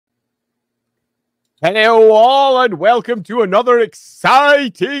Hello all and welcome to another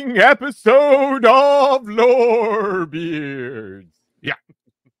exciting episode of Lorebeards. Yeah.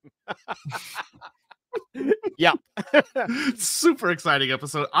 Yeah. Super exciting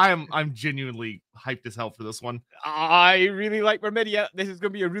episode. I'm genuinely hyped as hell for this one. I really like Myrmidia. This is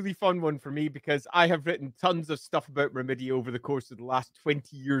going to be a really fun one for me because I have written tons of stuff about Myrmidia over the course of the last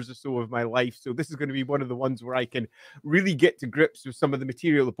 20 years or so of my life. So this is going to be one of the ones where I can really get to grips with some of the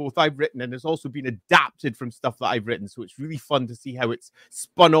material that both I've written and has also been adapted from stuff that I've written. So it's really fun to see how it's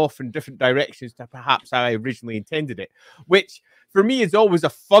spun off in different directions to perhaps how I originally intended it, which for me is always a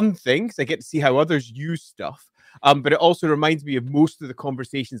fun thing because I get to see how others use stuff. But it also reminds me of most of the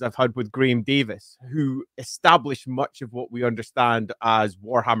conversations I've had with Graham Davis, who established much of what we understand as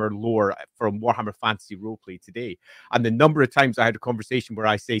Warhammer lore from Warhammer Fantasy Roleplay today. And the number of times I had a conversation where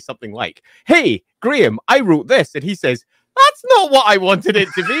I say something like, "Hey, Graham, I wrote this." And he says, "That's not what I wanted it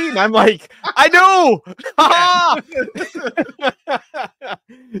to be." And I'm like, I know.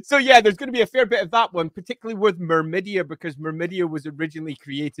 So yeah, there's going to be a fair bit of that one, particularly with Myrmidia, because Myrmidia was originally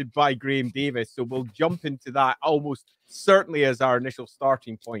created by Graham Davis. So we'll jump into that almost certainly as our initial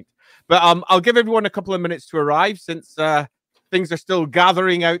starting point. But I'll give everyone a couple of minutes to arrive since things are still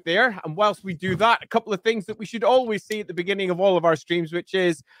gathering out there. And whilst we do that, a couple of things that we should always say at the beginning of all of our streams, which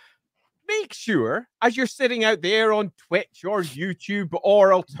is, make sure as you're sitting out there on Twitch or YouTube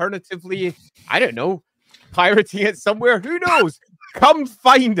or alternatively, I don't know, pirating it somewhere, who knows? Come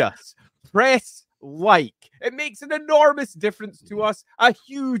find us. Press like. It makes an enormous difference to us, a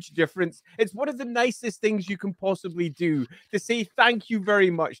huge difference. It's one of the nicest things you can possibly do to say thank you very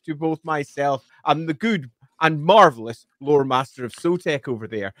much to both myself and the good and marvelous Loremaster of Sotek over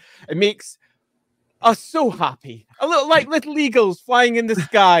there. It makes us so happy. A little like little eagles flying in the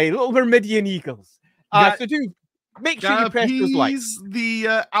sky, little Myrmidian eagles. So do make sure you press those likes.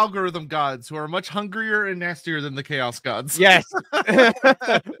 The algorithm gods who are much hungrier and nastier than the chaos gods. Yes.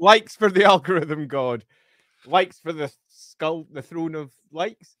 Likes for the algorithm god. Likes for the skull, the throne of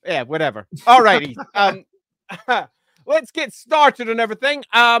likes. Yeah, whatever. All righty. Let's get started on everything.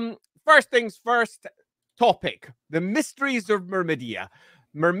 First things first, topic. The mysteries of Myrmidia.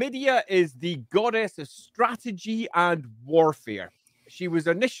 Myrmidia is the goddess of strategy and warfare. She was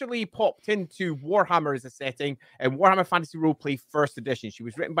initially popped into Warhammer as a setting in Warhammer Fantasy Roleplay First Edition. She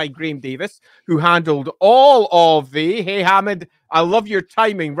was written by Graham Davis, who handled all of the... Hey, Hammond, I love your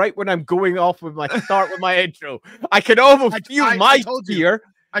timing right when I'm going off with my start with my intro. I can almost feel my spear.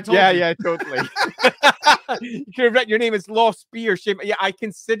 I told you. Yeah, totally. You could have written your name as Law Spear. Yeah, I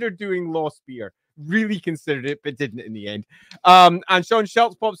considered doing Law Spear. Really considered it, but didn't in the end. And Sean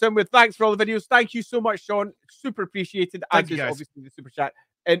Schultz pops in with thanks for all the videos. Thank you so much, Sean. Super appreciated. As is obviously the super chat.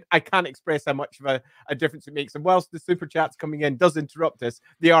 And I can't express how much of a difference it makes. And whilst the super chats coming in does interrupt us,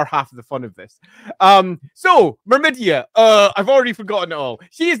 they are half of the fun of this. So, Myrmidia, I've already forgotten it all.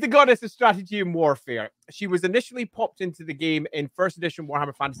 She is the goddess of strategy and warfare. She was initially popped into the game in first edition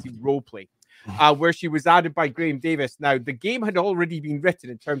Warhammer Fantasy Roleplay. Where she was added by Graham Davis. Now, the game had already been written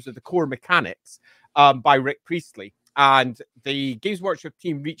in terms of the core mechanics by Rick Priestley. And the Games Workshop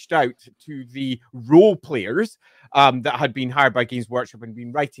team reached out to the role players that had been hired by Games Workshop and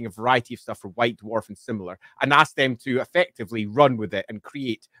been writing a variety of stuff for White Dwarf and similar, and asked them to effectively run with it and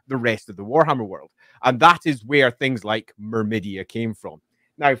create the rest of the Warhammer world. And that is where things like Myrmidia came from.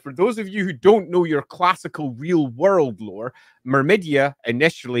 Now, for those of you who don't know your classical real-world lore, Myrmidia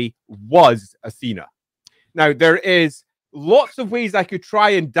initially was Athena. Now, there is lots of ways I could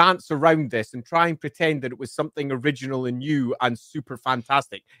try and dance around this and try and pretend that it was something original and new and super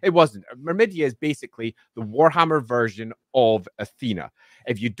fantastic. It wasn't. Myrmidia is basically the Warhammer version of Athena.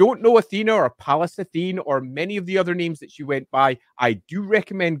 If you don't know Athena or Pallas Athene or many of the other names that she went by, I do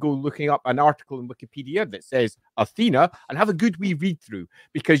recommend go looking up an article in Wikipedia that says Athena and have a good wee read through,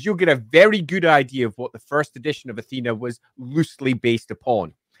 because you'll get a very good idea of what the first edition of Athena was loosely based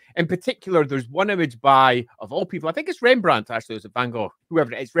upon. In particular, there's one image by, of all people, I think it's Rembrandt, actually, it's Van Gogh,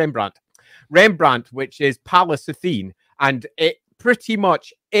 whoever it is, Rembrandt, which is Pallas Athene, and it pretty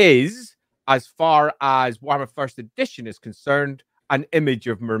much is, as far as Warhammer First Edition is concerned, an image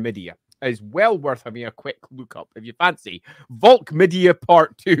of Myrmidia. It is well worth having a quick look up if you fancy. Volkmidia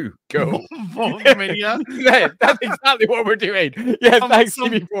Part 2. Go. Volkmidia? Yeah, that's exactly what we're doing. Yeah, thanks,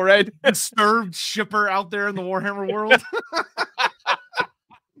 Stevie Forehead. Disturbed shipper out there in the Warhammer world.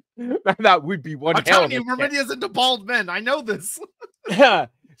 That would be one hell of a Myrmidia's into bald men. I know this. So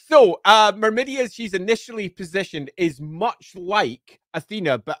So, Myrmidia, as she's initially positioned, is much like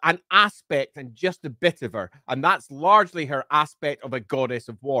Athena, but an aspect and just a bit of her. And that's largely her aspect of a goddess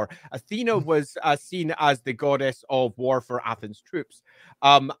of war. Athena was seen as the goddess of war for Athens' troops.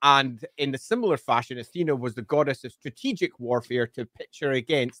 And in a similar fashion, Athena was the goddess of strategic warfare to pitch her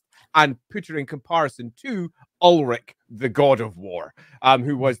against and put her in comparison to Ulrich, the god of war,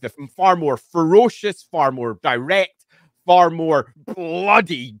 who was the far more ferocious, far more direct, far more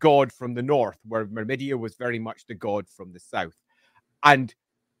bloody god from the north, where Myrmidia was very much the god from the south. And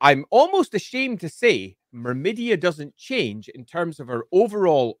I'm almost ashamed to say Myrmidia doesn't change in terms of her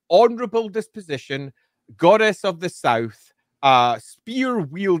overall honorable disposition, goddess of the south,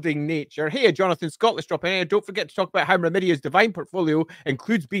 spear-wielding nature. Hey, Jonathan Scottish dropping in. Don't forget to talk about how Myrmidia's divine portfolio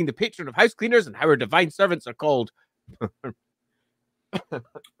includes being the patron of house cleaners and how her divine servants are called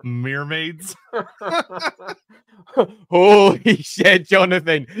mermaids. Holy shit,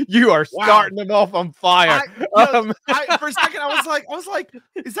 Jonathan, you are starting them off on fire. For a second, I was like,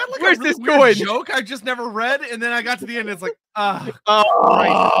 is that like where's a really this going? joke I just never read? And then I got to the end, and it's like, right.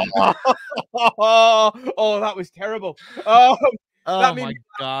 Oh, that was terrible. Oh my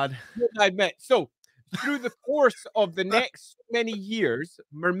god! I admit. So, through the course of the next many years,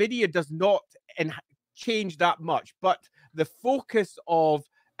 Myrmidia does not change that much, but the focus of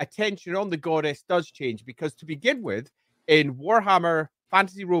attention on the goddess does change, because to begin with, in Warhammer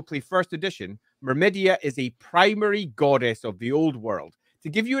Fantasy Roleplay First Edition, Myrmidia is a primary goddess of the old world. To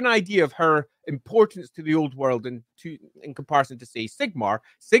give you an idea of her importance to the old world in comparison to, say, Sigmar,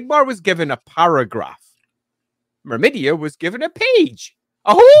 Sigmar was given a paragraph. Myrmidia was given a page.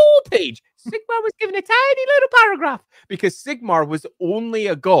 A whole page. Sigmar was given a tiny little paragraph, because Sigmar was only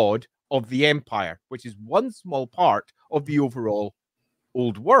a god of the Empire, which is one small part of the overall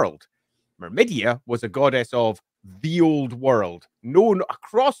old world. Myrmidia was a goddess of the old world, known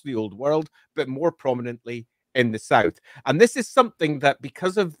across the old world, but more prominently in the south. And this is something that,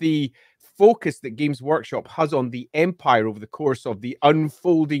 because of the focus that Games Workshop has on the Empire over the course of the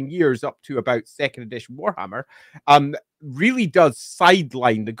unfolding years up to about 2nd edition Warhammer, really does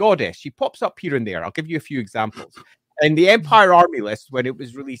sideline the goddess. She pops up here and there. I'll give you a few examples. In the Empire Army list, when it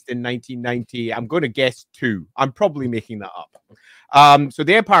was released in 1990, I'm going to guess 2. I'm probably making that up. So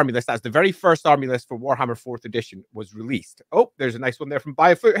the Empire Army list, that's the very first army list for Warhammer 4th edition, was released. Oh, there's a nice one there from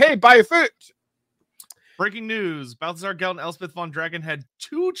Biofoot. Hey, Biofoot! Breaking news. Balthazar Gelt and Elspeth von Dragon had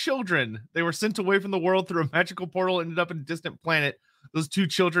 2 children. They were sent away from the world through a magical portal and ended up in a distant planet. Those 2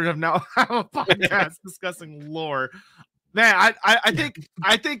 children have now have a podcast discussing lore. Man, I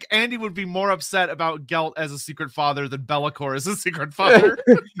think Andy would be more upset about Gelt as a secret father than Be'lakor as a secret father.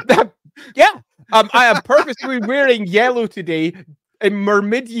 Yeah. I am purposely wearing yellow today in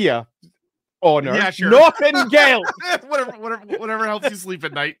Myrmidia honor. Yeah, sure. Not in Gelt. whatever helps you sleep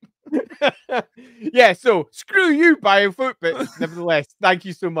at night. Yeah, so screw you, Biofoot, but nevertheless, thank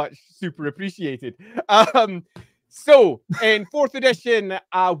you so much. Super appreciated. So, in 4th edition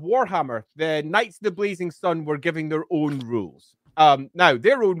Warhammer, the Knights of the Blazing Sun were giving their own rules. Now,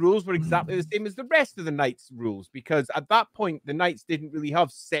 their own rules were exactly the same as the rest of the Knights' rules, because at that point, the Knights didn't really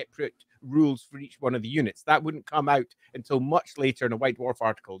have separate rules for each one of the units. That wouldn't come out until much later in a White Dwarf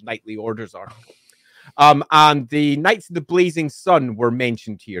article, Knightly Orders article. And the Knights of the Blazing Sun were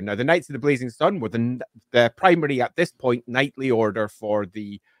mentioned here. Now, the Knights of the Blazing Sun were the primary, at this point, knightly order for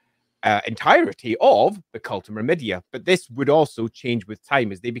the entirety of the cult of Myrmidia, but this would also change with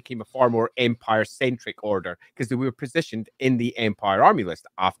time as they became a far more empire-centric order, because they were positioned in the Empire Army list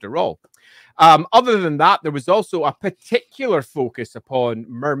after all. Other than that, there was also a particular focus upon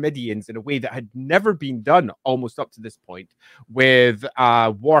Myrmidians in a way that had never been done almost up to this point with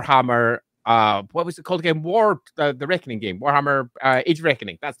Warhammer. What was it called again? The Reckoning game. Warhammer Age of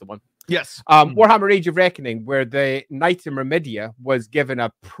Reckoning. That's the one. Yes. Warhammer Age of Reckoning, where the Knight of Myrmidia was given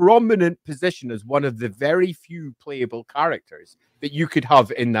a prominent position as one of the very few playable characters that you could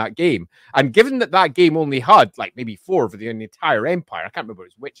have in that game. And given that that game only had like maybe 4 for the entire Empire, I can't remember,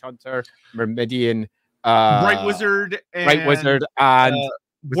 it was Witch Hunter, Myrmidian, Bright Wizard, and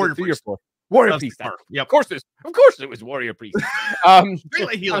Warrior Priest. Warrior Priest. Yep. Of course it was Warrior Priest.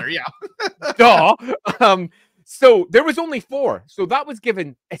 Really healer, yeah. Duh. So there was only 4. So that was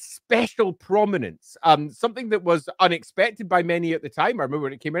given a special prominence. Something that was unexpected by many at the time. I remember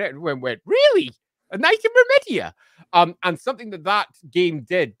when it came out, everyone went, really? A Knight of Myrmidia? And something that game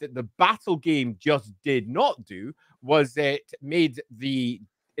did, that the battle game just did not do, was it made the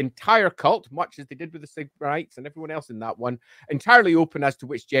entire cult, much as they did with the Sigmarites and everyone else in that one, entirely open as to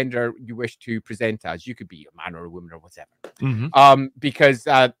which gender you wish to present as. You could be a man or a woman or whatever, because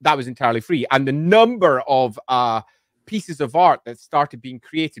that was entirely free. And the number of pieces of art that started being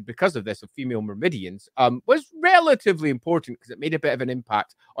created because of this, of female Myrmidians, was relatively important because it made a bit of an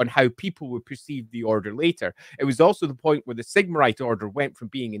impact on how people would perceive the order later. It was also the point where the Sigmarite order went from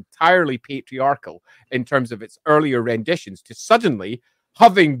being entirely patriarchal in terms of its earlier renditions to suddenly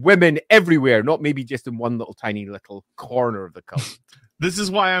having women everywhere, not maybe just in one little tiny little corner of the cult. This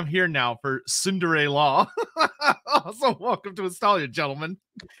is why I'm here now for Tsundere Law. Also, welcome to Estalia, gentlemen.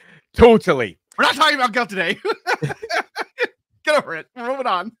 Totally. We're not talking about Gelt today. Get over it. We're moving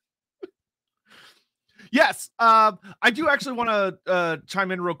on. Yes, I do actually want to chime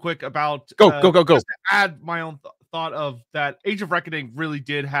in real quick about go. Just to add my own thought of that. Age of Reckoning really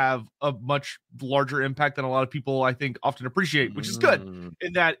did have a much larger impact than a lot of people, I think, often appreciate, which is good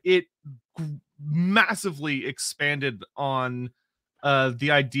in that it massively expanded on the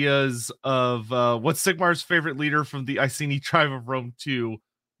ideas of what's Sigmar's favorite leader from the Iceni tribe of Rome 2,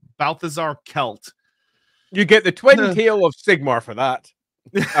 Balthazar Celt. You get the twin tail of Sigmar for that.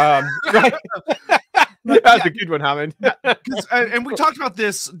 Right? That's a good one, Hammond. And we talked about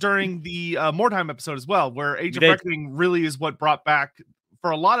this during the Mordheim episode as well, where Age of Reckoning really is what brought back, for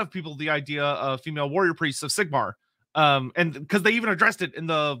a lot of people, the idea of female warrior priests of Sigmar. And because they even addressed it in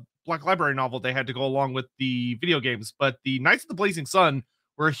the Black Library novel they had to go along with the video games. But the Knights of the Blazing Sun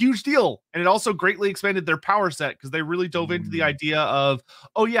were a huge deal, and it also greatly expanded their power set because they really dove into the idea of,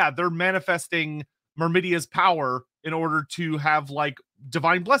 oh yeah, they're manifesting Myrmidia's power in order to have like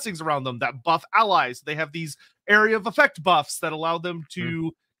divine blessings around them that buff allies. They have these area of effect buffs that allow them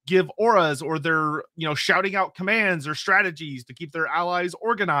to give auras, or they're, you know, shouting out commands or strategies to keep their allies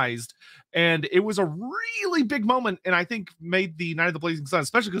organized. And it was a really big moment, and I think made the Night of the Blazing Sun,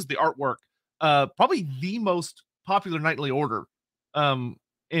 especially because of the artwork, probably the most popular knightly order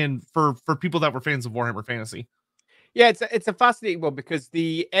and for people that were fans of Warhammer Fantasy. Yeah, it's a fascinating one because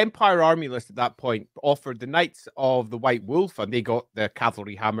the Empire army list at that point offered the Knights of the White Wolf, and they got the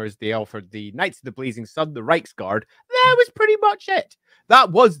cavalry hammers. They offered the Knights of the Blazing Sun, the Reichsguard. That was pretty much it.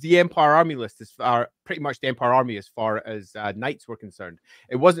 That was the Empire army list, pretty much the Empire army as far as knights were concerned.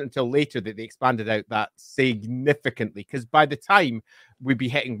 It wasn't until later that they expanded out that significantly, because by the time we'd be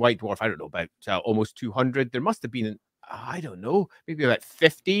hitting White Dwarf, I don't know, about almost 200, there must have been I don't know, maybe about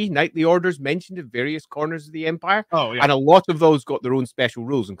 50 knightly orders mentioned in various corners of the Empire. Oh, yeah. And a lot of those got their own special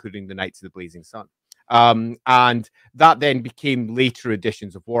rules, including the Knights of the Blazing Sun. And that then became later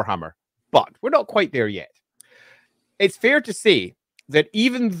editions of Warhammer. But we're not quite there yet. It's fair to say that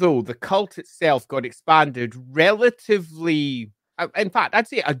even though the cult itself got expanded relatively, in fact, I'd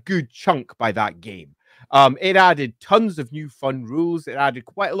say a good chunk by that game. It added tons of new fun rules. It added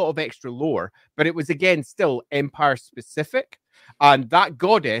quite a lot of extra lore, but it was, again, still Empire specific. And that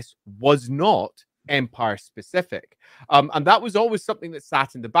goddess was not Empire specific. And that was always something that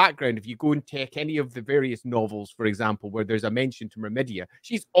sat in the background. If you go and take any of the various novels, for example, where there's a mention to Myrmidia,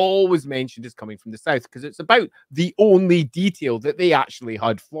 she's always mentioned as coming from the south, because it's about the only detail that they actually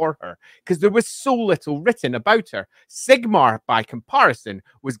had for her, because there was so little written about her. Sigmar, by comparison,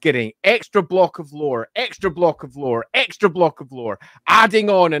 was getting extra block of lore, extra block of lore, extra block of lore, adding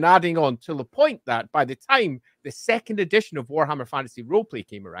on to the point that by the time the second edition of Warhammer Fantasy Roleplay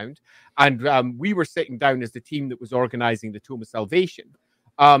came around, and we were sitting down as the team that was organizing the Tome of Salvation,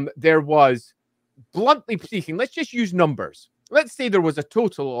 there was, bluntly speaking, let's just use numbers. Let's say there was a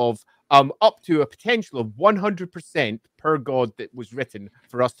total of up to a potential of 100% per god that was written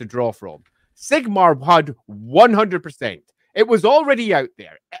for us to draw from. Sigmar had 100%. It was already out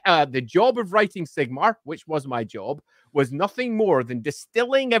there. The job of writing Sigmar, which was my job, was nothing more than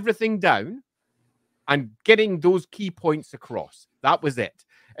distilling everything down and getting those key points across. That was it.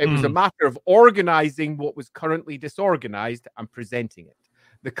 It was a matter of organizing what was currently disorganized and presenting it.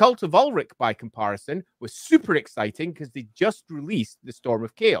 The Cult of Ulrich, by comparison, was super exciting because they just released the Storm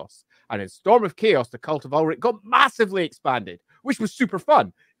of Chaos. And in Storm of Chaos, the Cult of Ulrich got massively expanded, which was super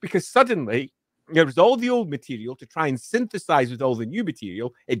fun because suddenly there was all the old material to try and synthesize with all the new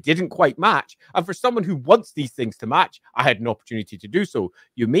material. It didn't quite match. And for someone who wants these things to match, I had an opportunity to do so.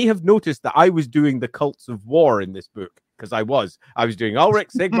 You may have noticed that I was doing the Cults of War in this book, because I was doing Ulrich,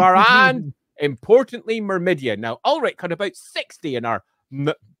 Sigmar, and importantly, Myrmidia. Now, Ulrich had about 60 in our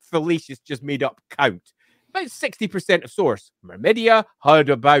fallacious, just made up count. About 60% of source. Myrmidia had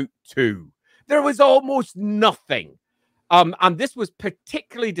about 2. There was almost nothing. And this was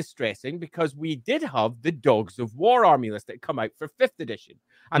particularly distressing because we did have the Dogs of War army list that come out for 5th edition.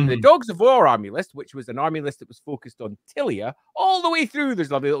 And the Dogs of War army list, which was an army list that was focused on Tilea, all the way through, there's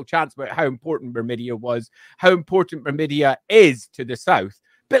a lovely little chants about how important Myrmidia was, how important Myrmidia is to the south,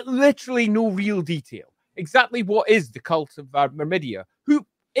 but literally no real detail. Exactly what is the cult of Myrmidia? Who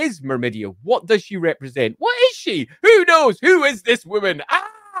is Myrmidia? What does she represent? What is she? Who knows? Who is this woman?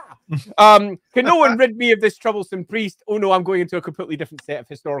 Can no one rid me of this troublesome priest? Oh no, I'm going into a completely different set of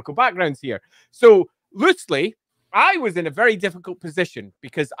historical backgrounds here. So loosely, I was in a very difficult position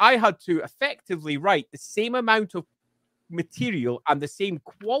because I had to effectively write the same amount of material and the same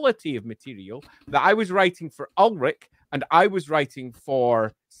quality of material that I was writing for Ulrich and I was writing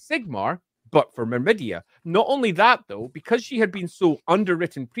for Sigmar, but for Myrmidia. Not only that, though, because she had been so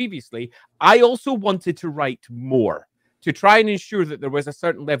underwritten previously, I also wanted to write more to try and ensure that there was a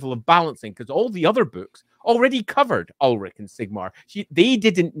certain level of balancing, because all the other books already covered Ulrich and Sigmar. They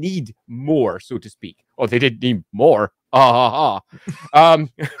didn't need more, so to speak. Or they didn't need more. Spot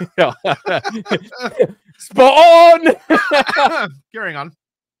on! Carrying on.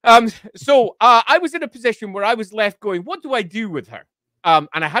 So I was in a position where I was left going, what do I do with her? And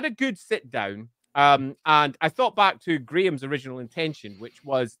I had a good sit down. And I thought back to Graham's original intention, which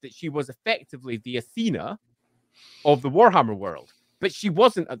was that she was effectively the Athena of the Warhammer world. But she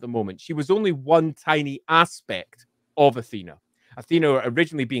wasn't at the moment. She was only one tiny aspect of Athena. Athena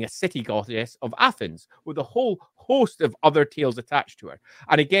originally being a city goddess of Athens, with a whole host of other tales attached to her.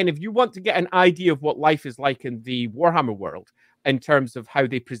 And again, if you want to get an idea of what life is like in the Warhammer world, in terms of how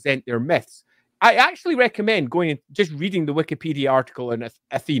they present their myths, I actually recommend going and just reading the Wikipedia article on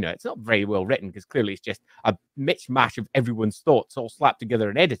Athena. It's not very well written because clearly it's just a mishmash of everyone's thoughts all slapped together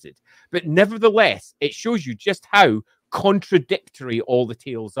and edited. But nevertheless, it shows you just how contradictory all the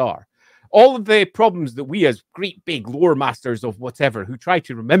tales are. All of the problems that we as great big lore masters of whatever who try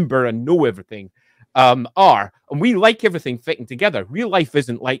to remember and know everything are, and we like everything fitting together. Real life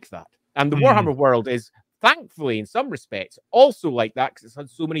isn't like that. And the Warhammer world is, thankfully, in some respects, also like that because it's had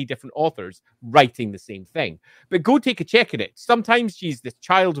so many different authors writing the same thing. But go take a check at it. Sometimes she's the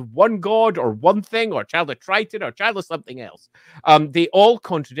child of one god or one thing, or child of Triton, or child of something else. They all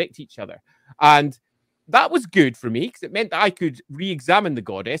contradict each other. And that was good for me because it meant that I could re-examine the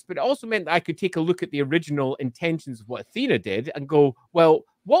goddess, but it also meant that I could take a look at the original intentions of what Athena did and go, well,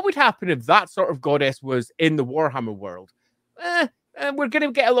 what would happen if that sort of goddess was in the Warhammer world? We're going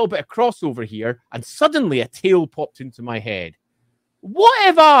to get a little bit of crossover here. And suddenly a tale popped into my head. What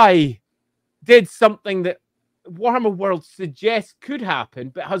if I did something that Warhammer World suggests could happen,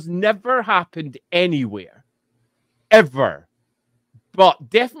 but has never happened anywhere? Ever. But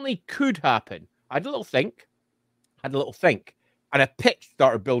definitely could happen. I had a little think. And a pitch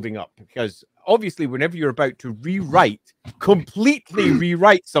started building up because obviously whenever you're about to completely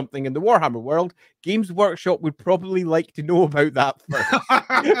rewrite something in the Warhammer world, Games Workshop would probably like to know about that first.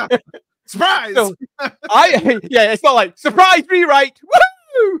 Surprise! So, it's not like, surprise rewrite!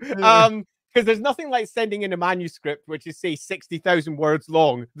 Woo! Because there's nothing like sending in a manuscript which is, say, 60,000 words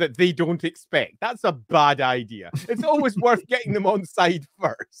long that they don't expect. That's a bad idea. It's always worth getting them on side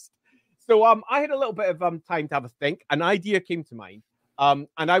first. So I had a little bit of time to have a think. An idea came to mind. And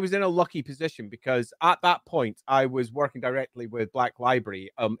I was in a lucky position because at that point, I was working directly with Black Library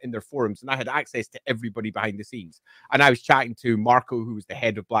in their forums, and I had access to everybody behind the scenes. And I was chatting to Marco, who was the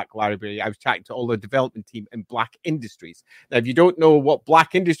head of Black Library. I was chatting to all the development team in Black Industries. Now, if you don't know what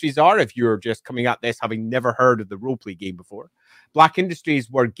Black Industries are, if you're just coming at this having never heard of the role-play game before, Black Industries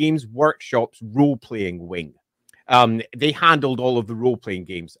were Games Workshop's role-playing wing. They handled all of the role-playing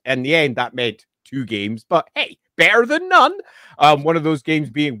games. In the end, that meant 2 games, but hey, better than none. One of those games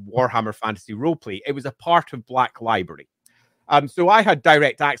being Warhammer Fantasy Roleplay. It was a part of Black Library. So I had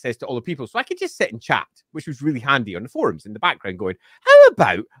direct access to all the people, so I could just sit and chat, which was really handy on the forums in the background going, how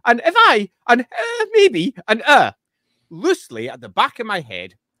about, and if I, and maybe, and loosely at the back of my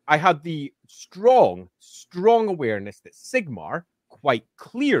head, I had the strong awareness that Sigmar quite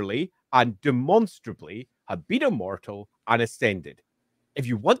clearly and demonstrably had been immortal and ascended. If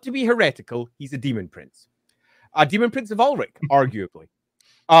you want to be heretical, he's a demon prince. A demon prince of Ulrich, arguably.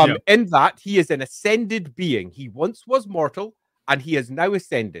 In that he is an ascended being. He once was mortal and he has now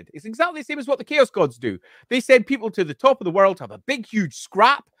ascended. It's exactly the same as what the Chaos Gods do. They send people to the top of the world to have a big, huge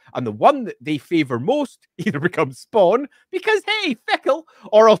scrap, and the one that they favor most either becomes spawn because, hey, fickle,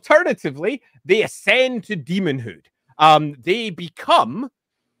 or alternatively, they ascend to demonhood. They become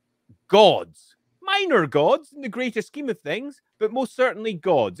gods. Minor gods in the greater scheme of things, but most certainly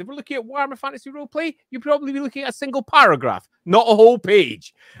gods. If we're looking at Warhammer Fantasy Roleplay, you'd probably be looking at a single paragraph, not a whole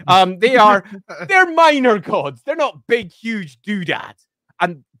page. They're minor gods. They're not big, huge doodads.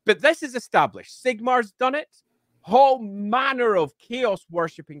 But this is established. Sigmar's done it. All manner of chaos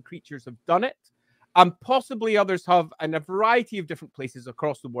worshipping creatures have done it. And possibly others have, in a variety of different places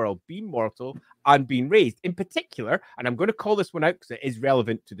across the world, been mortal and been raised. In particular, and I'm going to call this one out because it is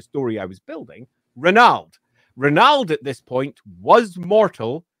relevant to the story I was building, Renald. Renald at this point was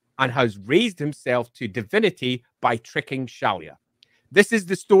mortal and has raised himself to divinity by tricking Shalia. This is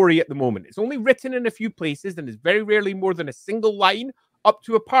the story at the moment. It's only written in a few places and is very rarely more than a single line up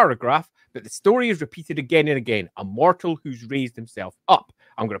to a paragraph, but the story is repeated again and again. A mortal who's raised himself up.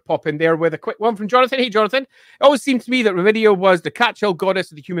 I'm going to pop in there with a quick one from Jonathan. Hey, Jonathan. It always seemed to me that Myrmidia was the catch-all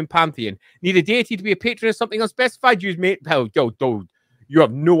goddess of the human pantheon. Need a deity to be a patron of something unspecified. Use mate. Oh, you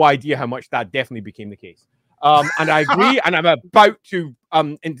have no idea how much that definitely became the case. And I agree, and I'm about to,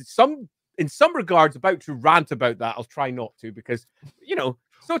 in some regards, about to rant about that. I'll try not to, because, you know,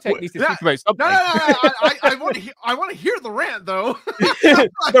 Sotek needs to speak about something. No. I want to hear the rant, though.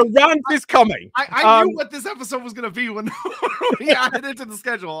 The rant is coming. I knew what this episode was going to be when we added it to the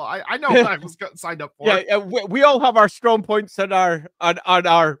schedule. I know what I was signed up for. Yeah, we all have our strong points and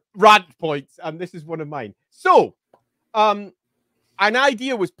our rant points, and this is one of mine. So, an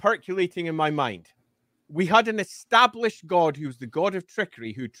idea was percolating in my mind. We had an established god who was the god of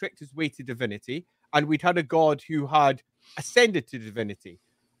trickery, who tricked his way to divinity, and we'd had a god who had ascended to divinity.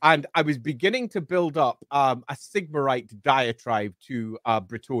 And I was beginning to build up a Sigmarite diatribe to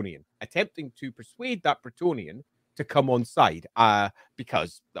Bretonnian, attempting to persuade that Bretonnian to come on side,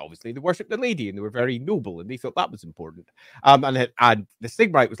 because obviously they worshipped the lady and they were very noble and they thought that was important. And the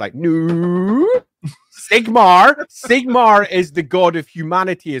Sigmarite was like, no, Sigmar is the god of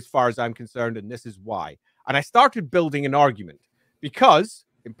humanity as far as I'm concerned, and this is why. And I started building an argument because,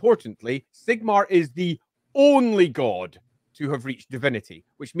 importantly, Sigmar is the only god to have reached divinity,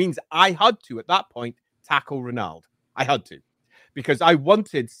 which means I had to, at that point, tackle Renald. I had to, because I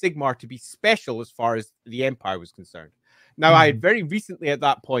wanted Sigmar to be special as far as the Empire was concerned. Now, I had very recently at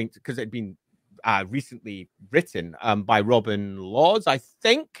that point, because it had been recently written by Robin Laws, I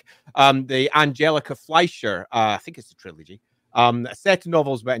think, the Angelica Fleischer, I think it's a trilogy, a set of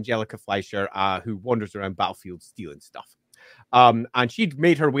novels about Angelica Fleischer, who wanders around battlefields stealing stuff. And she'd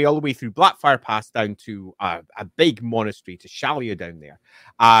made her way all the way through Blackfire Pass down to a big monastery to Shalia down there.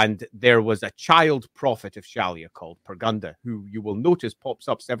 And there was a child prophet of Shalia called Pergunda, who you will notice pops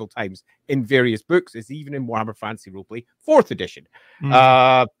up several times in various books, is even in Warhammer Fantasy Roleplay 4th edition.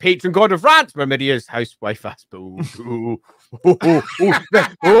 Patron god of rants, Myrmidia's housewife Aspo.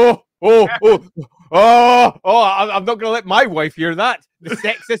 I'm not going to let my wife hear that. The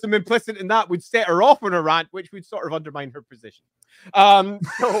sexism implicit in that would set her off on a rant, which would sort of undermine her position. So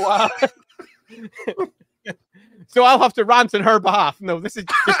I'll have to rant on her behalf. No, this is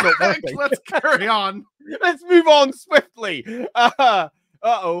just not working. Let's carry on. Let's move on swiftly.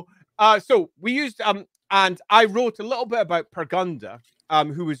 So we used, and I wrote a little bit about Pergunda,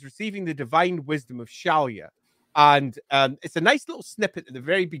 who was receiving the divine wisdom of Shalia. And it's a nice little snippet at the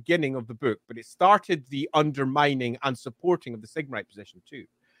very beginning of the book, but it started the undermining and supporting of the Sigmarite position too.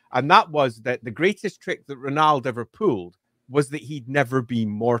 And that was that the greatest trick that Renald ever pulled was that he'd never been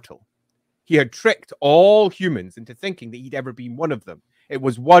mortal. He had tricked all humans into thinking that he'd ever been one of them. It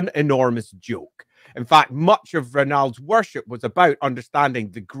was one enormous joke. In fact, much of Renald's worship was about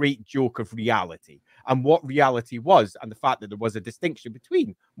understanding the great joke of reality and what reality was, and the fact that there was a distinction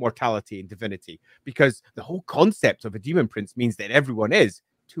between mortality and divinity, because the whole concept of a demon prince means that everyone is,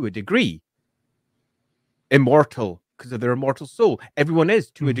 to a degree, immortal because of their immortal soul. Everyone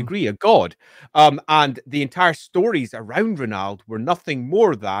is, to a degree, a god. And the entire stories around Renald were nothing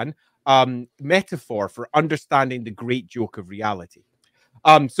more than metaphor for understanding the great joke of reality.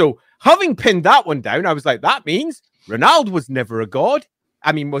 So having pinned that one down, I was like, that means Renald was never a god.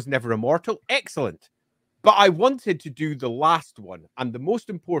 Was never immortal. Excellent. But I wanted to do the last one and the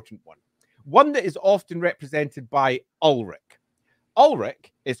most important one that is often represented by Ulrich.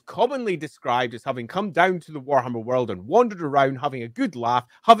 Ulrich is commonly described as having come down to the Warhammer world and wandered around having a good laugh,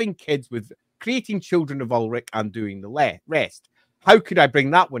 having kids with creating children of Ulrich and doing the rest. How could I bring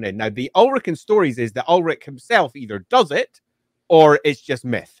that one in? Now, the Ulrich in stories is that Ulrich himself either does it or it's just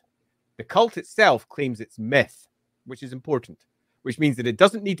myth. The cult itself claims it's myth, which is important, which means that it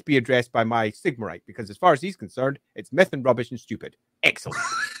doesn't need to be addressed by my Sigmarite, because as far as he's concerned, it's myth and rubbish and stupid. Excellent.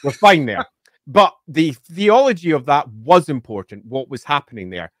 We're fine there. But the theology of that was important, what was happening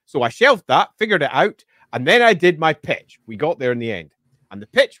there. So I shelved that, figured it out, and then I did my pitch. We got there in the end. And the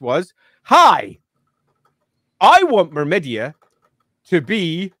pitch was, hi, I want Myrmidia to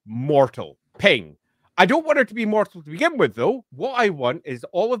be mortal. Ping. I don't want her to be mortal to begin with, though. What I want is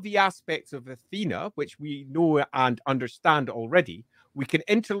all of the aspects of Athena, which we know and understand already. We can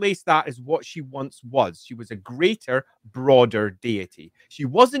interlace that as what she once was. She was a greater, broader deity. She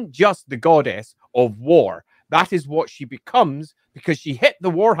wasn't just the goddess of war. That is what she becomes because she hit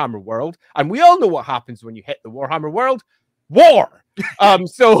the Warhammer world. And we all know what happens when you hit the Warhammer world. war.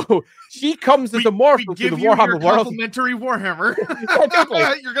 So she comes as a mortal to the Warhammer world. Complimentary Warhammer.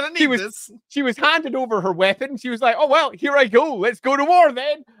 You're gonna need this. She was handed over her weapon. She was like, "Oh well, here I go. Let's go to war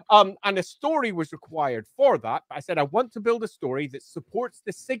then." And a story was required for that. I said, I want to build a story that supports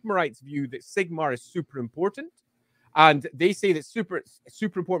the Sigmarites' view that Sigmar is super important. And they say that super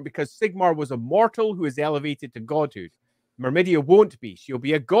important because Sigmar was a mortal who is elevated to godhood. Myrmidia won't be. She'll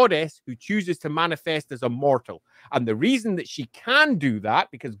be a goddess who chooses to manifest as a mortal. And the reason that she can do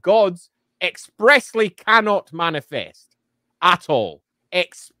that, because gods expressly cannot manifest at all.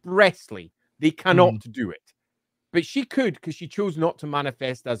 Expressly. They cannot do it. But she could because she chose not to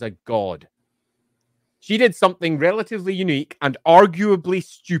manifest as a god. She did something relatively unique and arguably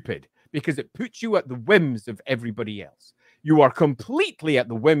stupid because it puts you at the whims of everybody else. You are completely at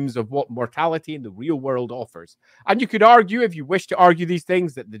the whims of what mortality in the real world offers. And you could argue, if you wish to argue these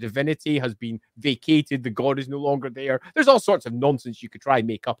things, that the divinity has been vacated, the god is no longer there. There's all sorts of nonsense you could try and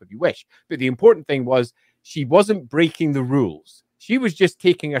make up if you wish. But the important thing was she wasn't breaking the rules. She was just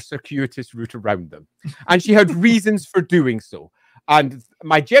taking a circuitous route around them. And she had reasons for doing so. And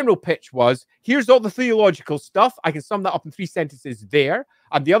my general pitch was, here's all the theological stuff. I can sum that up in 3 sentences there.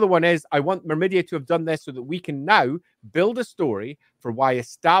 And the other one is, I want Myrmidia to have done this so that we can now build a story for why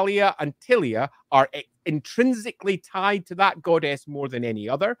Estalia and Tilea are intrinsically tied to that goddess more than any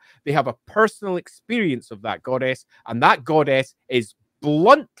other. They have a personal experience of that goddess, and that goddess is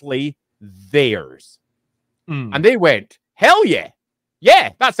bluntly theirs. And they went, hell yeah.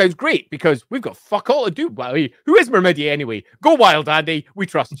 Yeah, that sounds great because we've got fuck all to do. Well, who is Myrmidia anyway? Go wild, Andy. We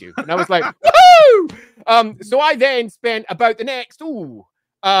trust you. And I was like, woohoo! So I then spent about the next,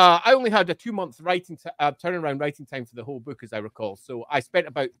 I only had a 2-month turnaround writing time for the whole book, as I recall. So I spent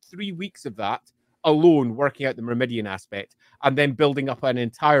about 3 weeks of that alone working out the Myrmidian aspect and then building up an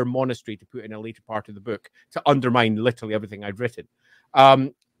entire monastery to put in a later part of the book to undermine literally everything I'd written.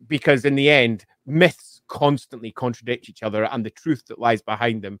 Because in the end, myths constantly contradict each other and the truth that lies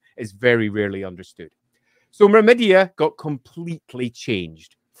behind them is very rarely understood. So Myrmidia got completely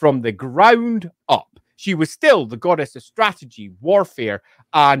changed from the ground up. She was still the goddess of strategy, warfare,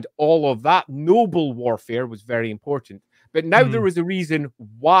 and all of that noble warfare was very important. But now there was a reason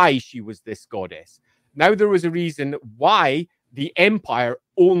why she was this goddess. Now there was a reason why the Empire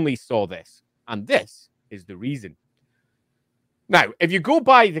only saw this. And this is the reason. Now, if you go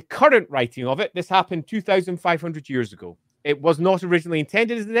by the current writing of it, this happened 2,500 years ago. It was not originally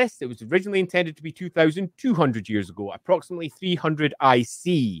intended as this. It was originally intended to be 2,200 years ago, approximately 300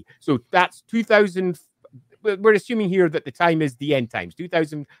 IC. So that's 2,000. We're assuming here that the time is the end times,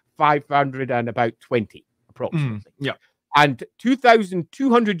 2,500 and about 20, approximately. Yeah. And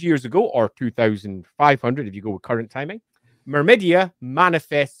 2,200 years ago, or 2,500 if you go with current timing, Myrmidia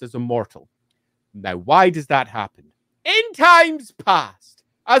manifests as a mortal. Now, why does that happen? In times past,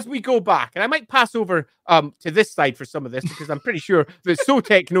 as we go back, and I might pass over to this side for some of this because I'm pretty sure that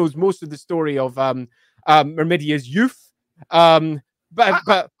Sotek knows most of the story of Myrmidia's youth. But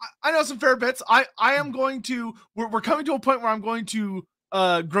I know some fair bits. I am going to. We're coming to a point where I'm going to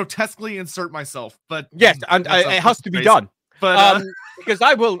grotesquely insert myself. But yes, and it has to be done. But because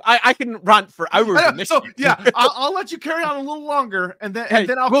I can rant for hours. So yeah, I'll let you carry on a little longer, and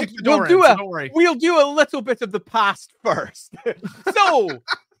then I'll kick the door in. So don't worry. We'll do a little bit of the past first. So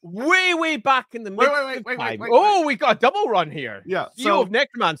way back in the wait. Oh, we got a double run here. Yeah. CEO of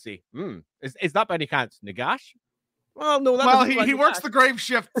necromancy. Is that by any chance Nagash? Well, no. He works the grave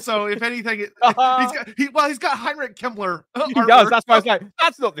shift, so if anything, he's got Heinrich Himmler. He does. That's why I was like,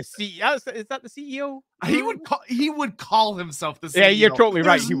 that's not the CEO. Is that the CEO? He would call himself the CEO. Yeah, you're totally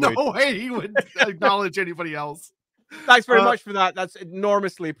right. There's no way he would acknowledge anybody else. Thanks very much for that. That's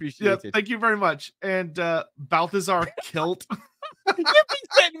enormously appreciated. Yeah, thank you very much. And Balthazar Kilt. You've been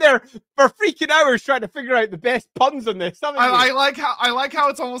sitting there for freaking hours trying to figure out the best puns on this. I like how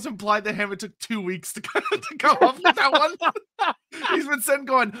it's almost implied that him it took 2 weeks to come up with that one. He's been sitting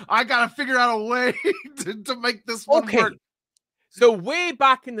going, I gotta figure out a way to make this one work. So way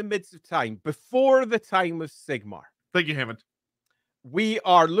back in the midst of time, before the time of Sigmar. Thank you, Hammond. We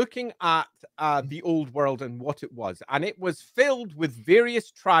are looking at the old world and what it was. And it was filled with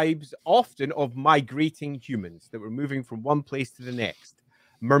various tribes, often of migrating humans that were moving from one place to the next.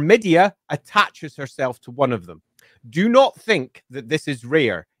 Myrmidia attaches herself to one of them. Do not think that this is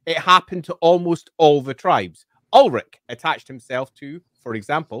rare. It happened to almost all the tribes. Ulrich attached himself to, for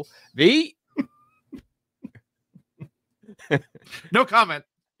example, the... No comment.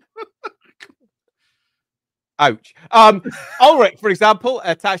 Ouch. Ulrich, for example,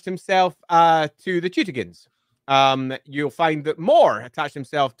 attached himself to the Teutogens. you'll find that more attached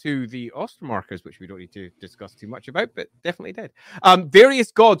himself to the Ostermarkers, which we don't need to discuss too much about, but definitely did.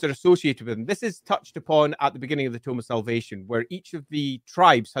 Various gods are associated with them. This is touched upon at the beginning of the Tome of Salvation, where each of the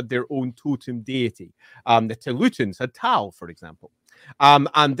tribes had their own totem deity. The Telutans had Tal, for example.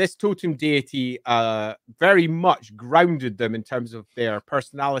 And this totem deity very much grounded them in terms of their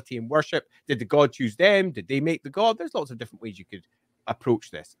personality and worship. Did the god choose them? Did they make the god? There's lots of different ways you could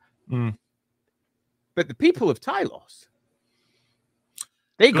approach this. But the people of Tylos,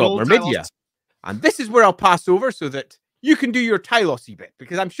 they got Myrmidia. And this is where I'll pass over so that you can do your Tylos-y bit,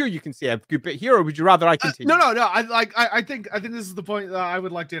 because I'm sure you can say a good bit here, or would you rather I continue? No. I think this is the point that I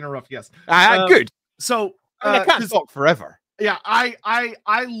would like to interrupt. Yes. Good. So I can't talk forever. Yeah,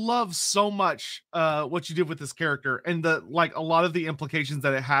 I love so much what you did with this character and a lot of the implications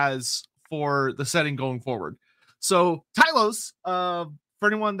that it has for the setting going forward. So Tylos, for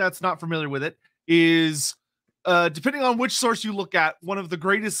anyone that's not familiar with it, is depending on which source you look at, one of the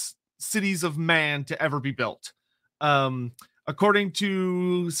greatest cities of man to ever be built. According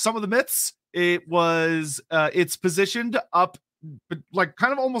to some of the myths, it's positioned up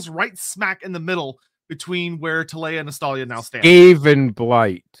kind of almost right smack in the middle between where Tilea and Estalia now stand. Haven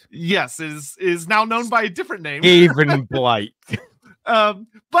Blight. Yes, is now known by a different name. Haven Blight.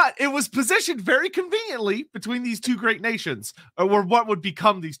 But it was positioned very conveniently between these two great nations, or what would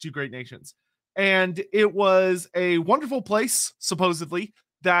become these two great nations. And it was a wonderful place, supposedly,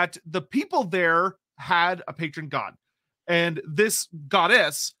 that the people there had a patron god. And this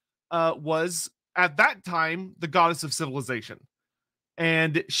goddess was, at that time, the goddess of civilization.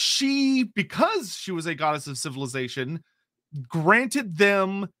 And she, because she was a goddess of civilization, granted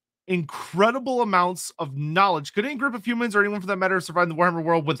them incredible amounts of knowledge. Could any group of humans, or anyone for that matter, survive in the Warhammer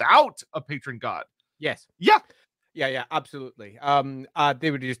world without a patron god? Yes. Yeah, absolutely.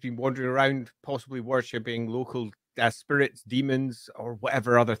 They would have just been wandering around, possibly worshipping local spirits, demons, or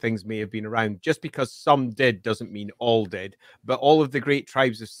whatever other things may have been around. Just because some did doesn't mean all did. But all of the great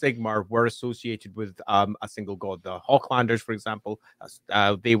tribes of Sigmar were associated with a single god. The Hawklanders, for example,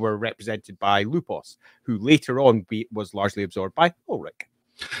 they were represented by Lupos, who later on was largely absorbed by Ulrich.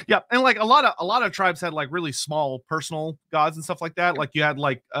 Yeah, and a lot of tribes had really small personal gods and stuff like that. Like you had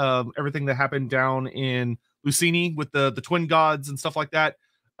everything that happened down in Lucini with the twin gods and stuff like that.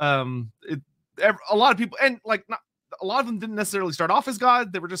 A lot of people, and a lot of them didn't necessarily start off as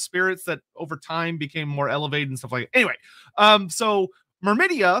gods. They were just spirits that over time became more elevated and stuff like that. Anyway, so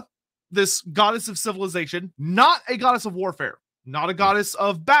Myrmidia, this goddess of civilization, not a goddess of warfare, not a goddess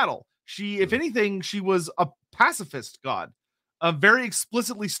of battle. She, if anything, she was a pacifist god. Very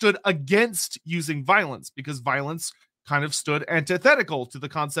explicitly stood against using violence, because violence kind of stood antithetical to the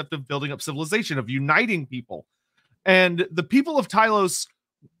concept of building up civilization, of uniting people. And the people of Tylos,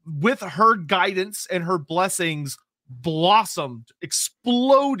 with her guidance and her blessings, blossomed,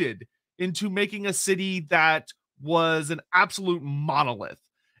 exploded into making a city that was an absolute monolith.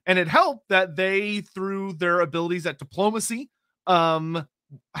 And it helped that they, through their abilities at diplomacy,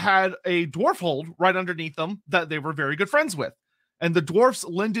 had a dwarf hold right underneath them that they were very good friends with. And the dwarfs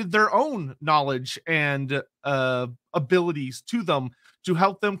lended their own knowledge and abilities to them to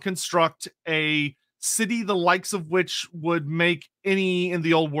help them construct a city the likes of which would make any in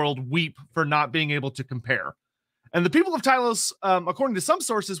the old world weep for not being able to compare. And the people of Tylos, according to some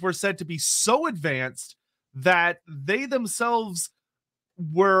sources, were said to be so advanced that they themselves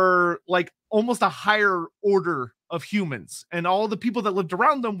were almost a higher order of humans. And all the people that lived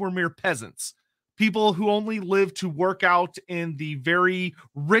around them were mere peasants. People who only lived to work out in the very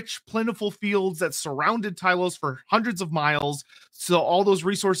rich, plentiful fields that surrounded Tylos for hundreds of miles, so all those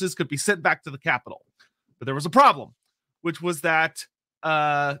resources could be sent back to the capital. But there was a problem, which was that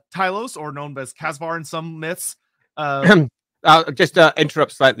Tylos, or known as Kasvar in some myths, just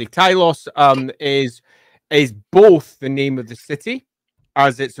interrupt slightly. Tylos is both the name of the city,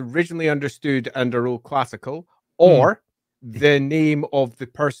 as it's originally understood under Old Classical, or the name of the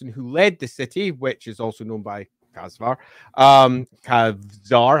person who led the city, which is also known by Kasvar.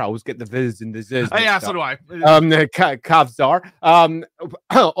 Kavzar. I always get the viz and the ziz. Yeah, so do I. Kavzar.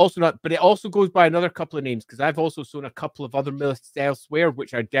 Also not, but it also goes by another couple of names, because I've also seen a couple of other myths elsewhere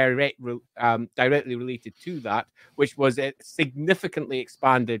which are directly related to that, which was significantly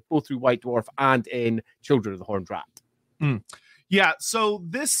expanded both through White Dwarf and in Children of the Horned Rat. Yeah, so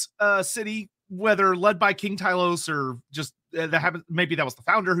this city, whether led by King Tylos or just that happened, maybe that was the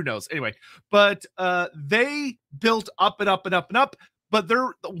founder, who knows? Anyway, but they built up and up and up and up. But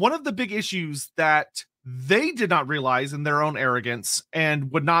one of the big issues that they did not realize in their own arrogance,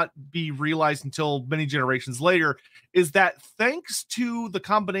 and would not be realized until many generations later, is that thanks to the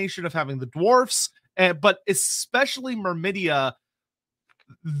combination of having the dwarfs but especially Myrmidia,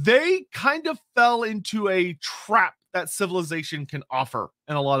 they kind of fell into a trap that civilization can offer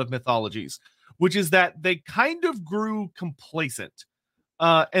in a lot of mythologies, which is that they kind of grew complacent.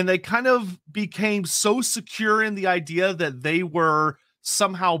 And they kind of became so secure in the idea that they were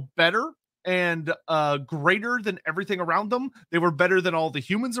somehow better and greater than everything around them. They were better than all the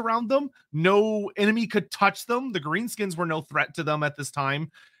humans around them. No enemy could touch them. The greenskins were no threat to them at this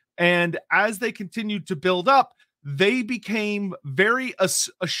time. And as they continued to build up, they became very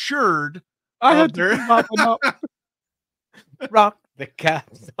assured. I had to mop them up. Rock the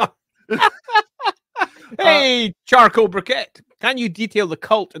cats. Hey, Charcoal Briquette, can you detail the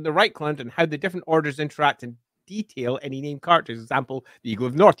cult and the Right Clan and how the different orders interact and detail any named characters? Example, the Eagle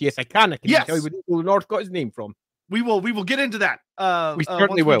of North. Yes, I can. I can tell you where the Eagle of North got his name from. We will get into that. We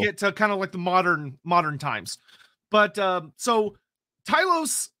certainly will. We get to kind of like the modern times. But so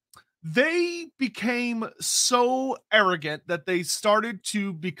Tylos, they became so arrogant that they started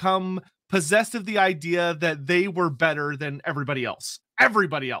to become possessed of the idea that they were better than everybody else.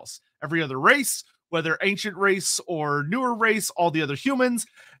 Everybody else. Every other race, whether ancient race or newer race, all the other humans.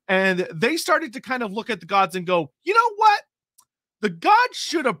 And they started to kind of look at the gods and go, you know what? The gods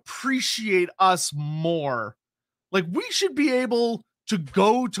should appreciate us more. Like, we should be able to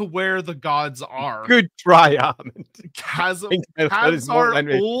go to where the gods are. Good try, Armand. I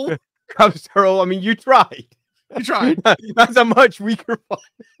mean, you tried. You tried. That's a much weaker one,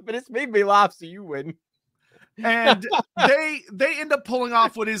 but it's made me laugh, so you win. And they end up pulling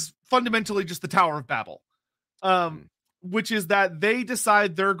off what is fundamentally just the Tower of Babel, which is that they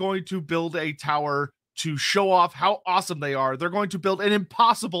decide they're going to build a tower to show off how awesome they are. They're going to build an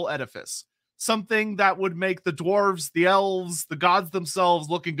impossible edifice, something that would make the dwarves, the elves, the gods themselves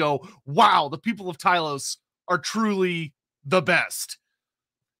look and go, wow, the people of Tylos are truly the best.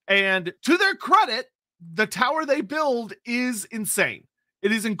 And to their credit, the tower they build is insane.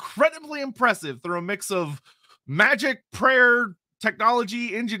 It is incredibly impressive through a mix of magic, prayer,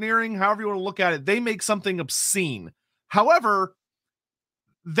 technology, engineering, however you want to look at it. They make something obscene. However,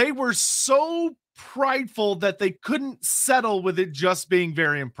 they were so prideful that they couldn't settle with it just being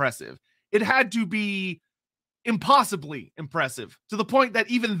very impressive. It had to be impossibly impressive to the point that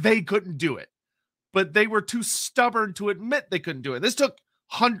even they couldn't do it. But they were too stubborn to admit they couldn't do it. This took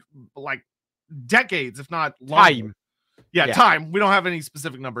decades, if not time. Time. We don't have any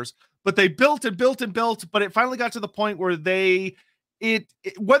specific numbers, but they built and built and built. But it finally got to the point where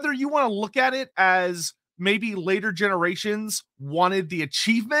whether you want to look at it as maybe later generations wanted the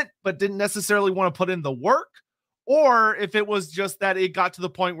achievement, but didn't necessarily want to put in the work, or if it was just that it got to the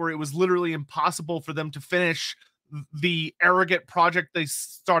point where it was literally impossible for them to finish the arrogant project they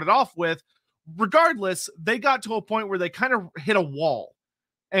started off with. Regardless, they got to a point where they kind of hit a wall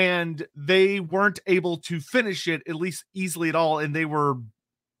and they weren't able to finish it, at least easily at all. And they were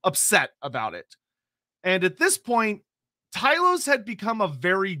upset about it. And at this point, Tylos had become a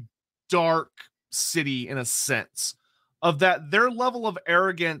very dark city in a sense of that their level of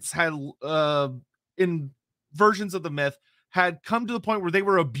arrogance had, in versions of the myth, had come to the point where they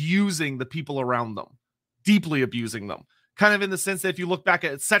were abusing the people around them, deeply abusing them. Kind of in the sense that if you look back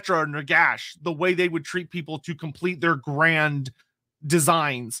at Cetra or Nagash, the way they would treat people to complete their grand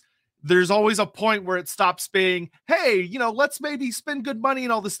designs, there's always a point where it stops being, hey, let's maybe spend good money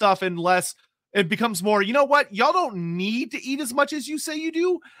and all this stuff, unless it becomes more, you know what, y'all don't need to eat as much as you say you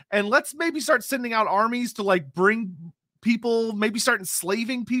do, and let's maybe start sending out armies to bring people, maybe start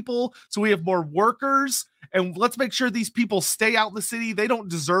enslaving people so we have more workers, and let's make sure these people stay out in the city. They don't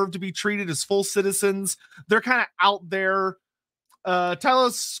deserve to be treated as full citizens. They're kind of out there.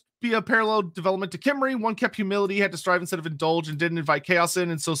 Tylos be a parallel development to Kimri. One kept humility, had to strive instead of indulge, and didn't invite chaos in,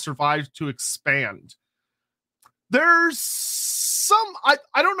 and so survived to expand. There's some, I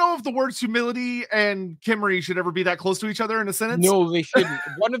don't know if the words humility and Kimri should ever be that close to each other in a sentence. No, they shouldn't.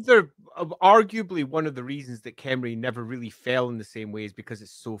 Arguably one of the reasons that Kimri never really fell in the same way is because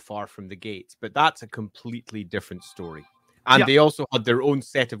it's so far from the gates, but that's a completely different story. And they also had their own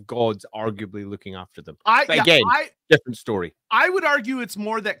set of gods arguably looking after them. Different story. I would argue it's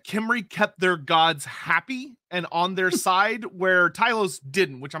more that Kimri kept their gods happy and on their side, where Tylos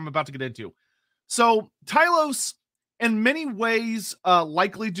didn't, which I'm about to get into. So Tylos, in many ways,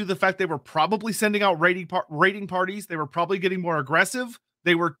 likely due to the fact they were probably sending out raiding parties, they were probably getting more aggressive.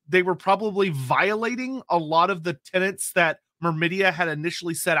 They were probably violating a lot of the tenets that Myrmidia had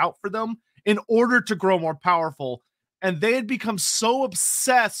initially set out for them in order to grow more powerful. And they had become so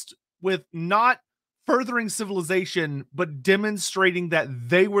obsessed with not furthering civilization, but demonstrating that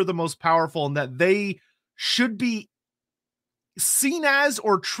they were the most powerful and that they should be seen as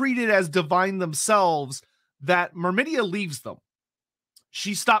or treated as divine themselves that Myrmidia leaves them.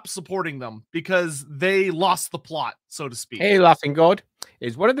 She stops supporting them because they lost the plot, so to speak. Hey, Laughing God,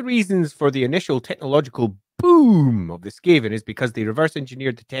 is one of the reasons for the initial technological boom of the Skaven is because they reverse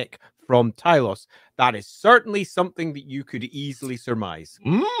engineered the tech from Tylos. That is certainly something that you could easily surmise.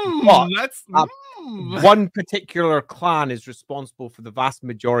 But one particular clan is responsible for the vast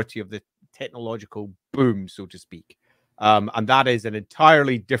majority of the technological boom, so to speak. And that is an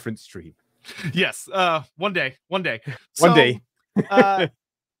entirely different stream. Yes, one day. One day.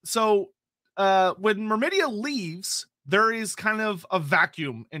 So when Myrmidia leaves, there is kind of a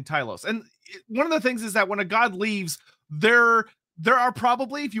vacuum in Tylos. And one of the things is that when a god leaves, there are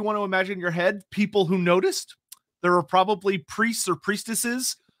probably, if you want to imagine in your head, people who noticed. There are probably priests or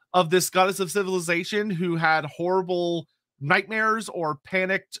priestesses of this goddess of civilization who had horrible nightmares or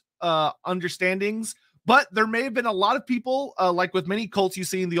panicked understandings. But there may have been a lot of people, like with many cults you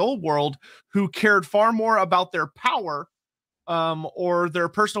see in the old world, who cared far more about their power or their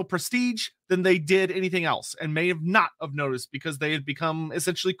personal prestige than they did anything else, and may have not have noticed because they had become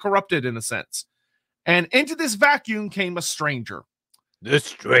essentially corrupted in a sense. And into this vacuum came a stranger. The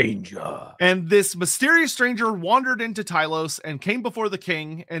stranger. And this mysterious stranger wandered into Tylos and came before the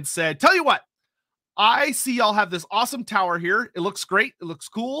king and said, tell you what, I see y'all have this awesome tower here. It looks great. It looks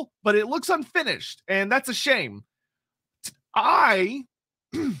cool, but it looks unfinished. And that's a shame. I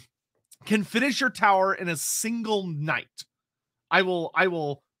can finish your tower in a single night. I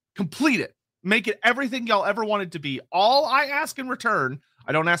will complete it. Make it everything y'all ever wanted to be. All I ask in return,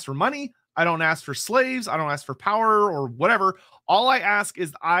 I don't ask for money. I don't ask for slaves. I don't ask for power or whatever. All I ask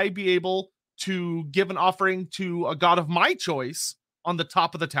is I be able to give an offering to a god of my choice on the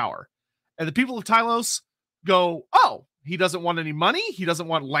top of the tower. And the people of Tylos go, oh, he doesn't want any money. He doesn't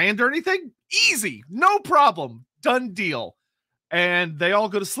want land or anything. Easy. No problem. Done deal. And they all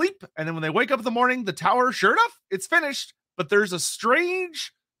go to sleep. And then when they wake up in the morning, the tower, sure enough, it's finished. But there's a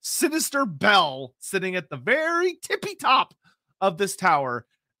strange, sinister bell sitting at the very tippy top of this tower.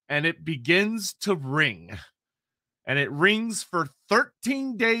 And it begins to ring. And it rings for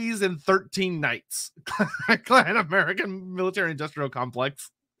 13 days and 13 nights. Clan American Military Industrial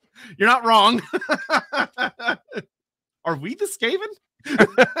Complex. You're not wrong. Are we the Skaven?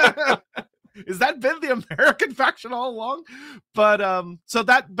 Is that been the American faction all along? But so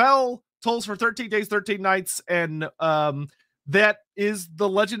that bell tolls for 13 days, 13 nights, and that is the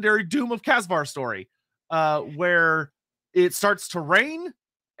legendary Doom of Kazvar story, where it starts to rain,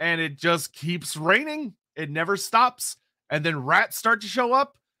 and it just keeps raining. It never stops, and then rats start to show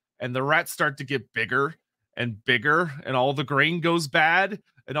up, and the rats start to get bigger and bigger, and all the grain goes bad,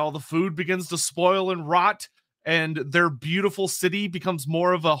 and all the food begins to spoil and rot, and their beautiful city becomes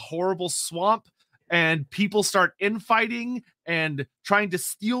more of a horrible swamp, and people start infighting and trying to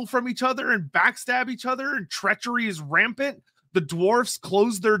steal from each other and backstab each other, and treachery is rampant. The dwarfs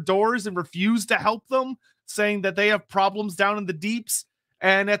close their doors and refuse to help them, saying that they have problems down in the deeps.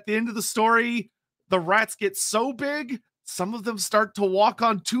 And at the end of the story, the rats get so big, some of them start to walk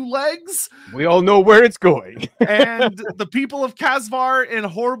on two legs. We all know where it's going. And the people of Kazvar, in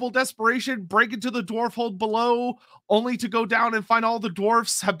horrible desperation, break into the dwarf hold below, only to go down and find all the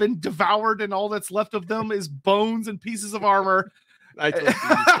dwarfs have been devoured, and all that's left of them is bones and pieces of armor. I've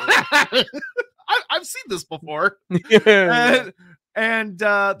seen this before. And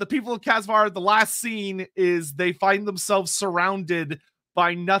the people of Kazvar, the last scene is they find themselves surrounded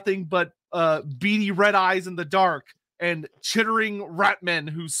by nothing but beady red eyes in the dark and chittering rat men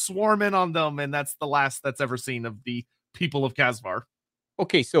who swarm in on them, and that's the last that's ever seen of the people of Kazvar.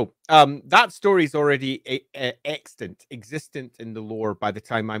 Okay, so that story is already existent in the lore by the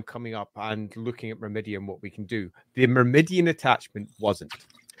time I'm coming up and looking at Myrmidia and what we can do. The Myrmidian attachment wasn't.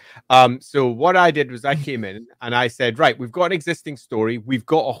 So what I did was I came in and I said, right, we've got an existing story. We've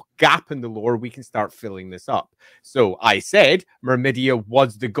got a gap in the lore. We can start filling this up. So I said Myrmidia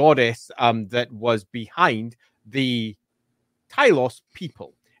was the goddess that was behind the Tylos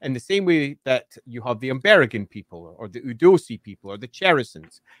people, in the same way that you have the Umberrigan people or the Udosi people or the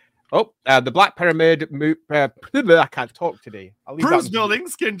Cherisons. Oh, the Black Pyramid. I can't talk today. Cruise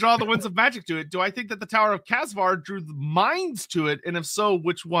buildings can draw the winds of magic to it. Do I think that the Tower of Kazvar drew the minds to it? And if so,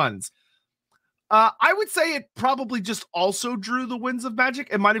 which ones? I would say it probably just also drew the winds of magic.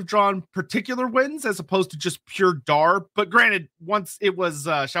 It might have drawn particular winds as opposed to just pure dar. But granted, once it was,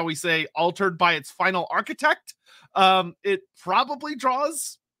 shall we say, altered by its final architect, it probably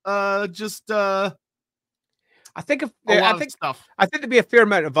draws I think stuff. I think there'd be a fair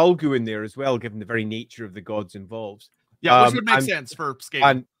amount of Ulgu in there as well, given the very nature of the gods involved. Yeah, which would make sense for Skaven.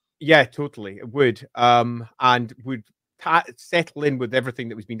 And yeah, totally, it would. And would settle in with everything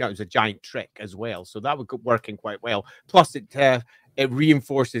that was being done. It was a giant trick as well, so that would go working quite well. Plus, it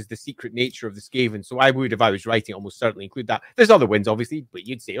reinforces the secret nature of the Skaven. So I would, if I was writing, almost certainly include that. There's other wins, obviously, but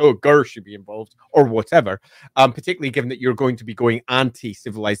you'd say, oh, Gur should be involved or whatever. Particularly given that you're going to be going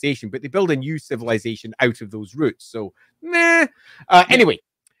anti-civilization, but they build a new civilization out of those roots. So, meh. Anyway.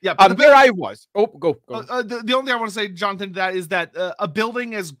 Yeah, where I was. Oh, go. The only thing I want to say, Jonathan, that is that a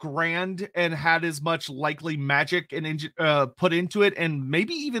building as grand and had as much likely magic and put into it, and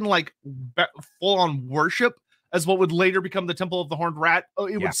maybe even like full on worship as what would later become the Temple of the Horned Rat,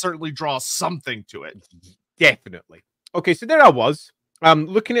 it would certainly draw something to it. Definitely. Okay, so there I was,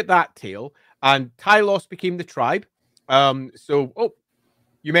 looking at that tale, and Tylos became the tribe. You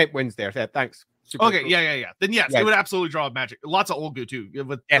meant wins there. Thanks. Okay, yeah. Then yes, it would absolutely draw magic. Lots of Olgu too,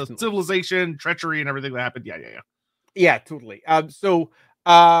 with the civilization, treachery, and everything that happened. Yeah, totally.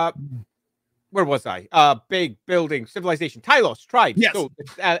 Where was I? Big building, civilization, Tylos tribe. Yes. So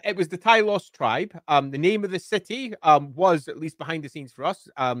it was the Tylos tribe. The name of the city was, at least behind the scenes for us,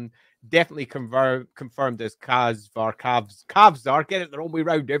 definitely confirmed as Kavzar. Get it the wrong way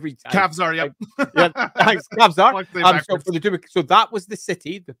round every time. Kavzar, yep. Yeah, thanks, Kavzar. So that was the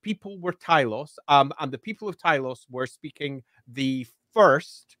city. The people were Tylos, and the people of Tylos were speaking the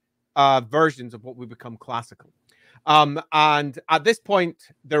first versions of what would become classical. And at this point,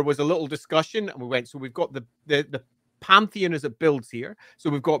 there was a little discussion, and we went, so we've got the pantheon as it builds here. So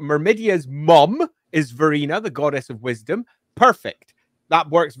we've got Myrmidia's mum is Verena, the goddess of wisdom. Perfect. That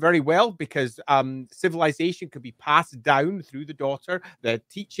works very well because civilization could be passed down through the daughter. The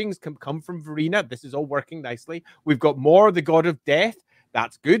teachings can come from Verena. This is all working nicely. We've got more the god of death.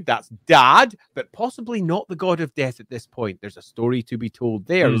 That's good. That's dad, but possibly not the god of death at this point. There's a story to be told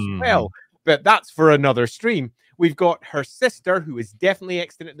there as well, but that's for another stream. We've got her sister, who is definitely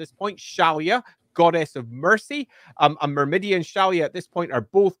extant at this point, Shalia, goddess of mercy. And Myrmidia and Shalia at this point are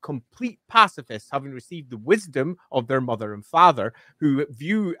both complete pacifists, having received the wisdom of their mother and father, who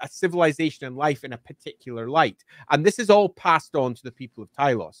view a civilization and life in a particular light. And this is all passed on to the people of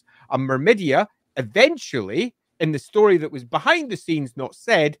Tylos. And Myrmidia eventually, in the story that was behind the scenes, not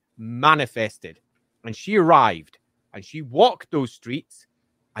said, manifested. And she arrived, and she walked those streets,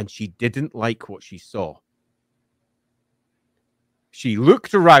 and she didn't like what she saw. She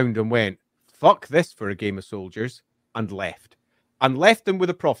looked around and went, fuck this for a game of soldiers, and left. And left them with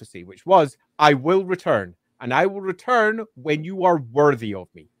a prophecy, which was, I will return, and I will return when you are worthy of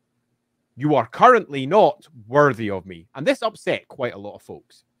me. You are currently not worthy of me. And this upset quite a lot of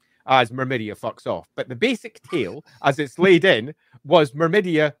folks as Myrmidia fucks off. But the basic tale, as it's laid in, was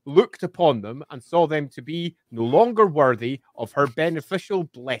Myrmidia looked upon them and saw them to be no longer worthy of her beneficial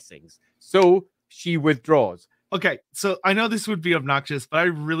blessings. So she withdraws. Okay, so I know this would be obnoxious, but I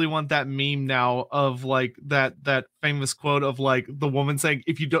really want that meme now of like that famous quote of like the woman saying,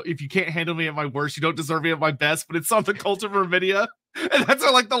 if you can't handle me at my worst, you don't deserve me at my best, but it's on the cult of Myrmidia. And that's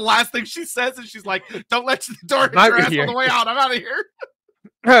like the last thing she says, and she's like, don't let the door hit your ass on the way out. I'm out of here.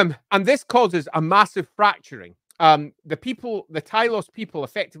 And this causes a massive fracturing. The Tylos people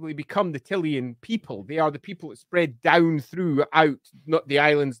effectively become the Tilean people. They are the people that spread down throughout, not the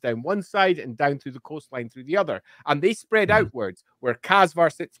islands down one side and down through the coastline through the other. And they spread outwards where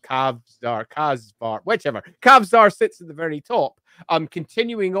Kavzar sits, Kavzar sits at the very top,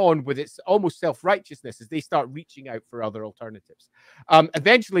 continuing on with its almost self-righteousness as they start reaching out for other alternatives.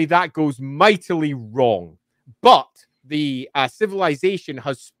 Eventually that goes mightily wrong. But the civilization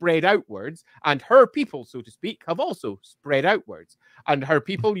has spread outwards, and her people, so to speak, have also spread outwards. And her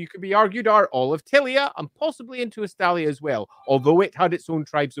people, you could be argued, are all of Tilea and possibly into Estalia as well, although it had its own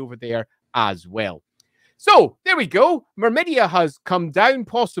tribes over there as well. So there we go. Myrmidia has come down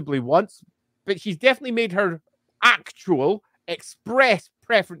possibly once, but she's definitely made her actual express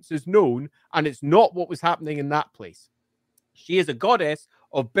preferences known, and it's not what was happening in that place. She is a goddess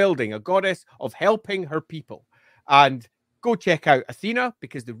of building, a goddess of helping her people. And go check out Athena,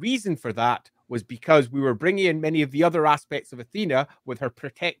 because the reason for that was because we were bringing in many of the other aspects of Athena with her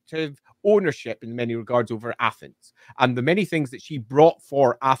protective ownership in many regards over Athens and the many things that she brought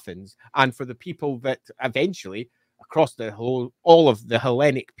for Athens and for the people that eventually across all of the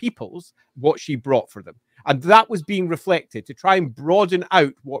Hellenic peoples, what she brought for them. And that was being reflected to try and broaden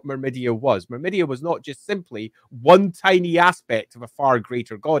out what Myrmidia was. Myrmidia was not just simply one tiny aspect of a far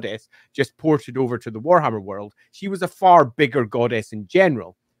greater goddess just ported over to the Warhammer world. She was a far bigger goddess in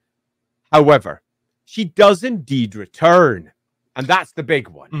general. However, she does indeed return. And that's the big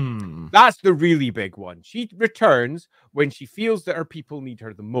one. That's the really big one. She returns when she feels that her people need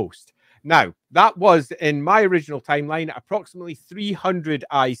her the most. Now, that was, in my original timeline, approximately 300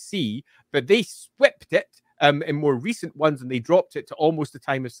 IC, but they swept it in more recent ones, and they dropped it to almost the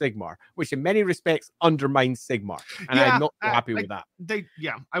time of Sigmar, which in many respects undermines Sigmar. And I'm not so happy with that.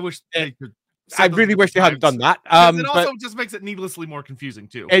 I wish they could. I really wish they hadn't done that. It also just makes it needlessly more confusing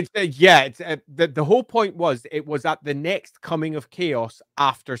too. The whole point was it was at the next coming of chaos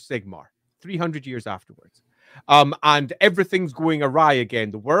after Sigmar, 300 years afterwards. And everything's going awry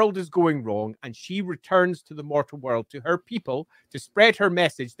again. The world is going wrong, and she returns to the mortal world, to her people, to spread her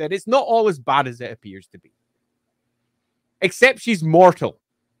message that it's not all as bad as it appears to be. Except she's mortal.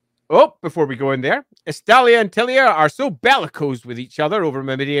 Oh, before we go in there, Estalia and Tilea are so bellicose with each other over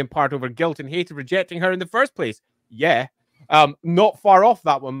Myrmidia, in part over guilt and hate of rejecting her in the first place. Yeah, not far off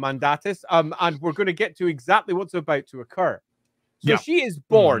that one, Mandatus. And we're going to get to exactly what's about to occur. So she is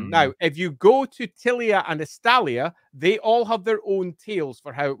born. Now, if you go to Tilea and Estalia, they all have their own tales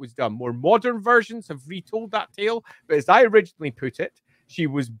for how it was done. More modern versions have retold that tale, but as I originally put it, she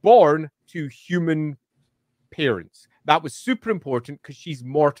was born to human parents. That was super important because she's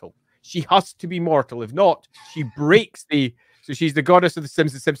mortal. She has to be mortal. If not, she breaks the... So she's the goddess of the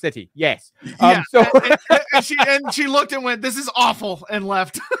Sims of SimCity. Yes. And she looked and went, "This is awful," and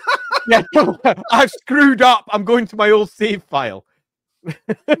left. Yeah, I've screwed up. I'm going to my old save file.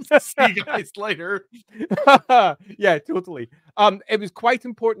 See you guys later. Yeah, totally. It was quite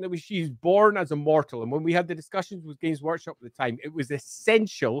important that she's born as a mortal. And when we had the discussions with Games Workshop at the time, it was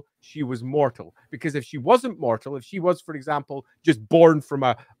essential she was mortal. Because if she wasn't mortal, if she was, for example, just born from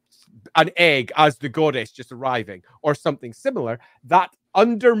an egg as the goddess just arriving or something similar, that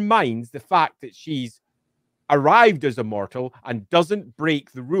undermines the fact that she's arrived as a mortal and doesn't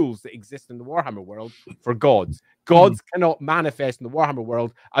break the rules that exist in the Warhammer world for gods. Gods cannot manifest in the Warhammer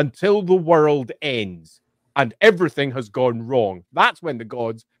world until the world ends and everything has gone wrong. That's when the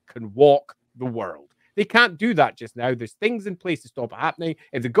gods can walk the world. They can't do that just now. There's things in place to stop it happening.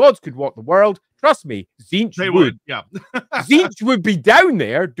 If the gods could walk the world, trust me, Tzeentch would. Yeah. Tzeentch would be down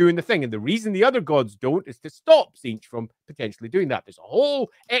there doing the thing. And the reason the other gods don't is to stop Tzeentch from potentially doing that. There's a whole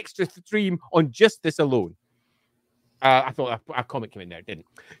extra stream on just this alone. I thought a comment came in there, didn't.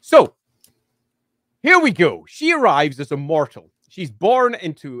 So, here we go. She arrives as a mortal. She's born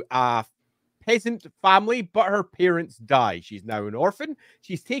into a peasant family, but her parents die. She's now an orphan.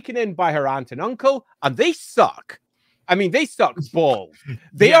 She's taken in by her aunt and uncle, and they suck. I mean, they suck balls.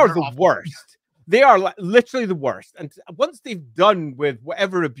 They are the worst. They are literally the worst. And once they've done with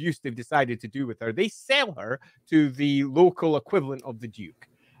whatever abuse they've decided to do with her, they sell her to the local equivalent of the Duke.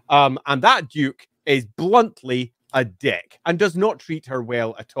 And that Duke is bluntly a dick and does not treat her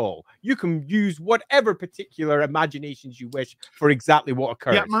well at all. You can use whatever particular imaginations you wish for exactly what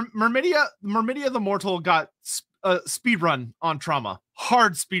occurs. Yeah, Myrmidia the Mortal got speed run on trauma.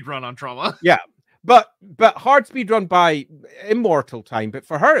 Hard speed run on trauma. Yeah, but hard speed run by immortal time. But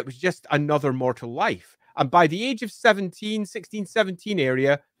for her, it was just another mortal life. And by the age of 16, 17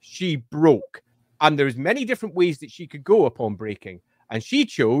 area, she broke. And there's many different ways that she could go upon breaking. And she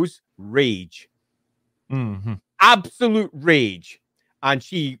chose rage. Absolute rage. And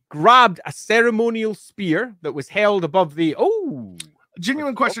she grabbed a ceremonial spear that was held above the...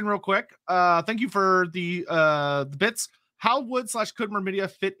 Genuine question real quick. Thank you for the bits. How would/could Myrmidia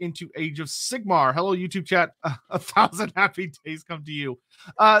fit into Age of Sigmar? Hello, YouTube chat. 1,000 happy days come to you.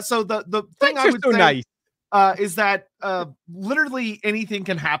 So the thing I would say is that literally anything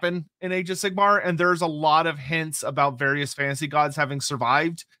can happen in Age of Sigmar, and there's a lot of hints about various fantasy gods having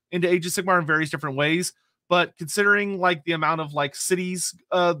survived into Age of Sigmar in various different ways. But considering like the amount of like cities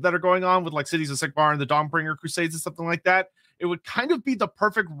that are going on with like Cities of Sigmar and the Dawnbringer Crusades and something like that, it would kind of be the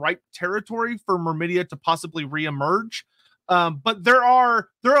perfect ripe territory for Myrmidia to possibly reemerge. But there are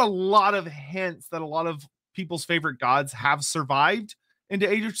a lot of hints that a lot of people's favorite gods have survived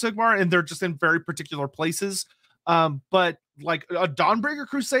into Age of Sigmar, and they're just in very particular places. But like a Dawnbringer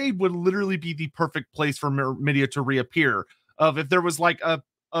Crusade would literally be the perfect place for Myrmidia to reappear. If there was like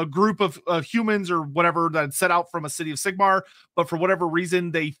a group of humans or whatever that set out from a city of Sigmar, but for whatever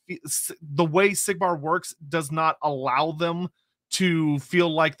reason, the way Sigmar works does not allow them to feel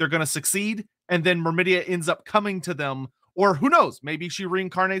like they're going to succeed. And then Myrmidia ends up coming to them, or who knows, maybe she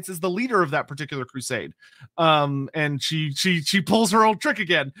reincarnates as the leader of that particular crusade. And she pulls her old trick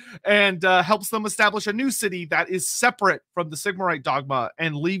again and helps them establish a new city that is separate from the Sigmarite dogma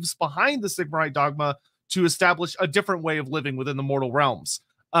and leaves behind the Sigmarite dogma to establish a different way of living within the mortal realms.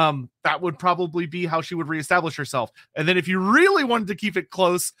 That would probably be how she would reestablish herself. And then if you really wanted to keep it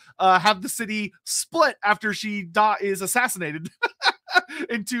close, have the city split after she is assassinated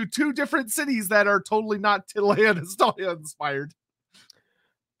into two different cities that are totally not Tilea and Estalia inspired.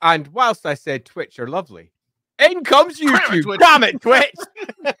 And whilst I said Twitch are lovely, in comes YouTube. Damn it, Twitch.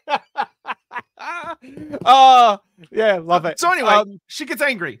 Oh, yeah, love it. So anyway, she gets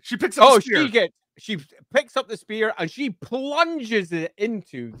angry. She picks up the spear. She picks up the spear and she plunges it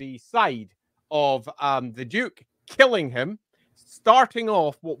into the side of the Duke, killing him, starting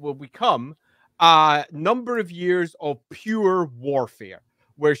off what will become a number of years of pure warfare,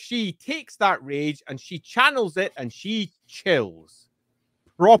 where she takes that rage and she channels it and she chills,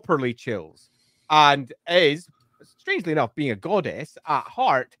 properly chills, and is, strangely enough, being a goddess at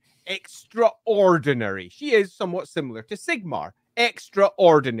heart, extraordinary. She is somewhat similar to Sigmar,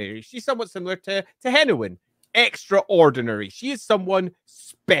 extraordinary. She's somewhat similar to Henowin, extraordinary. She is someone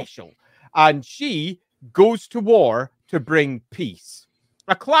special, and she goes to war to bring peace.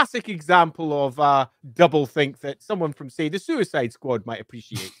 A classic example of double think that someone from, say, the Suicide Squad might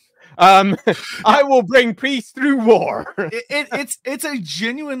appreciate. I will bring peace through war. It's a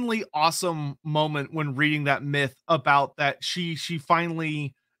genuinely awesome moment when reading that myth about that she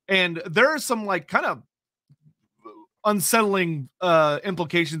finally, and there are some like kind of unsettling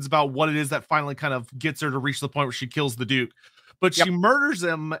implications about what it is that finally kind of gets her to reach the point where she kills the Duke, but she murders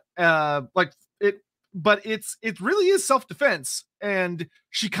him but it really is self-defense, and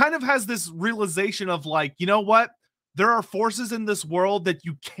she kind of has this realization of like, you know what, there are forces in this world that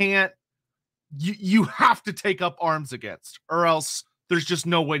you have to take up arms against, or else there's just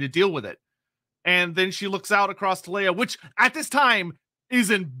no way to deal with it. And then she looks out across Tilea, which at this time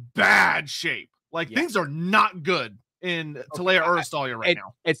is in bad shape. Like things are not good in Tilea or Estalia right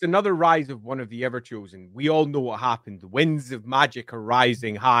now. It's another rise of one of the Ever-Chosen. We all know what happened. The winds of magic are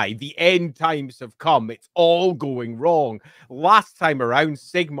rising high. The end times have come. It's all going wrong. Last time around,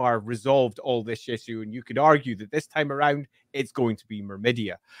 Sigmar resolved all this issue, and you could argue that this time around, it's going to be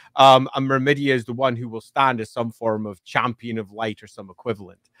Myrmidia. And Myrmidia is the one who will stand as some form of champion of light or some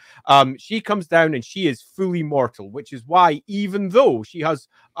equivalent. She comes down and she is fully mortal, which is why, even though she has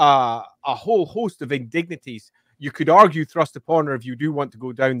a whole host of indignities, you could argue thrust upon her if you do want to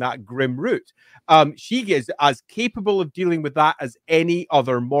go down that grim route, she is as capable of dealing with that as any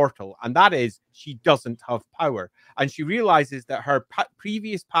other mortal, and that is, she doesn't have power. And she realizes that her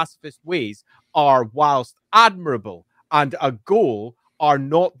previous pacifist ways are, whilst admirable and a goal, are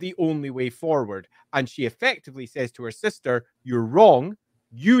not the only way forward. And she effectively says to her sister, you're wrong,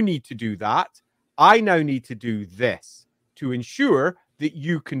 you need to do that, I now need to do this to ensure that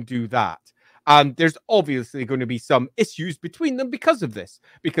you can do that. And there's obviously going to be some issues between them because of this.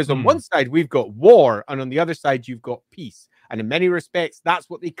 Because on one side, we've got war, and on the other side, you've got peace. And in many respects, that's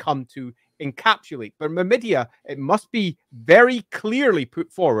what they come to encapsulate. But Myrmidia, it must be very clearly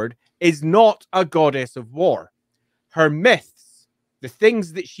put forward, is not a goddess of war. Her myths, the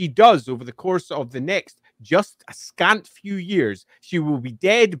things that she does over the course of the next just a scant few years, she will be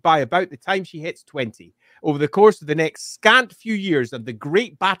dead by about the time she hits 20. Over the course of the next scant few years and the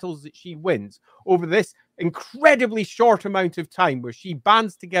great battles that she wins over this incredibly short amount of time, where she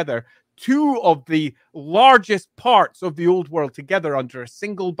bands together two of the largest parts of the old world together under a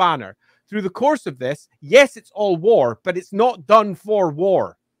single banner. Through the course of this, yes, it's all war, but it's not done for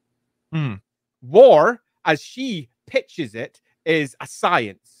war. War, as she pitches it, is a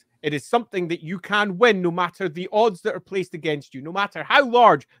science. It is something that you can win no matter the odds that are placed against you, no matter how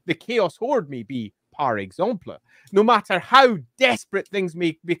large the Chaos Horde may be, par exemple. No matter how desperate things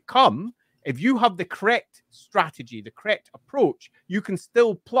may become, if you have the correct strategy, the correct approach, you can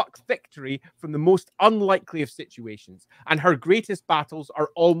still pluck victory from the most unlikely of situations. And her greatest battles are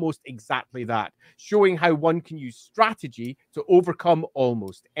almost exactly that, showing how one can use strategy to overcome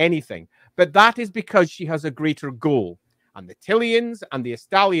almost anything. But that is because she has a greater goal. And the Tileans and the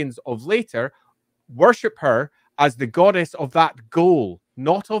Estalians of later worship her as the goddess of that goal,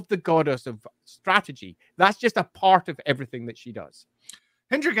 not of the goddess of strategy. That's just a part of everything that she does.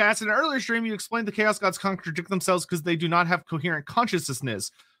 Hendrik asked, in an earlier stream, you explained the Chaos Gods contradict themselves because they do not have coherent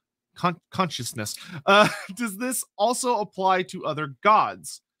consciousness. Does this also apply to other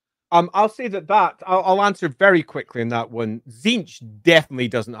gods? I'll say I'll answer very quickly on that one. Tzeentch definitely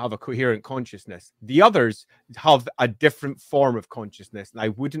doesn't have a coherent consciousness. The others have a different form of consciousness, and I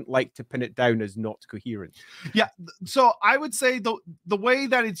wouldn't like to pin it down as not coherent. Yeah, so I would say the way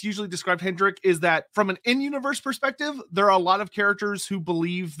that it's usually described, Hendrik, is that from an in-universe perspective, there are a lot of characters who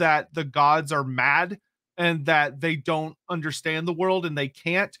believe that the gods are mad and that they don't understand the world and they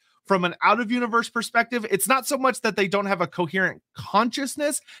can't. From an out-of-universe perspective, it's not so much that they don't have a coherent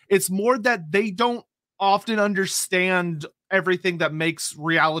consciousness, it's more that they don't often understand everything that makes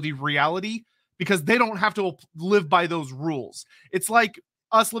reality reality, because they don't have to live by those rules. It's like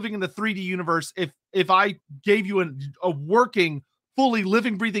us living in the 3D universe. If I gave you a working, fully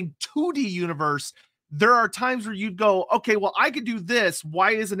living, breathing 2D universe, there are times where you'd go, okay, well, I could do this.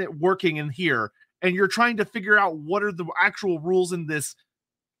 Why isn't it working in here? and you're trying to figure out what are the actual rules in this,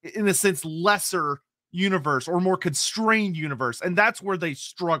 in a sense, lesser universe or more constrained universe. And that's where they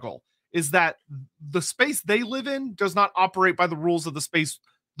struggle, is that the space they live in does not operate by the rules of the space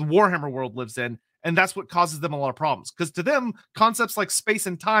the Warhammer world lives in. And that's what causes them a lot of problems. Because to them, concepts like space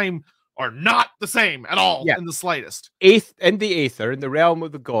and time are not the same at all in the slightest. In the Aether, in the realm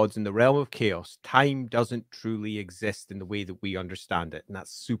of the gods, in the realm of chaos, time doesn't truly exist in the way that we understand it. And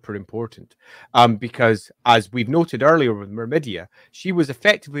that's super important. Because as we've noted earlier with Myrmidia, she was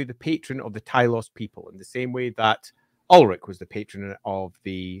effectively the patron of the Tylos people in the same way that Ulrich was the patron of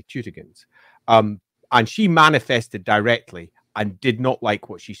the Teutogens. And she manifested directly and did not like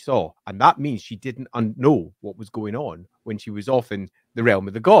what she saw. And that means she didn't know what was going on when she was off in the realm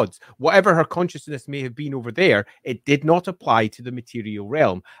of the gods. Whatever her consciousness may have been over there, it did not apply to the material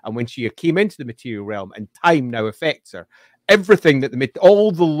realm. And when she came into the material realm and time now affects her, everything that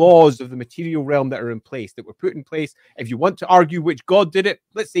all the laws of the material realm that are in place, that were put in place, if you want to argue which god did it,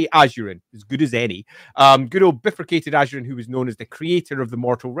 let's say Azurin, as good as any. Good old bifurcated Azurin, who was known as the creator of the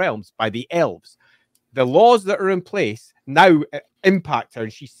mortal realms by the elves. The laws that are in place now impact her,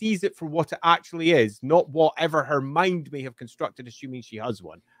 and she sees it for what it actually is, not whatever her mind may have constructed, assuming she has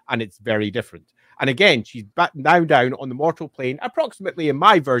one. And it's very different. And again, she's now down on the mortal plane, approximately in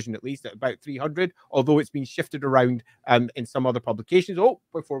my version, at least, at about 300, although it's been shifted around in some other publications. Oh,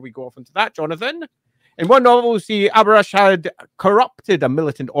 before we go off into that, Jonathan. In one novel, we see Abarash had corrupted a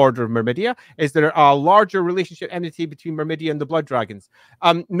militant order of Myrmidia. Is there a larger relationship enmity between Myrmidia and the Blood Dragons?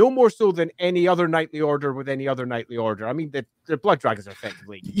 No more so than any other knightly order with any other knightly order. I mean, the Blood Dragons are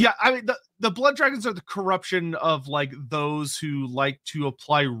effectively... Yeah, I mean, the Blood Dragons are the corruption of, like, those who like to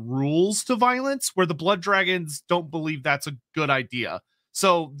apply rules to violence, where the Blood Dragons don't believe that's a good idea.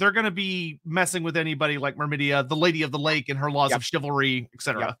 So they're going to be messing with anybody like Myrmidia, the Lady of the Lake, and her laws of chivalry,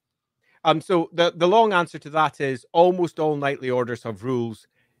 etc. Yep. So the long answer to that is almost all knightly orders have rules.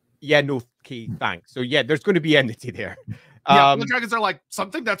 Yeah, no, okay, thanks. So yeah, there's going to be enmity there. The dragons are like,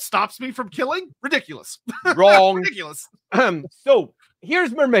 something that stops me from killing? Ridiculous. Wrong. Ridiculous. So here's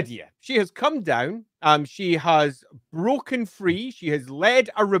Myrmidia. She has come down. She has broken free. She has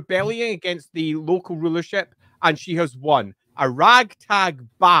led a rebellion against the local rulership, and she has won a ragtag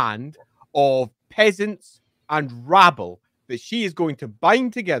band of peasants and rabble that she is going to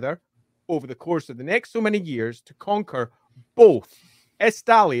bind together over the course of the next so many years to conquer both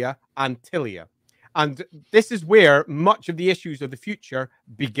Estalia and Tilea. And this is where much of the issues of the future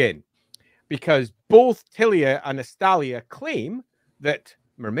begin. Because both Tilea and Estalia claim that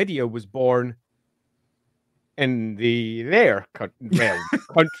Myrmidia was born in their realm,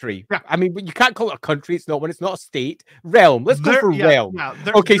 country. I mean, but you can't call it a country. It's not when it's not a state. Realm. Let's go for realm.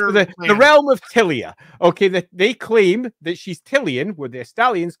 Okay, so the realm of Tilea. Okay, they claim that she's Tilean, where the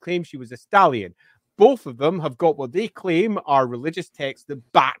Estalians claim she was Estalian. Both of them have got what they claim are religious texts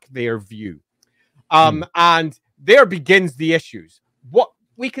that back their view. And there begins the issues. What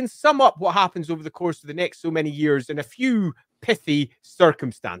we can sum up what happens over the course of the next so many years in a few pithy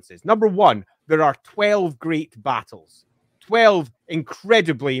circumstances. Number one, there are 12 great battles, 12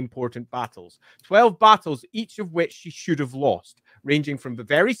 incredibly important battles, 12 battles, each of which she should have lost, ranging from the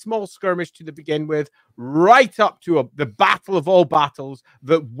very small skirmish to begin with, right up to the battle of all battles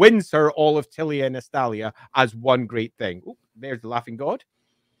that wins her all of Tilea and Estalia as one great thing. Ooh, there's the laughing god.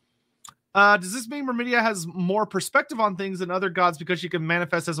 Does this mean Myrmidia has more perspective on things than other gods because she can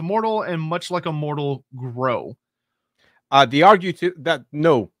manifest as a mortal and, much like a mortal, grow? They argue to that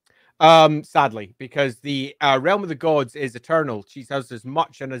no, sadly, because the realm of the gods is eternal. She has as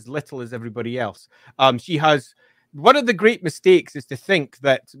much and as little as everybody else. She has one of the great mistakes is to think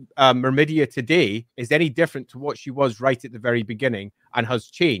that Myrmidia today is any different to what she was right at the very beginning and has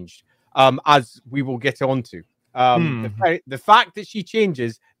changed, as we will get on to. The fact that she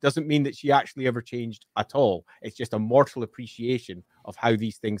changes doesn't mean that she actually ever changed at all. It's just a mortal appreciation of how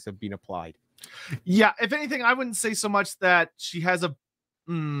these things have been applied. Yeah, if anything, I wouldn't say so much that she has a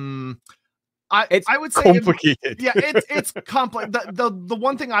I would say complicated. It's complex. The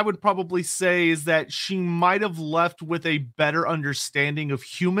one thing I would probably say is that she might have left with a better understanding of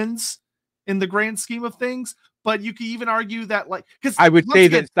humans in the grand scheme of things. But you could even argue that, like, because I would say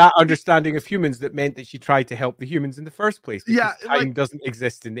that understanding of humans that meant that she tried to help the humans in the first place. Yeah, time doesn't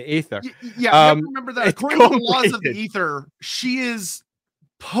exist in the Aether. You have to remember that according to the laws of the Aether, she is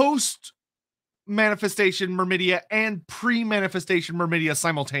post manifestation Myrmidia and pre-manifestation Myrmidia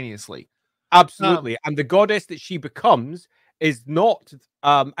simultaneously. Absolutely. And the goddess that she becomes is not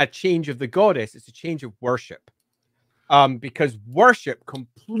a change of the goddess, it's a change of worship. Because worship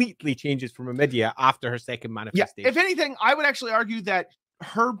completely changes from Myrmidia after her second manifestation. Yeah, if anything, I would actually argue that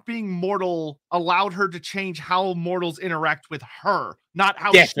her being mortal allowed her to change how mortals interact with her, not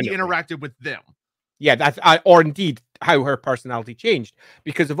how Definitely. she interacted with them. Yeah, that's or indeed how her personality changed,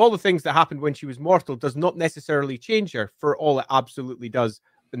 because of all the things that happened when she was mortal does not necessarily change her for all it absolutely does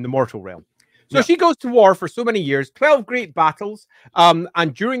in the mortal realm. So she goes to war for so many years, 12 great battles.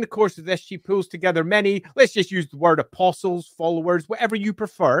 And during the course of this, she pulls together many, let's just use the word apostles, followers, whatever you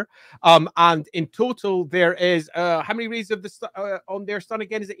prefer. And in total, there is, how many rays of the on their sun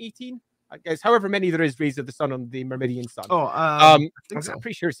again? Is it 18? I guess however many there is rays of the sun on the Myrmidian sun. Oh, I think so. I'm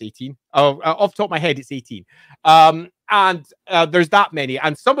pretty sure it's 18. Oh, off the top of my head, it's 18. And there's that many.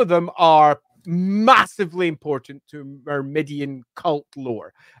 And some of them are massively important to Myrmidian cult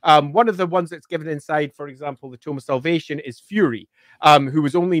lore. One of the ones that's given inside, for example, the Tome of Salvation is Fury, who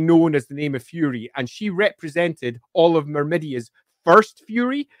was only known as the name of Fury. And she represented all of Myrmidia's first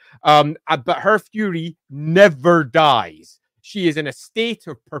Fury. But her Fury never dies. She is in a state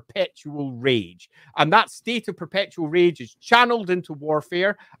of perpetual rage. And that state of perpetual rage is channeled into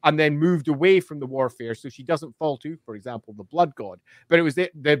warfare and then moved away from the warfare so she doesn't fall to, for example, the blood god. But it was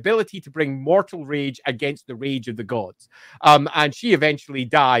the ability to bring mortal rage against the rage of the gods. And she eventually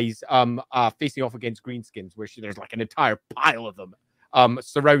dies facing off against greenskins, where there's like an entire pile of them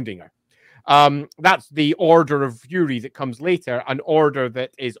surrounding her. That's the Order of Fury that comes later, an order that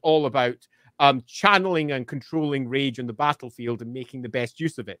is all about channeling and controlling rage on the battlefield and making the best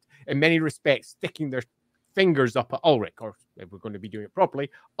use of it. In many respects, sticking their fingers up at Ulrich, or if we're going to be doing it properly,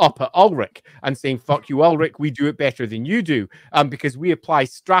 up at Ulrich, and saying, fuck you, Ulrich, we do it better than you do, because we apply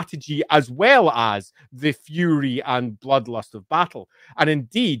strategy as well as the fury and bloodlust of battle. And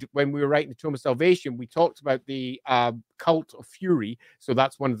indeed, when we were writing the Tome of Salvation, we talked about the cult of fury, so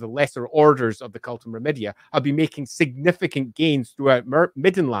that's one of the lesser orders of the cult of Myrmidia, have been making significant gains throughout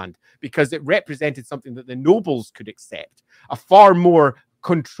Middenland, because it represented something that the nobles could accept, a far more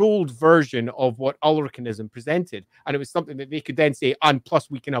controlled version of what Ulricanism presented. And it was something that they could then say, and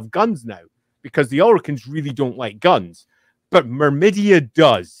plus we can have guns now, because the Ulricans really don't like guns, but Myrmidia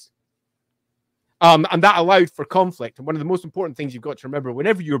does. And that allowed for conflict. And one of the most important things you've got to remember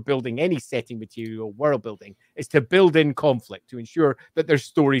whenever you're building any setting material, world building, is to build in conflict to ensure that there's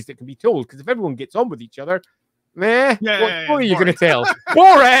stories that can be told. Because if everyone gets on with each other, what story are you going to tell?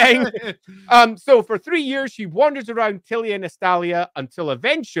 Boring! So for 3 years, she wanders around Tilea and Estalia until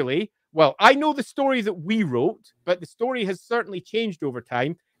eventually, well, I know the story that we wrote, but the story has certainly changed over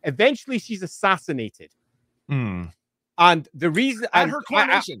time. Eventually, she's assassinated. And the reason... At her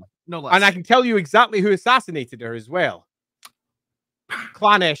coronation, no less. And I can tell you exactly who assassinated her as well.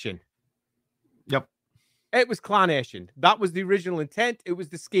 Clan Eshin. Yep. It was Clan Eshin. That was the original intent. It was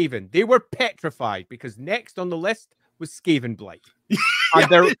the Skaven. They were petrified because next on the list was Skaven Blight. And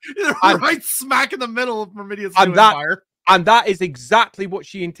they're right smack in the middle of Myrmidia's empire. And that is exactly what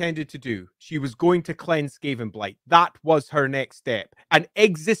she intended to do. She was going to cleanse Skaven Blight. That was her next step. An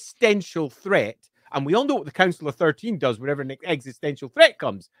existential threat. And we all know what the Council of 13 does whenever an existential threat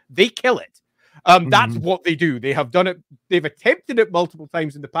comes. They kill it. That's what they do. They have done it. They've attempted it multiple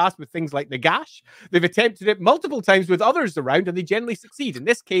times in the past with things like the Gash. They've attempted it multiple times with others around, and they generally succeed. In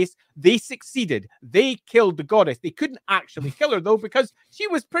this case, they succeeded. They killed the goddess. They couldn't actually kill her, though, because she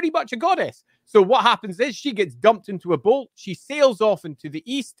was pretty much a goddess. So what happens is she gets dumped into a boat. She sails off into the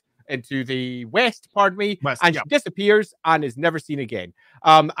east, into the west, and she disappears and is never seen again.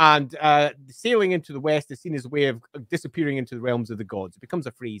 Sailing into the west is seen as a way of disappearing into the realms of the gods. It becomes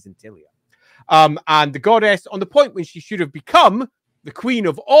a phrase in Tilea. And the goddess, on the point when she should have become the queen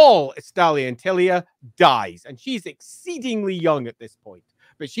of all Estalia and Tilea, dies. And she's exceedingly young at this point.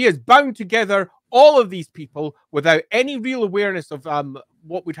 But she has bound together all of these people without any real awareness of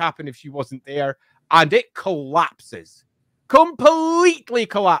what would happen if she wasn't there. And it collapses. Completely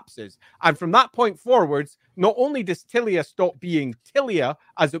collapses. And from that point forwards, not only does Tilea stop being Tilea,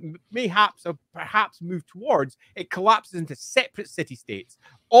 as it perhaps move towards, it collapses into separate city-states,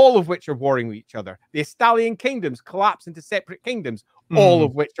 all of which are warring with each other. The Estalian kingdoms collapse into separate kingdoms, all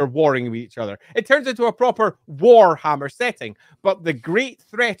of which are warring with each other. It turns into a proper Warhammer setting, but the great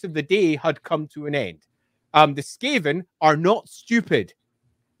threat of the day had come to an end. The Skaven are not stupid.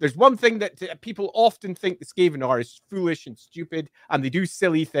 There's one thing that people often think the Skaven are is foolish and stupid, and they do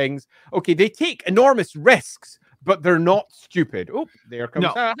silly things. Okay, they take enormous risks, but they're not stupid. Oh, there comes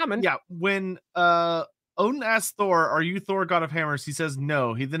Hammond. Yeah, when Odin asks Thor, "Are you Thor, god of hammers?" He says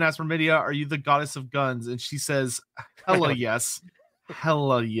no. He then asks Myrmidia, "Are you the goddess of guns?" And she says, "Hella yes,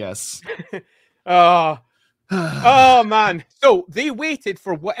 hella yes." Oh man. So they waited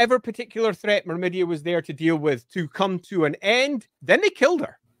for whatever particular threat Myrmidia was there to deal with to come to an end. Then they killed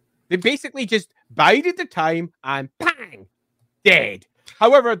her. They basically just bided the time and bang, dead.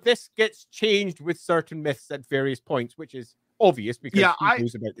 However, this gets changed with certain myths at various points, which is obvious because Yeah, who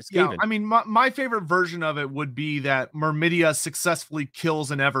knows about the Skaven. I mean, my favorite version of it would be that Myrmidia successfully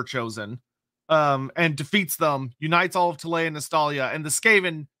kills an Everchosen, and defeats them, unites all of Tilea and Estalia, and the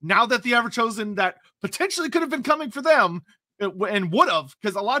Skaven, now that the Everchosen that potentially could have been coming for them, and would have,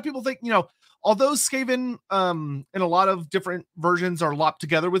 because a lot of people think, you know, although Skaven in a lot of different versions are lopped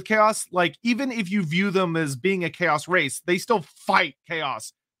together with chaos, like even if you view them as being a chaos race, they still fight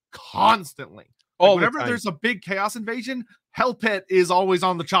chaos constantly. Like, whenever there's a big chaos invasion, Hell Pit is always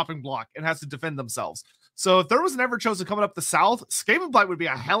on the chopping block and has to defend themselves. So if there was an Everchosen coming up the south, Skaven Blight would be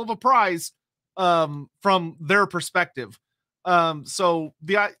a hell of a prize from their perspective. So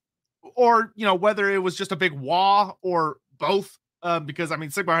or you know, whether it was just a big wah or both, because I mean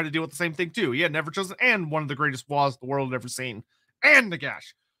Sigmar had to deal with the same thing too. He had Everchosen and one of the greatest wahs the world had ever seen, and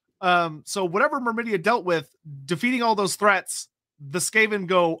Nagash. So whatever Myrmidia dealt with, defeating all those threats, the Skaven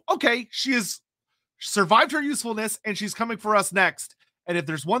go, okay, she has survived her usefulness and she's coming for us next. And if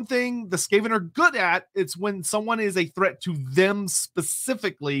there's one thing the Skaven are good at, it's when someone is a threat to them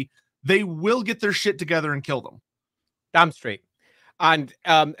specifically, they will get their shit together and kill them. Damn straight. And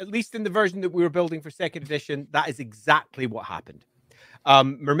at least in the version that we were building for 2nd edition, that is exactly what happened.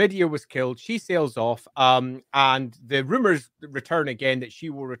 Myrmidia was killed. She sails off, and the rumors return again that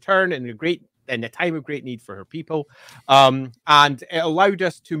she will return in a time of great need for her people. And it allowed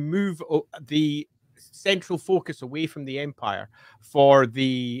us to move the central focus away from the Empire for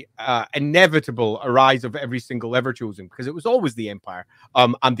the inevitable arise of every single Everchosen, because it was always the Empire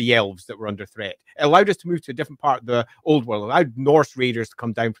and the elves that were under threat. It allowed us to move to a different part of the old world. It allowed Norse raiders to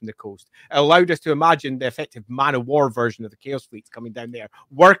come down from the coast. It allowed us to imagine the effective man of war version of the Chaos Fleets coming down there,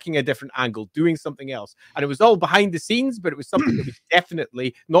 working a different angle, doing something else. And it was all behind the scenes, but it was something that was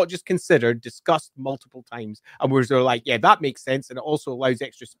definitely not just considered, discussed multiple times. And we were sort of like, yeah, that makes sense. And it also allows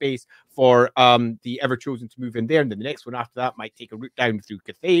extra space for the Everchosen to move in there, and then the next one after that might take a route down through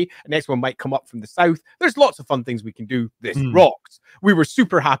Cathay. The next one might come up from the south. There's lots of fun things we can do. This rocks. We were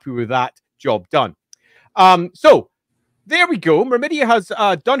super happy with that. Job done. So there we go. Myrmidia has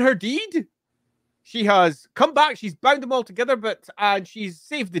done her deed. She has come back. She's bound them all together, but she's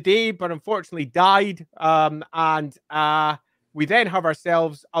saved the day, but unfortunately died. And we then have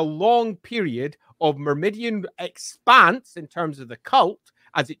ourselves a long period of Myrmidian expanse in terms of the cult,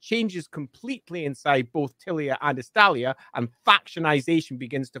 as it changes completely inside both Tilea and Estalia, and factionization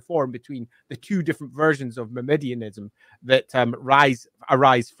begins to form between the two different versions of Myrmidianism that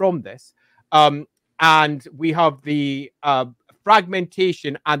arise from this. And we have the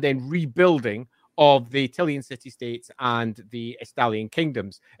fragmentation and then rebuilding of the Tilean city-states and the Estalian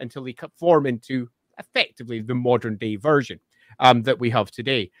kingdoms until they form into effectively the modern-day version that we have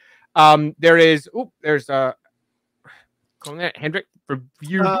today. There's a... Hendrik,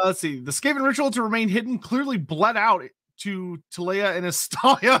 review. Let's see. The Skaven ritual to remain hidden clearly bled out to Tilea and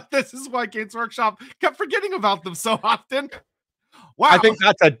Estalia. This is why Games Workshop kept forgetting about them so often. Wow. I think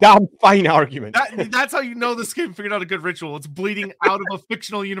that's a damn fine argument. That's how you know the Skaven figured out a good ritual. It's bleeding out of a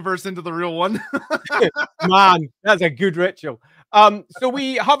fictional universe into the real one. Man, that's a good ritual. So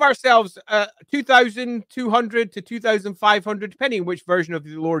we have ourselves 2,200 to 2,500, depending on which version of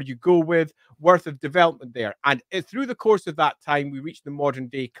the lore you go with, worth of development there. And through the course of that time, we reach the modern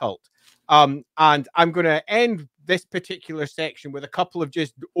day cult. And I'm going to end this particular section with a couple of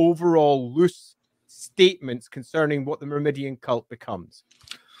just overall loose statements concerning what the Myrmidian cult becomes.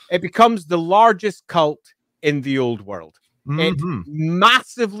 It becomes the largest cult in the old world. It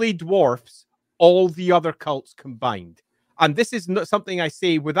massively dwarfs all the other cults combined. And this is not something I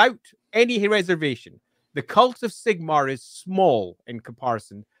say without any reservation. The cult of Sigmar is small in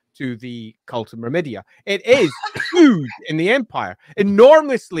comparison to the cult of Myrmidia. It is huge in the Empire,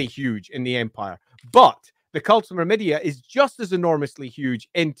 enormously huge in the Empire. But the cult of Myrmidia is just as enormously huge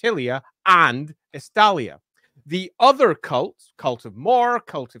in Tilea and Estalia. The other cults, cult of Mor,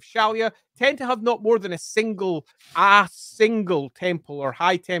 cult of Shalia, tend to have not more than a single temple or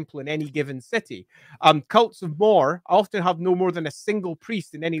high temple in any given city. Cults of Mor often have no more than a single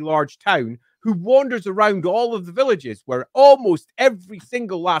priest in any large town who wanders around all of the villages, where almost every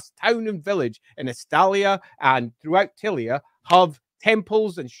single last town and village in Estalia and throughout Tilea have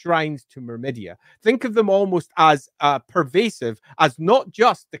temples and shrines to Myrmidia. Think of them almost as pervasive as not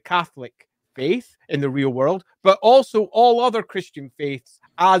just the Catholic faith in the real world, but also all other Christian faiths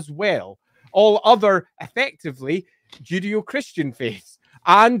as well. All other, effectively, Judeo-Christian faiths.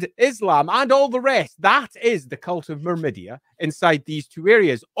 and Islam and all the rest. That is the cult of Myrmidia inside these two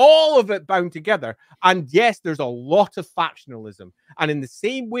areas, all of it bound together. And yes, there's a lot of factionalism. And in the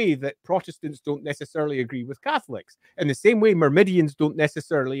same way that Protestants don't necessarily agree with Catholics, in the same way Myrmidians don't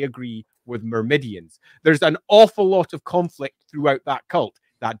necessarily agree with Myrmidians, there's an awful lot of conflict throughout that cult.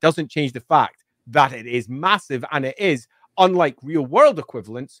 That doesn't change the fact that it is massive, and it is, unlike real world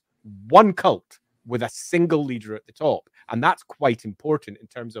equivalents, one cult with a single leader at the top. And that's quite important in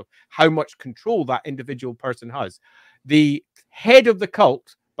terms of how much control that individual person has. The head of the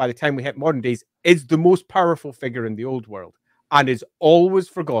cult, by the time we hit modern days, is the most powerful figure in the old world and is always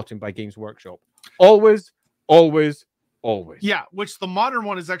forgotten by Games Workshop. Always, always, always. Yeah, which the modern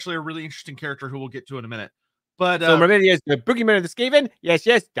one is actually a really interesting character who we'll get to in a minute. But so Myrmidia is the boogeyman of the Skaven? Yes,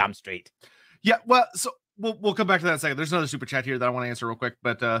 yes, damn straight. Yeah, well, so we'll come back to that in a second. There's another super chat here that I want to answer real quick,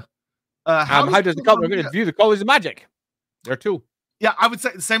 but how does the cult view the colors of magic? They're two. Yeah, I would say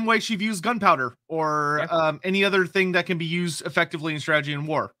the same way she views gunpowder or any other thing that can be used effectively in strategy and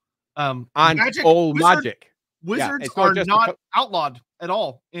war. And magic. Wizards are not outlawed at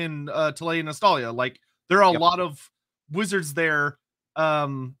all in Tilea and Estalia. Like, there are a lot of wizards there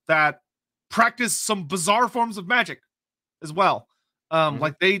that practice some bizarre forms of magic as well.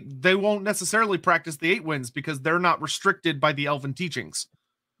 Like they won't necessarily practice the 8 winds because they're not restricted by the elven teachings.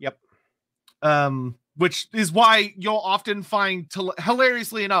 Yep. Which is why you'll often find,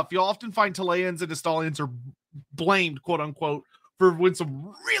 hilariously enough, you'll often find Tileans and Estalians are blamed, quote unquote, for when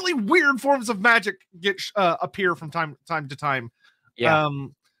some really weird forms of magic appear from time to time. Yeah.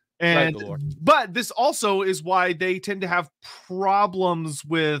 But this also is why they tend to have problems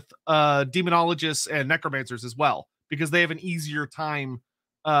with demonologists and necromancers as well, because they have an easier time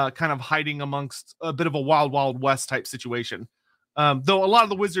kind of hiding amongst a bit of a wild west type situation. Though a lot of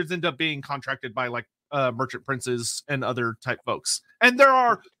the wizards end up being contracted by like merchant princes and other type folks. And there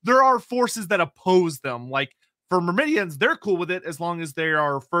are forces that oppose them. Like for Myrmidians, they're cool with it as long as they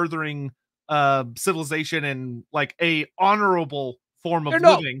are furthering civilization and like a honorable form of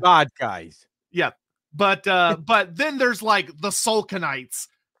living. Not bad guys. Yeah. But then there's like the Solkanites,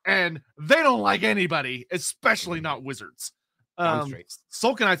 and they don't like anybody, especially not wizards.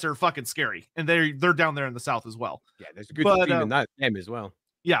 Solkanites are fucking scary, and they're down there in the south as well. Yeah, there's a good theme in that name as well.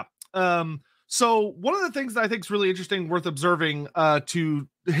 Yeah. So one of the things that I think is really interesting, worth observing, to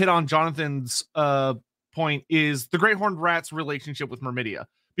hit on Jonathan's point, is the Great Horned Rat's relationship with Myrmidia,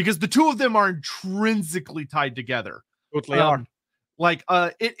 because the two of them are intrinsically tied together. Totally are. Like,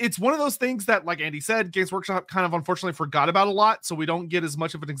 it's one of those things that, like Andy said, Games Workshop kind of unfortunately forgot about a lot, so we don't get as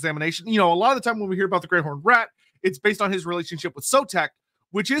much of an examination. You know, a lot of the time when we hear about the Great Horned Rat, it's based on his relationship with Sotek,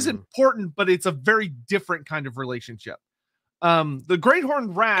 which is important, but it's a very different kind of relationship. The Great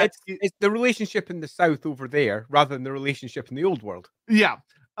Horned Rat... It's the relationship in the south over there, rather than the relationship in the old world. Yeah.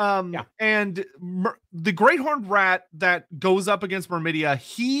 And the Great Horned Rat that goes up against Myrmidia,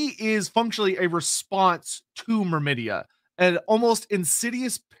 he is functionally a response to Myrmidia. An almost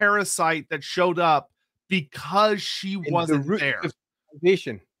insidious parasite that showed up because she wasn't there.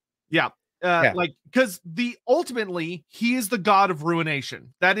 Yeah. Like, because ultimately he is the god of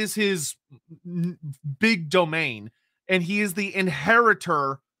ruination. That is his big domain, and he is the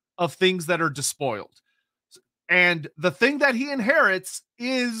inheritor of things that are despoiled. And the thing that he inherits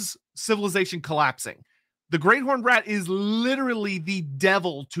is civilization collapsing. The Great Horned Rat is literally the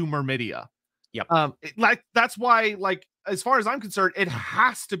devil to Myrmidia. Yep. That's why, like, as far as I'm concerned, it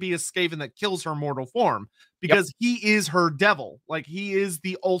has to be a Skaven that kills her mortal form, because he is her devil. Like, he is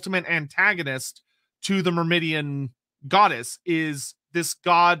the ultimate antagonist to the Myrmidian goddess, is this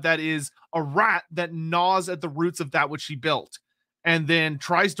god that is a rat that gnaws at the roots of that which she built, and then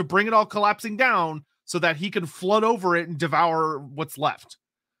tries to bring it all collapsing down so that he can flood over it and devour what's left.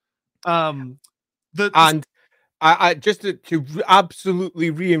 I just to absolutely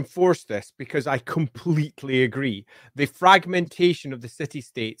reinforce this, because I completely agree. The fragmentation of the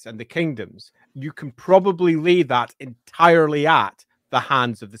city-states and the kingdoms, you can probably lay that entirely at the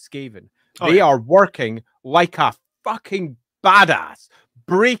hands of the Skaven. They are working like a fucking badass,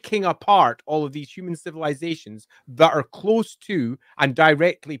 breaking apart all of these human civilizations that are close to and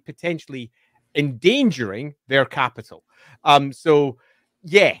directly potentially endangering their capital. So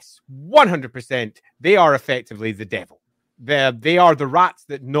yes, 100%, they are effectively the devil. They are the rats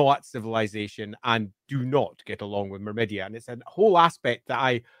that gnaw at civilization and do not get along with Myrmidia. And it's a whole aspect that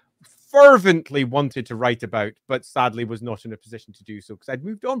I fervently wanted to write about, but sadly was not in a position to do so because I'd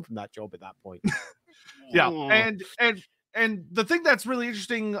moved on from that job at that point. Yeah, and the thing that's really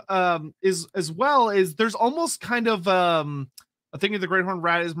interesting is there's almost kind of A thing of the Great Horned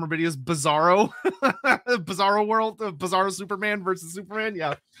Rat is Myrmidia's Bizarro, Bizarro world, Bizarro Superman versus Superman.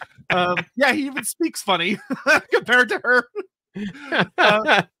 Yeah, yeah, he even speaks funny compared to her.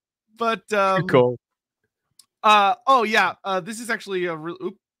 But cool. oh yeah, this is actually a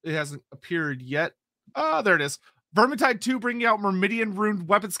it hasn't appeared yet. There it is. Vermintide 2 bringing out Myrmidian ruined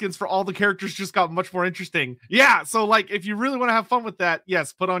weapon skins for all the characters just got much more interesting. Yeah, so like if you really want to have fun with that,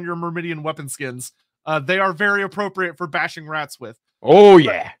 yes, put on your Myrmidian weapon skins. They are very appropriate for bashing rats with. Oh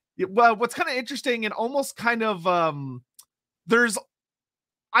yeah. Well, what's kind of interesting and almost kind of I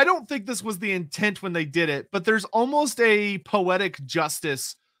don't think this was the intent when they did it, but there's almost a poetic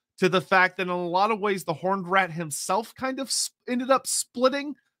justice to the fact that in a lot of ways the Horned Rat himself kind of ended up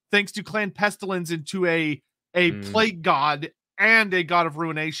splitting thanks to Clan Pestilence into a plague god and a god of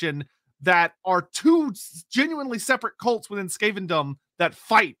ruination that are two genuinely separate cults within Skavendom that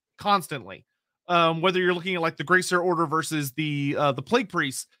fight constantly. Whether you're looking at like the Gracer Order versus the Plague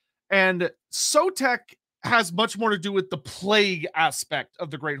Priests, and Sotek has much more to do with the plague aspect of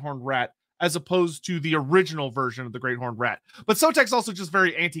the Great Horned Rat as opposed to the original version of the Great Horned Rat. But Sotek's also just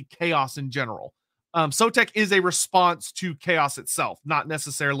very anti-chaos in general. Sotek is a response to chaos itself, not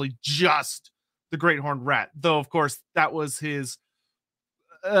necessarily just the Great Horned Rat, though of course that was his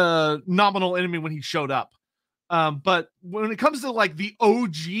nominal enemy when he showed up. But when it comes to like the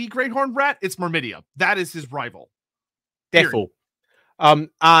OG Great Horned Rat, it's Myrmidia. That is his rival. Defo.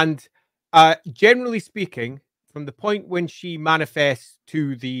 And generally speaking, from the point when she manifests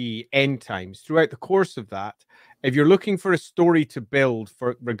to the end times, throughout the course of that, if you're looking for a story to build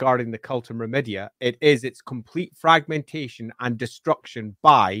for regarding the cult of Myrmidia, it is its complete fragmentation and destruction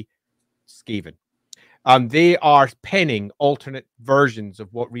by Skaven. They are penning alternate versions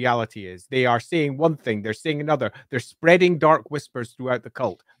of what reality is. They are saying one thing, they're saying another. They're spreading dark whispers throughout the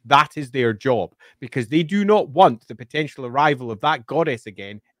cult. That is their job, because they do not want the potential arrival of that goddess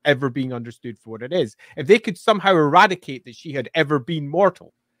again ever being understood for what it is. If they could somehow eradicate that she had ever been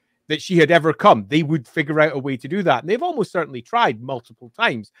mortal, that she had ever come, they would figure out a way to do that. And they've almost certainly tried multiple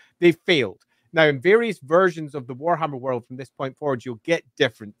times. They've failed. Now, in various versions of the Warhammer world from this point forward, you'll get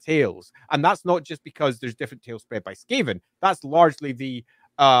different tales. And that's not just because there's different tales spread by Skaven. That's largely the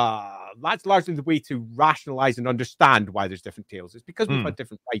way to rationalize and understand why there's different tales. It's because we've had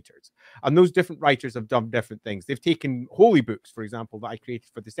different writers. And those different writers have done different things. They've taken holy books, for example, that I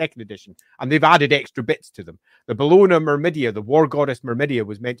created for the second edition, and they've added extra bits to them. The Bellona Myrmidia, the war goddess Myrmidia,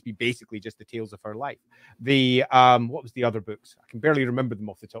 was meant to be basically just the tales of her life. The what was the other books? I can barely remember them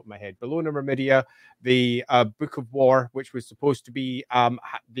off the top of my head. Bellona Myrmidia, the Book of War, which was supposed to be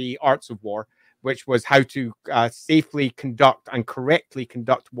the Arts of War, which was how to safely conduct and correctly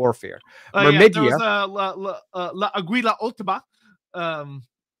conduct warfare. Myrmidia, yeah, La Aguila Ultima.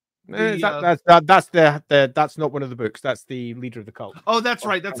 That's not one of the books. That's the leader of the cult. Oh, that's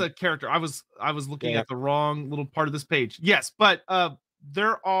right. That's a character. I was looking at the wrong little part of this page. Yes, but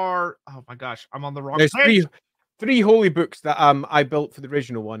there are. Oh my gosh, I'm on the wrong. There's three holy books that I built for the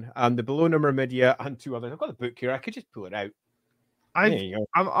original one. The Bellona Myrmidia and two others. I've got the book here. I could just pull it out. There you go.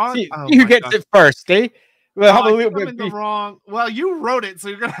 I'm on. See, who gets it first, eh? We'll have a little bit. In the wrong. Well, you wrote it, so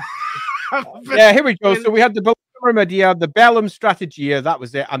you're gonna. Yeah, here we go. So we have the Myrmidia, the Bellum Strategia, that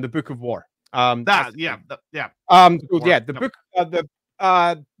was it, and the Book of War. The book,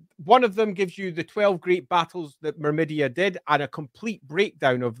 one of them gives you the 12 great battles that Myrmidia did and a complete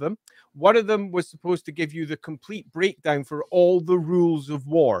breakdown of them. One of them was supposed to give you the complete breakdown for all the rules of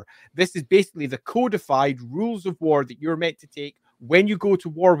war. This is basically the codified rules of war that you're meant to take when you go to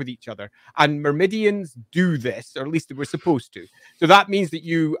war with each other. And Myrmidians do this, or at least they were supposed to. So that means that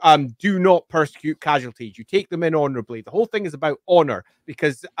you do not persecute casualties. You take them in honorably. The whole thing is about honor,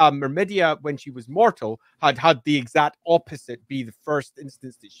 because Myrmidia, when she was mortal, had the exact opposite be the first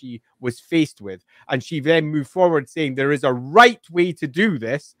instance that she was faced with. And she then moved forward saying there is a right way to do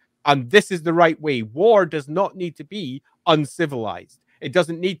this, and this is the right way. War does not need to be uncivilized. It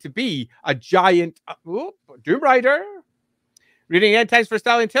doesn't need to be a giant Doom Rider. Reading End Times for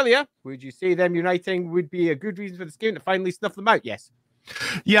Estalia and Tilea, would you say them uniting would be a good reason for this game to finally snuff them out? Yes.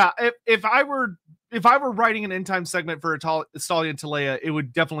 Yeah, if I were writing an End Time segment for Estalia and Tilea, it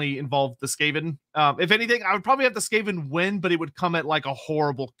would definitely involve the Skaven. If anything, I would probably have the Skaven win, but it would come at like a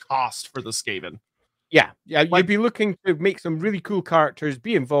horrible cost for the Skaven. Yeah, you'd be looking to make some really cool characters,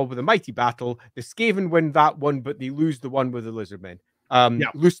 be involved with a mighty battle. The Skaven win that one, but they lose the one with the Lizardmen.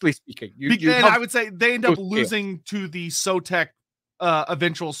 Loosely speaking. I would say they end up losing to the Sotek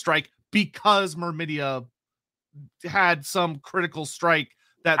eventual strike because Myrmidia had some critical strike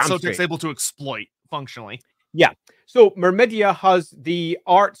that Sotek's able to exploit functionally. Yeah. So Myrmidia has the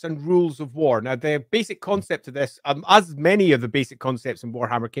arts and rules of war. Now, the basic concept of this, as many of the basic concepts in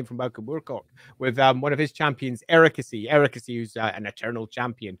Warhammer, came from Malcolm Moorcock with one of his champions, Ericusy, who's an eternal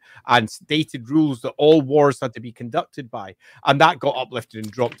champion, and stated rules that all wars had to be conducted by. And that got uplifted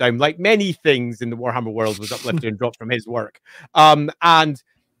and dropped down, like many things in the Warhammer world was uplifted and dropped from his work.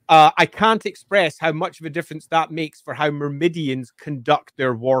 I can't express how much of a difference that makes for how Myrmidians conduct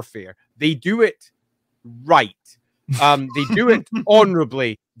their warfare. They do it right. They do it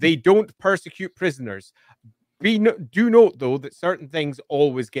honorably. They don't persecute prisoners. Do note, though, that certain things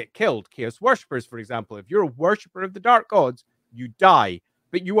always get killed. Chaos worshippers, for example, if you're a worshipper of the dark gods, you die,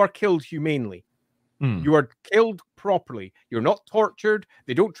 but you are killed humanely. You are killed properly. You're not tortured.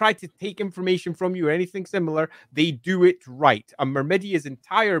 They don't try to take information from you or anything similar. They do it right. And Myrmidia's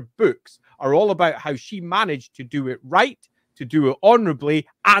entire books are all about how she managed to do it right, to do it honorably,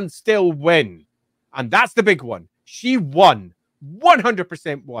 and still win. And that's the big one. She won.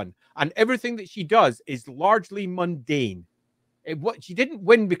 100% won. And everything that she does is largely mundane. She didn't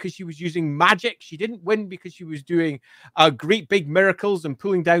win because she was using magic. She didn't win because she was doing great big miracles and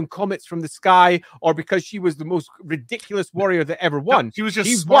pulling down comets from the sky, or because she was the most ridiculous warrior that ever won. No, she was just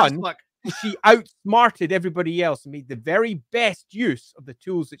she smart won. She outsmarted everybody else and made the very best use of the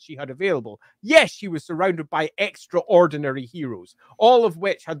tools that she had available. Yes, she was surrounded by extraordinary heroes, all of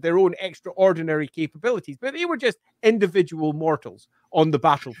which had their own extraordinary capabilities, but they were just individual mortals on the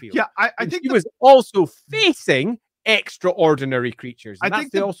battlefield. Yeah, I think she was also facing extraordinary creatures. I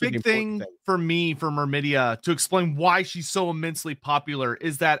think the big thing for me, for Myrmidia, to explain why she's so immensely popular,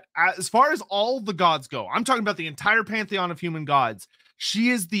 is that as far as all the gods go, I'm talking about the entire pantheon of human gods, she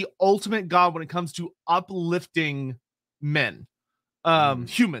is the ultimate god when it comes to uplifting men,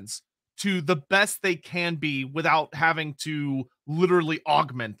 humans, to the best they can be without having to literally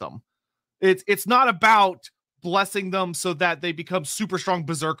augment them. It's not about blessing them so that they become super strong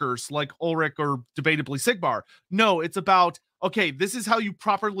berserkers like Ulrich or debatably Sigmar. No, it's about, okay, this is how you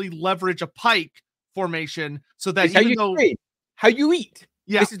properly leverage a pike formation so that how you eat.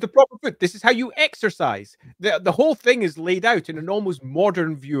 Yeah. This is the proper food. This is how you exercise. The whole thing is laid out in an almost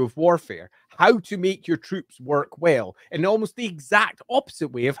modern view of warfare, how to make your troops work well, in almost the exact opposite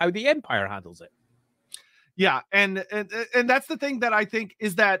way of how the Empire handles it. Yeah, and that's the thing that I think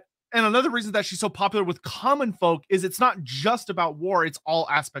is that, and another reason that she's so popular with common folk is it's not just about war, it's all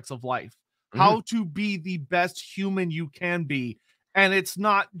aspects of life. How to be the best human you can be. And it's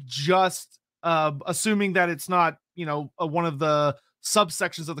not just assuming that it's not, one of the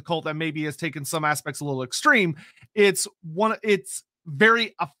subsections of the cult that maybe has taken some aspects a little extreme. It's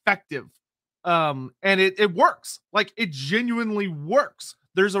very effective. And it works. Like, it genuinely works.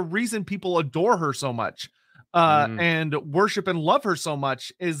 There's a reason people adore her so much. And worship and love her so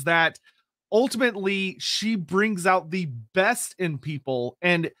much, is that ultimately she brings out the best in people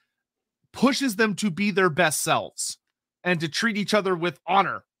and pushes them to be their best selves and to treat each other with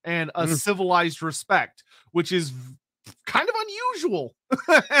honor and a civilized respect, which is kind of unusual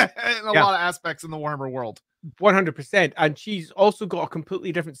in a lot of aspects in the Warhammer world. 100%. And she's also got a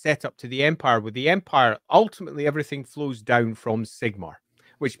completely different setup to the Empire. With the Empire, ultimately everything flows down from Sigmar,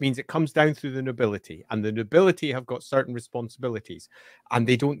 which means it comes down through the nobility, and the nobility have got certain responsibilities, and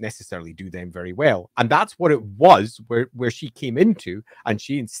they don't necessarily do them very well. And that's what it was where she came into, and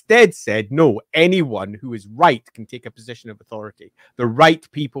she instead said, no, anyone who is right can take a position of authority, the right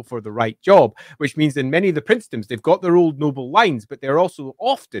people for the right job, which means in many of the princedoms, they've got their old noble lines, but they're also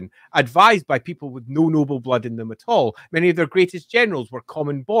often advised by people with no noble blood in them at all. Many of their greatest generals were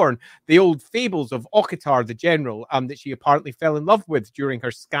common born. The old fables of Okatar, the general, that she apparently fell in love with during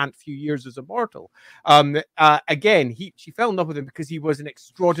her scant few years as a mortal. Again, she fell in love with him because he was an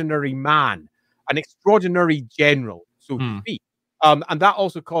extraordinary man, an extraordinary general, so to speak. And that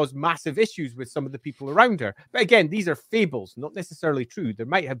also caused massive issues with some of the people around her. But again, these are fables, not necessarily true. There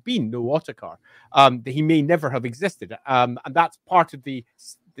might have been no Otakar. He may never have existed. And that's part of the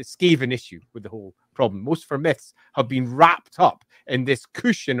Skaven issue with the whole problem. Most of her myths have been wrapped up in this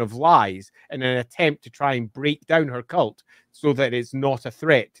cushion of lies in an attempt to try and break down her cult so that it's not a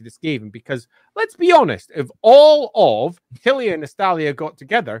threat to the Skaven. Because let's be honest, if all of Tilea and Estalia got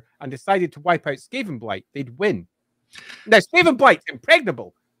together and decided to wipe out Skaven Blight, they'd win. Now, Skaven Blight's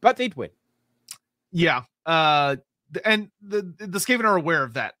impregnable, but they'd win. Yeah. And the Skaven are aware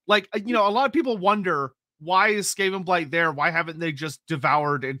of that. Like, a lot of people wonder, why is Skaven Blight there? Why haven't they just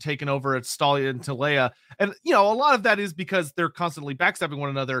devoured and taken over Estalia and Tilea? And, a lot of that is because they're constantly backstabbing one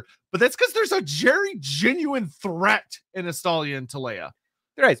another, but that's because there's a very genuine threat in Estalia and Tilea.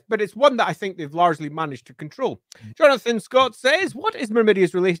 There is, but it's one that I think they've largely managed to control. Jonathan Scott says, what is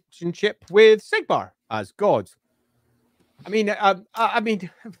Myrmidia's relationship with Sigmar? as gods. I mean,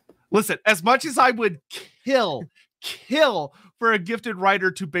 listen, as much as I would kill for a gifted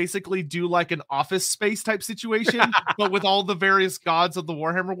writer to basically do like an Office Space type situation, but with all the various gods of the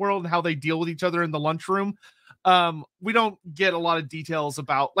Warhammer world and how they deal with each other in the lunchroom, we don't get a lot of details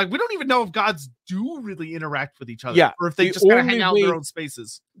about, like, we don't even know if gods do really interact with each other, yeah, or if they just kind of hang out in their own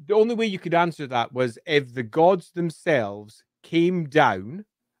spaces. The only way you could answer that was if the gods themselves came down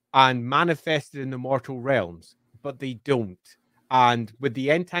and manifested in the mortal realms, but they don't. And with the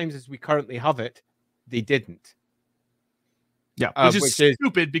end times as we currently have it, they didn't. Yeah, which is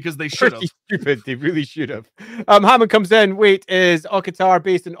stupid because they should have. Stupid, they really should have. Hammond comes in. Wait, is Okatar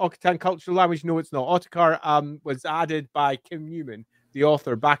based in Occitan cultural language? No, it's not. Otakar was added by Kim Newman, the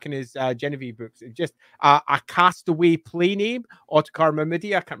author, back in his Genevieve books. It's just a castaway play name, Otakar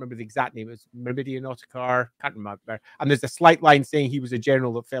Myrmidia. I can't remember the exact name. It was Myrmidian Otakar. Can't remember. And there's a slight line saying he was a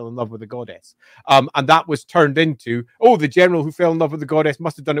general that fell in love with a goddess. And that was turned into, the general who fell in love with the goddess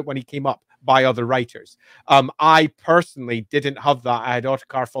must have done it when he came up by other writers. I personally didn't have that. I had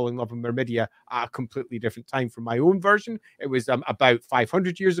Otakar fall in love with Myrmidia at a completely different time from my own version. It was about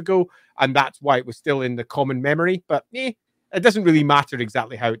 500 years ago, and that's why it was still in the common memory. But it doesn't really matter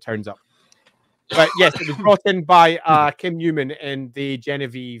exactly how it turns up. But yes, it was brought in by Kim Newman in the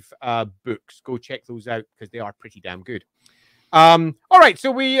Genevieve books. Go check those out because they are pretty damn good. All right, so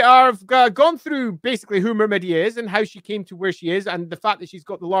we have gone through basically who Myrmidia is and how she came to where she is and the fact that she's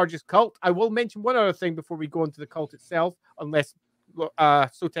got the largest cult. I will mention one other thing before we go into the cult itself, unless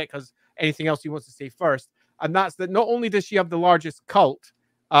Sotek has anything else he wants to say first. And that's that not only does she have the largest cult,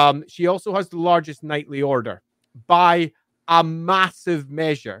 she also has the largest knightly order by a massive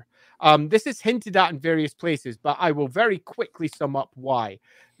measure. This is hinted at in various places, but I will very quickly sum up why.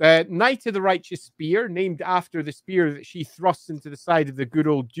 The Knight of the Righteous Spear, named after the spear that she thrusts into the side of the good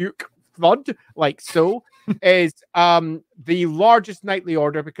old Duke, thud, like so, is the largest knightly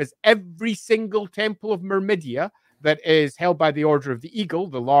order because every single temple of Myrmidia that is held by the Order of the Eagle,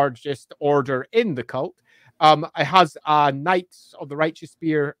 the largest order in the cult, it has a Knights of the Righteous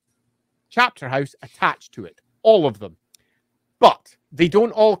Spear chapter house attached to it. All of them. But they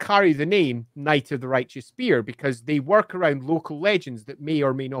don't all carry the name Knight of the Righteous Spear because they work around local legends that may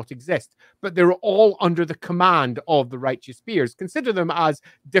or may not exist. But they're all under the command of the Righteous Spears. Consider them as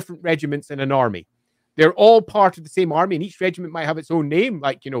different regiments in an army. They're all part of the same army, and each regiment might have its own name.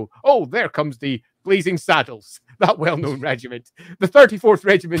 Like, there comes the Blazing Saddles, that well-known regiment. The 34th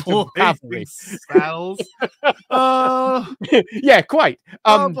Regiment of Cavalry. Saddles? Yeah, quite.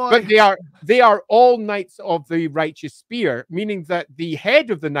 But they are all Knights of the Righteous Spear, meaning that the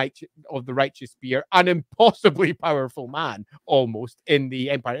head of the Knight of the Righteous Spear, an impossibly powerful man, almost, in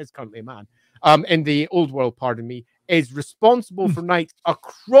the Empire, is currently a man, in the Old World, pardon me, is responsible for knights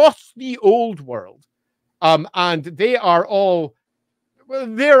across the Old World. And they are all... Well,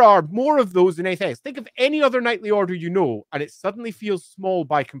 there are more of those than anything else. Think of any other knightly order you know, and it suddenly feels small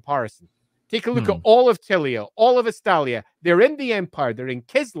by comparison. Take a look at all of Tilea, all of Estalia. They're in the Empire. They're in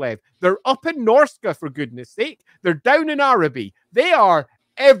Kislev. They're up in Norska, for goodness sake. They're down in Araby. They are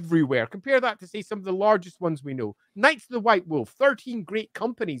everywhere. Compare that to, say, some of the largest ones we know. Knights of the White Wolf, 13 great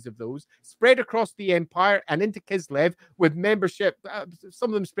companies of those spread across the Empire and into Kislev with membership. Some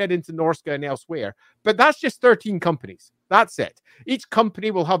of them spread into Norska and elsewhere. But that's just 13 companies. That's it. Each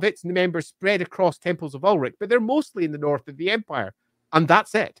company will have its members spread across Temples of Ulrich, but they're mostly in the north of the Empire. And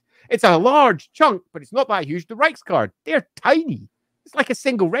that's it. It's a large chunk, but it's not that huge. The Reichsguard, they're tiny. It's like a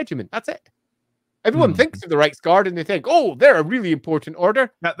single regiment. That's it. Everyone thinks of the Reichsguard and they think, they're a really important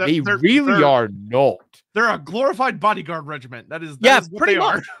order. They really are not. They're a glorified bodyguard regiment. That is what pretty they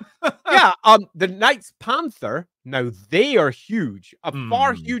much. are. The Knights Panther, now they are huge,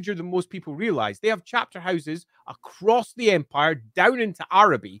 far huger than most people realize. They have chapter houses across the Empire, down into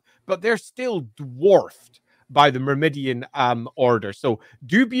Araby, but they're still dwarfed by the Myrmidian order. So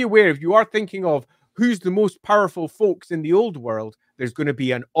do be aware, if you are thinking of who's the most powerful folks in the Old World, there's going to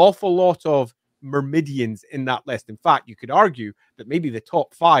be an awful lot of Myrmidians in that list. In fact, you could argue that maybe the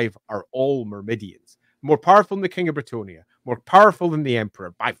top 5 are all Myrmidians. More powerful than the King of Bretonia, more powerful than the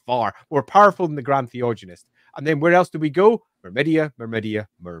Emperor by far, more powerful than the Grand Theogenist. And then where else do we go? Myrmidia, Myrmidia,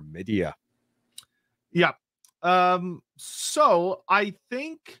 Myrmidia. Yeah. So I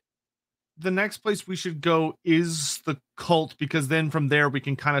think the next place we should go is the cult, because then from there we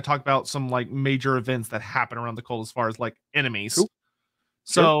can kind of talk about some like major events that happen around the cult as far as like enemies. Cool.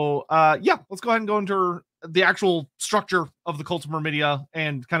 So, let's go ahead and go into the actual structure of the cult of Myrmidia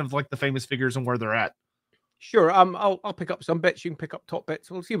and kind of like the famous figures and where they're at. Sure. I'll pick up some bits. You can pick up top bits.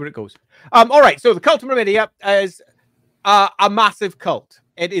 We'll see where it goes. All right. So the cult of Myrmidia is a massive cult.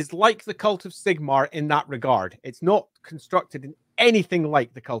 It is like the Cult of Sigmar in that regard. It's not constructed in anything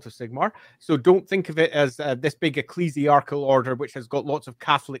like the Cult of Sigmar. So don't think of it as this big ecclesiarchal order which has got lots of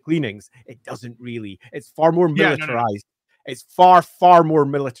Catholic leanings. It doesn't really. It's far more militarized. It's far, far more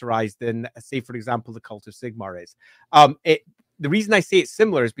militarized than, say, for example, the Cult of Sigmar is. The reason I say it's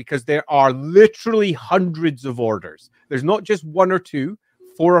similar is because there are literally hundreds of orders. There's not just 1 or 2,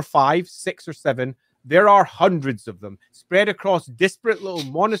 4 or 5, 6 or 7. There are hundreds of them spread across disparate little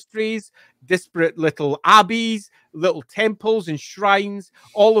monasteries, disparate little abbeys, little temples and shrines,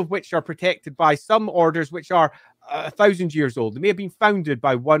 all of which are protected by some orders which are 1,000 years old. They may have been founded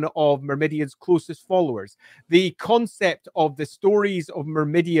by one of Myrmidia's closest followers. The concept of the stories of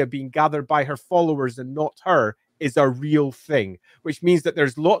Myrmidia being gathered by her followers and not her is a real thing, which means that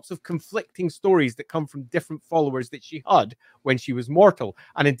there's lots of conflicting stories that come from different followers that she had when she was mortal.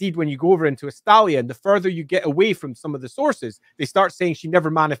 And indeed, when you go over into Estalia, and the further you get away from some of the sources, they start saying she never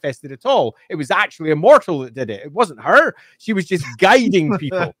manifested at all. It was actually a mortal that did it. It wasn't her. She was just guiding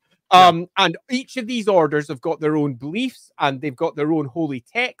people. And each of these orders have got their own beliefs, and they've got their own holy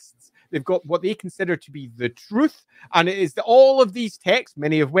texts. They've got what they consider to be the truth. And it is all of these texts,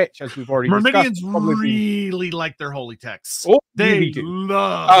 many of which, as we've already Myrmidians discussed, really like their holy texts. Oh, they really do.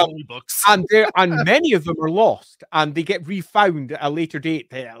 love holy books. And many of them are lost, and they get refound at a later date.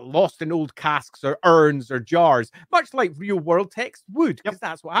 They're lost in old casks or urns or jars, much like real world texts would, because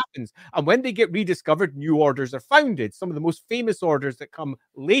that's what happens. And when they get rediscovered, new orders are founded. Some of the most famous orders that come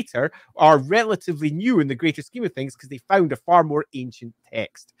later are relatively new in the greater scheme of things because they found a far more ancient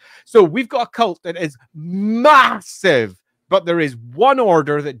text. So we've got a cult that is massive, but there is one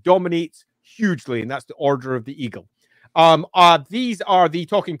order that dominates hugely, and that's the Order of the Eagle. These are the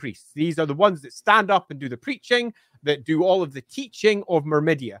talking priests. These are the ones that stand up and do the preaching, that do all of the teaching of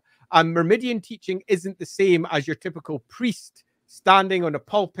Myrmidia. And Myrmidian teaching isn't the same as your typical priest standing on a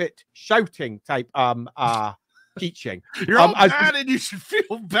pulpit shouting type teaching. You're all bad and you should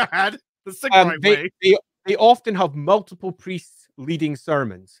feel bad. The Sigmarite way. They often have multiple priests leading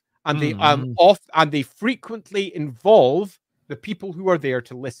sermons, and they frequently involve the people who are there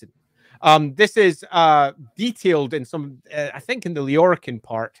to listen. This is detailed in some, I think, in the Leorican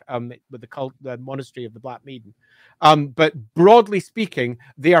part with the monastery of the Black Maiden. But broadly speaking,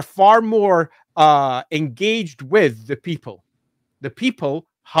 they are far more engaged with the people. The people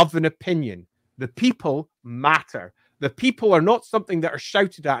have an opinion. The people matter. The people are not something that are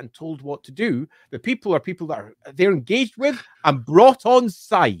shouted at and told what to do. The people are people that they're engaged with and brought on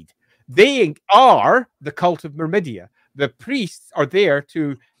side. They are the cult of Myrmidia. The priests are there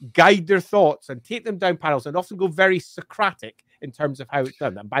to guide their thoughts and take them down paths, and often go very Socratic in terms of how it's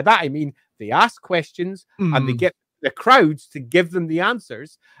done. And by that, I mean they ask questions and they get the crowds to give them the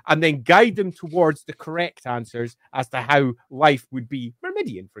answers and then guide them towards the correct answers as to how life would be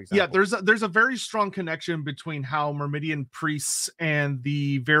Myrmidian, for example. Yeah, there's a very strong connection between how Myrmidian priests and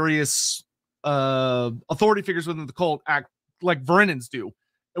the various authority figures within the cult act like Varenans do.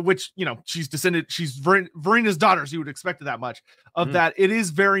 Which, you know, she's Verena's daughter, so you would expect that much of that. It is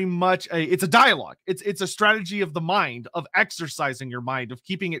very much it's a dialogue. It's a strategy of the mind, of exercising your mind, of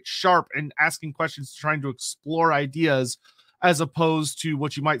keeping it sharp and asking questions, trying to explore ideas, as opposed to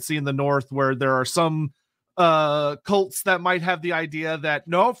what you might see in the North, where there are some cults that might have the idea that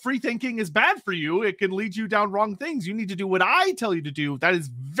no, free thinking is bad for you. It can lead you down wrong things. You need to do what I tell you to do. That is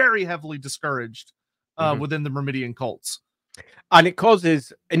very heavily discouraged within the Myrmidian cults. And it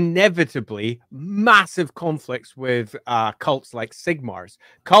causes inevitably massive conflicts with cults like Sigmar's.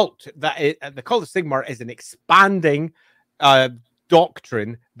 The cult of Sigmar is an expanding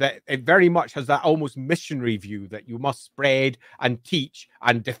doctrine that it very much has that almost missionary view that you must spread and teach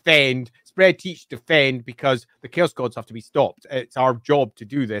and defend. Spread, teach, defend, because the Chaos Gods have to be stopped. It's our job to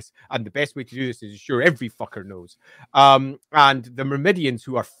do this, and the best way to do this is ensure every fucker knows. And the Myrmidians,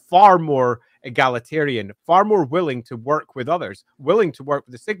 who are far more egalitarian, far more willing to work with others, willing to work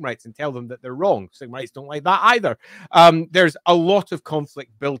with the Sigmarites and tell them that they're wrong. Sigmarites don't like that either. There's a lot of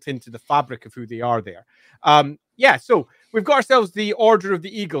conflict built into the fabric of who they are there. So we've got ourselves the Order of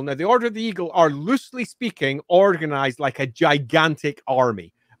the Eagle. Now, the Order of the Eagle are, loosely speaking, organized like a gigantic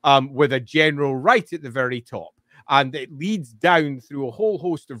army with a general right at the very top. And it leads down through a whole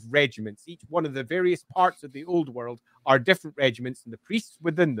host of regiments. Each one of the various parts of the old world are different regiments, and the priests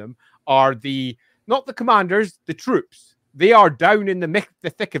within them are not the commanders, the troops. They are down in the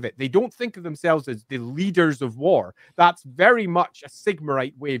thick of it. They don't think of themselves as the leaders of war. That's very much a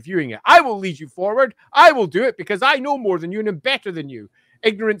Sigmarite way of viewing it. I will lead you forward. I will do it because I know more than you and am better than you.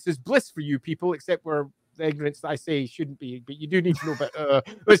 Ignorance is bliss for you people, except where the ignorance that I say shouldn't be, but you do need to know. But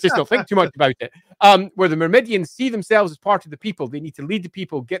let's just not think too much about it. Where the Myrmidians see themselves as part of the people, they need to lead the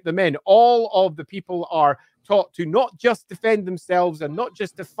people, get them in. All of the people are taught to not just defend themselves and not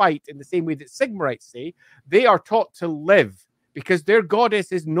just to fight in the same way that Sigmarites say. They are taught to live, because their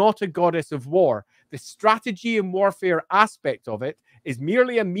goddess is not a goddess of war. The strategy and warfare aspect of it is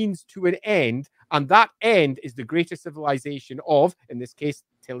merely a means to an end, and that end is the greater civilization of, in this case,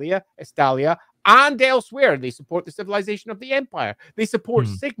 Tilea, Estalia, and elsewhere. They support the civilization of the Empire. They support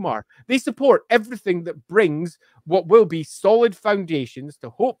Sigmar. They support everything that brings what will be solid foundations to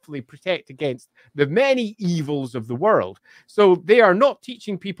hopefully protect against the many evils of the world. So they are not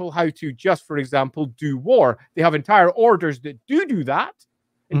teaching people how to just, for example, do war. They have entire orders that do that,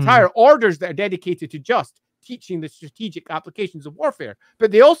 entire orders that are dedicated to just teaching the strategic applications of warfare.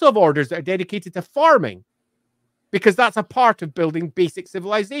 But they also have orders that are dedicated to farming, because that's a part of building basic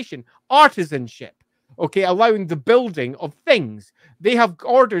civilization, artisanship, okay, allowing the building of things. They have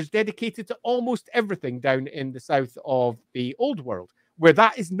orders dedicated to almost everything down in the south of the old world, where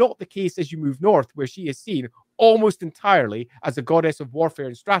that is not the case as you move north, where she is seen almost entirely as a goddess of warfare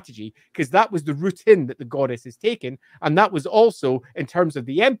and strategy, because that was the route in that the goddess is taken. And that was also, in terms of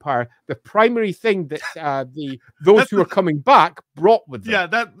the Empire, the primary thing that those who are coming back brought with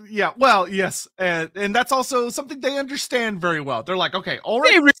them. Well, yes. And that's also something they understand very well. They're like, okay, all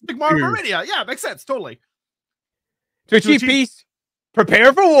right, Sigmar Myrmidia. Yeah, makes sense. Totally. To achieve peace,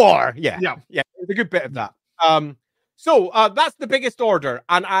 prepare for war. Yeah. There's a good bit of that. So that's the biggest order,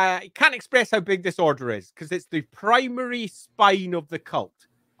 and I can't express how big this order is, because it's the primary spine of the cult.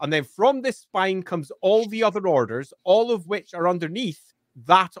 And then from this spine comes all the other orders, all of which are underneath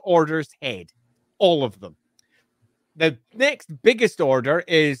that order's head. All of them. The next biggest order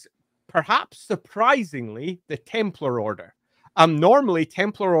is, perhaps surprisingly, the Templar Order. Normally,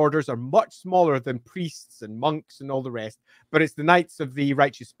 Templar orders are much smaller than priests and monks and all the rest, but it's the Knights of the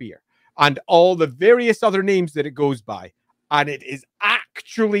Righteous Spear and all the various other names that it goes by. And it is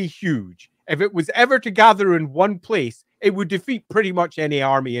actually huge. If it was ever to gather in one place, it would defeat pretty much any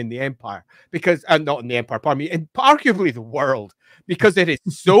army in the Empire, because, not in the Empire, pardon me, in arguably the world, because it is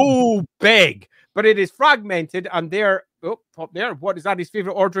so big, but it is fragmented, and there, up there, what is Andy's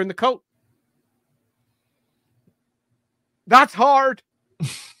favorite order in the cult? That's hard.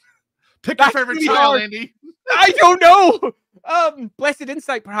 Pick your favorite child, Andy. I don't know. Blessed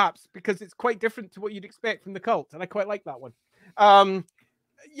Insight, perhaps, because it's quite different to what you'd expect from the cult, and I quite like that one.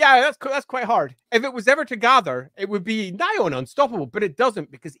 Yeah, that's quite hard. If it was ever to gather, it would be nigh on unstoppable, but it doesn't,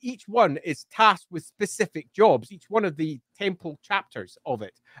 because each one is tasked with specific jobs, each one of the temple chapters of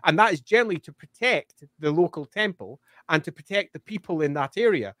it. And that is generally to protect the local temple and to protect the people in that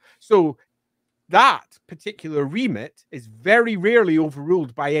area. So that particular remit is very rarely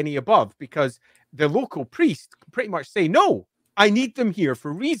overruled by any above, because the local priest can pretty much say, no, I need them here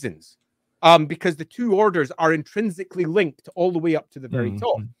for reasons. Because the two orders are intrinsically linked all the way up to the very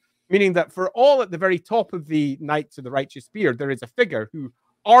top. Meaning that for all at the very top of the Knights of the Righteous Spear, there is a figure who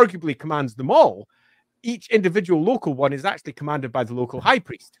arguably commands them all. Each individual local one is actually commanded by the local high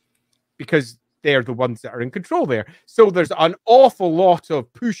priest, because they're the ones that are in control there. So there's an awful lot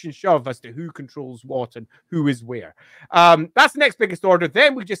of push and shove as to who controls what and who is where. That's the next biggest order.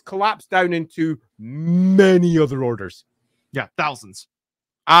 Then we just collapse down into many other orders. Yeah, thousands.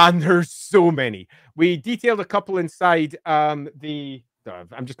 And there's so many. We detailed a couple inside I'm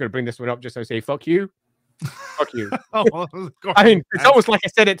just going to bring this one up just to say, fuck you. Fuck you. I mean, it's almost like I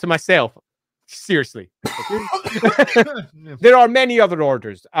said it to myself. Seriously. There are many other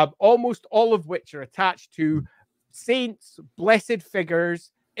orders, almost all of which are attached to saints, blessed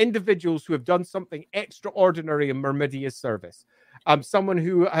figures, individuals who have done something extraordinary in Myrmidia's service. Someone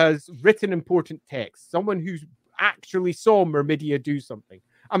who has written important texts, someone who's actually saw Myrmidia do something.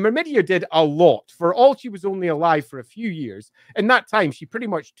 And Myrmidia did a lot. For all she was only alive for a few years, in that time, she pretty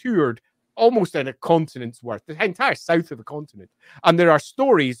much toured almost in a continent's worth, the entire south of the continent. And there are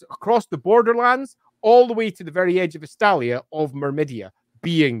stories across the borderlands, all the way to the very edge of Estalia, of Myrmidia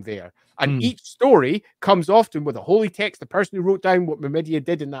being there. And each story comes often with a holy text, the person who wrote down what Myrmidia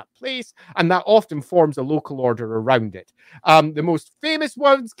did in that place, and that often forms a local order around it. The most famous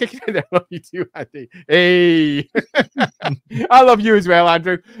ones, kicking in there, I love you too, Andy. Hey, I love you as well,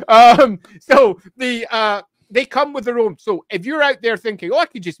 Andrew. So they come with their own. So if you're out there thinking, oh, I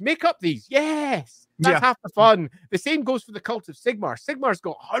could just make up these, yes, that's half the fun. The same goes for the cult of Sigmar. Sigmar's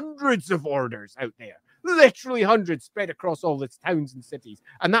got hundreds of orders out there. Literally hundreds spread across all its towns and cities.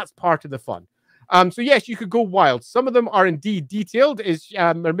 And that's part of the fun. So yes, you could go wild. Some of them are indeed detailed. Is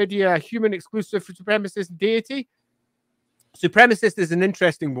Myrmidia a human exclusive supremacist deity? Supremacist is an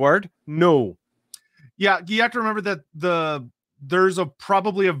interesting word. No. Yeah, you have to remember that there's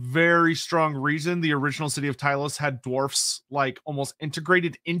probably a very strong reason the original city of Tylos had dwarfs like almost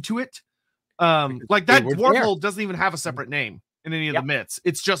integrated into it. Like that dwarf world doesn't even have a separate name in any of the myths.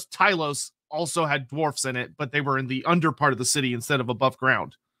 It's just Tylos also had dwarfs in it, but they were in the under part of the city instead of above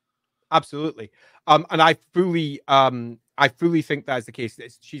ground. Absolutely. And I fully think that is the case.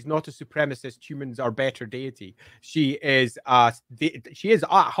 She's not a supremacist, humans are better deity. She is at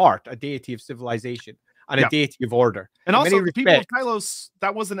heart a deity of civilization and a deity of order. And also the people of Tylos,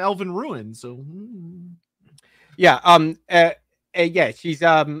 that was an elven ruin. So she's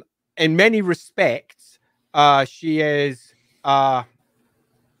in many respects, she is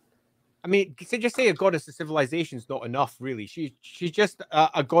I mean, just say a goddess of civilization is not enough, really. She's just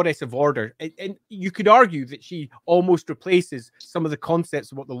a goddess of order. And you could argue that she almost replaces some of the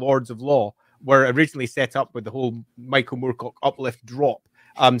concepts of what the Lords of Law were originally set up with the whole Michael Moorcock uplift drop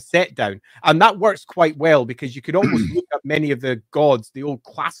set down. And that works quite well because you could almost look at many of the gods, the old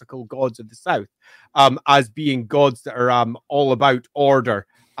classical gods of the South, as being gods that are all about order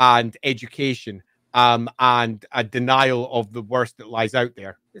and education. And a denial of the worst that lies out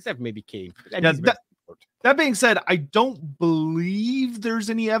there. Except maybe Cain. That being said, I don't believe there's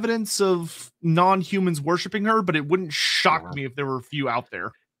any evidence of non-humans worshiping her, but it wouldn't shock me if there were a few out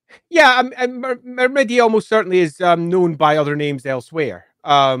there. Yeah, Myrmidia almost certainly is known by other names elsewhere.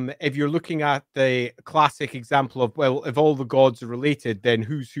 If you're looking at the classic example of, well, if all the gods are related, then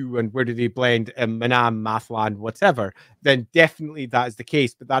who's who and where do they blend, Manam, Mathland, whatever, then definitely that is the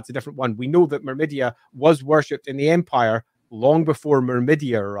case, but that's a different one. We know that Myrmidia was worshipped in the Empire long before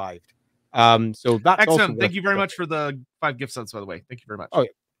Myrmidia arrived. So that's excellent. Thank you very much for the 5 gift subs, by the way. Thank you very much. Oh, yeah.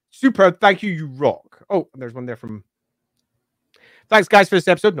 Super. Thank you. You rock. Oh, there's one there from... Thanks, guys, for this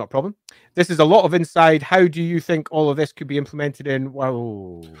episode. No problem. This is a lot of inside. How do you think all of this could be implemented in?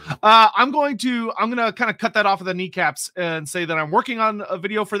 Wow. I'm gonna kind of cut that off of the kneecaps and say that I'm working on a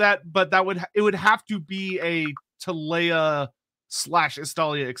video for that, but it would have to be a Tilea /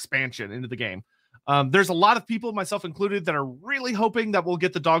 Estalia expansion into the game. There's a lot of people, myself included, that are really hoping that we'll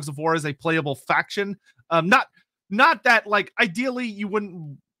get the Dogs of War as a playable faction. Not that, like, ideally you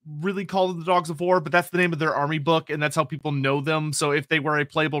wouldn't really call them the Dogs of War, but that's the name of their army book, and that's how people know them. So if they were a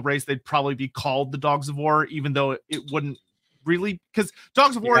playable race, they'd probably be called the Dogs of War, even though it wouldn't really, because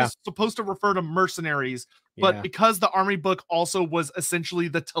Dogs of War is supposed to refer to mercenaries, but because the army book also was essentially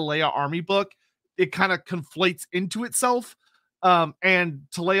the Tilea army book, it kind of conflates into itself. And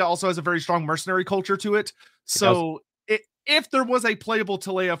Tilea also has a very strong mercenary culture to it. So if there was a playable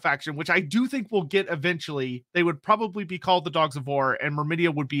Tilea faction, which I do think we'll get eventually, they would probably be called the Dogs of War, and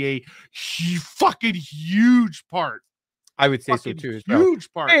Myrmidia would be a fucking huge part. I would say so too.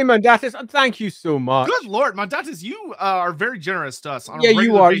 Huge part. Hey, Mandatus, thank you so much. Good Lord, Mandatus, you are very generous to us. Yeah,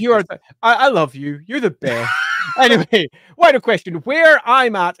 you are. You are. I love you. You're the best. Anyway, wider question. Where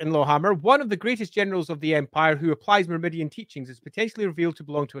I'm at in Lorehammer, one of the greatest generals of the Empire who applies Myrmidian teachings is potentially revealed to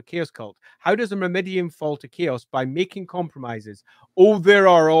belong to a chaos cult. How does a Myrmidian fall to chaos? By making compromises. Oh, there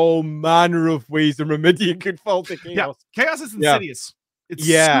are all manner of ways a Myrmidian could fall to chaos. Yeah, chaos is insidious. It's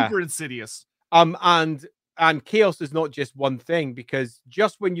super insidious. And chaos is not just one thing, because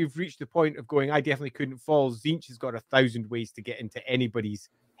just when you've reached the point of going, I definitely couldn't fall, Tzeentch has got 1,000 ways to get into anybody's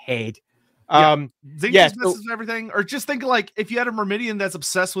head. Tzeentch messes everything. Or just think, like, if you had a Myrmidian that's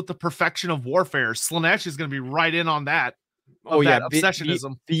obsessed with the perfection of warfare, Slaanesh is going to be right in on that.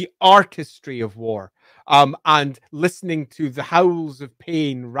 Obsessionism. The artistry of war. And listening to the howls of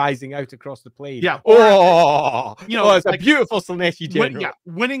pain rising out across the plain. Yeah. It's like a beautiful Slaaneshi general.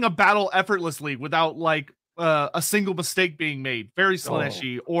 Winning a battle effortlessly without, like, a single mistake being made. Very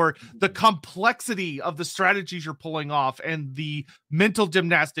Slaaneshi. Or the complexity of the strategies you're pulling off and the mental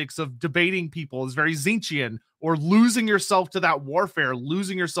gymnastics of debating people is very Tzeentchian. Or losing yourself to that warfare,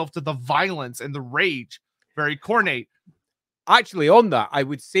 losing yourself to the violence and the rage. Very Khornate. Actually, on that, I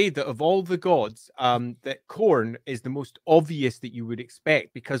would say that of all the gods, that Khorne is the most obvious that you would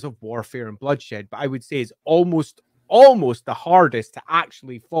expect because of warfare and bloodshed. But I would say is almost the hardest to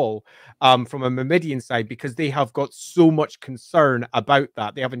actually fall from a Myrmidian side, because they have got so much concern about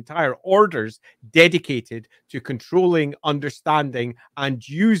that. They have entire orders dedicated to controlling, understanding, and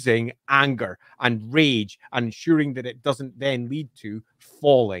using anger and rage, and ensuring that it doesn't then lead to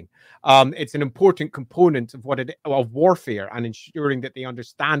falling. It's an important component of warfare, and ensuring that they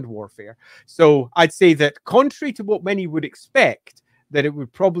understand warfare. So I'd say that, contrary to what many would expect, that it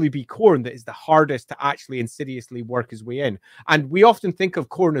would probably be Khorne that is the hardest to actually insidiously work his way in. And we often think of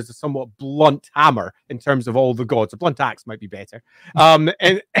Khorne as a somewhat blunt hammer in terms of all the gods. A blunt axe might be better. And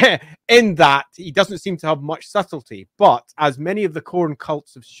in that, he doesn't seem to have much subtlety. But as many of the Khorne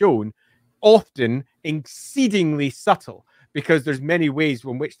cults have shown, often exceedingly subtle, because there's many ways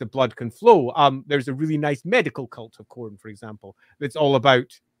in which the blood can flow. There's a really nice medical cult of Khorne, for example, that's all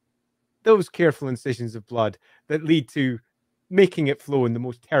about those careful incisions of blood that lead to making it flow in the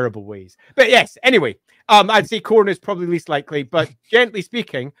most terrible ways. But yes, anyway, I'd say Khorne is probably least likely, but gently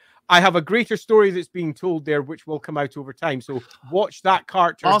speaking, I have a greater story that's being told there, which will come out over time. So watch that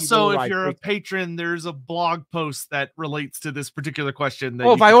character. Also, if you're a patron, there's a blog post that relates to this particular question. That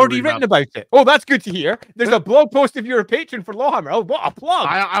have I already written about it? Oh, that's good to hear. There's a blog post if you're a patron for Lawhammer. Oh, what a plug.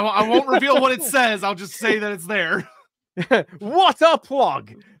 I won't reveal what it says. I'll just say that it's there. What a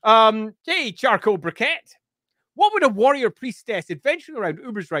plug. Hey, Charcoal Briquette. What would a warrior priestess adventuring around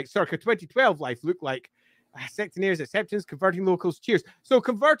Ubersreich circa 2012 life look like? Sectinaires, acceptance, converting locals, cheers. So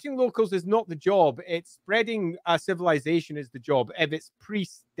converting locals is not the job. It's spreading civilization is the job. If it's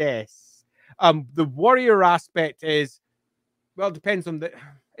priestess, the warrior aspect is, well, it depends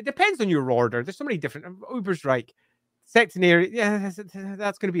on your order. There's so many different Ubersreich, sectinaire. Yeah,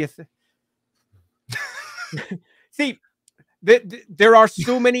 that's going to be a see. There are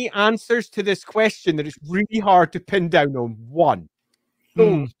so many answers to this question that it's really hard to pin down on one.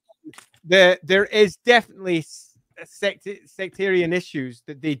 So there is definitely sectarian issues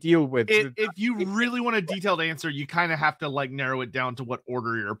that they deal with. If you really want a detailed answer, you kind of have to like narrow it down to what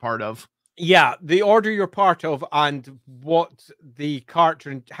order you're a part of. Yeah, the order you're part of and what the character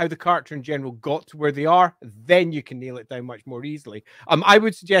and how the character in general got to where they are, then you can nail it down much more easily. I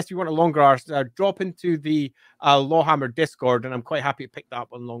would suggest if you want a longer answer, drop into the Lawhammer Discord, and I'm quite happy to pick that up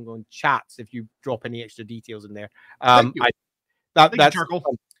on chats if you drop any extra details in there. Thank you. Thank you,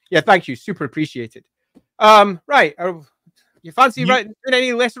 Charcoal. Yeah, thank you. Super appreciated. Right. You fancy writing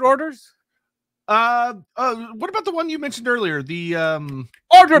any lesser orders? What about the one you mentioned earlier? The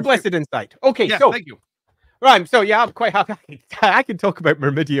Order of Blessed Insight. Okay, yeah, so thank you. Right, so yeah, I'm quite happy. I can talk about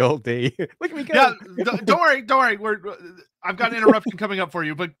Myrmidia all day. Look at me go. Yeah, don't worry. I've got an interruption coming up for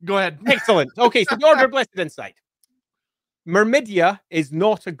you, but go ahead. Excellent. Okay, so the Order of Blessed Insight. Myrmidia is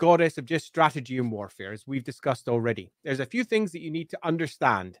not a goddess of just strategy and warfare, as we've discussed already. There's a few things that you need to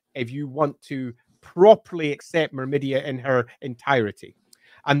understand if you want to properly accept Myrmidia in her entirety.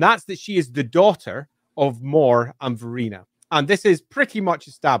 And that's that she is the daughter of Mor and Verena. And this is pretty much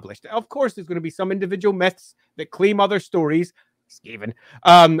established. Of course, there's going to be some individual myths that claim other stories. Skaven.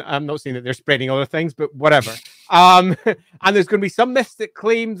 I'm not saying that they're spreading other things, but whatever. And there's going to be some myths that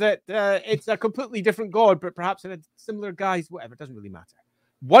claim that it's a completely different god, but perhaps in a similar guise, whatever. It doesn't really matter.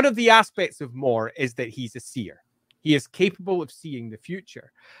 One of the aspects of Mor is that he's a seer. He is capable of seeing the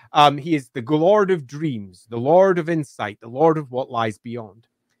future. He is the Lord of dreams, the Lord of insight, the Lord of what lies beyond.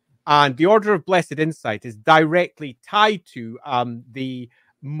 And the Order of Blessed Insight is directly tied to the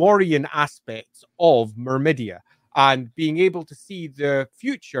Morian aspects of Myrmidia and being able to see the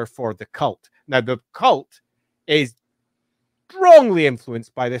future for the cult. Now, the cult is strongly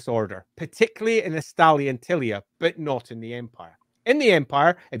influenced by this order, particularly in Estalia and Tilea, but not in the Empire. In the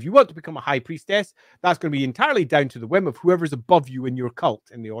Empire, if you want to become a high priestess, that's going to be entirely down to the whim of whoever's above you in your cult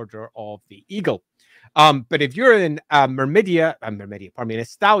in the Order of the Eagle. But if you're in Myrmidia, in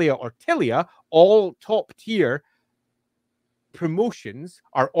Estalia or Tilea, all top tier promotions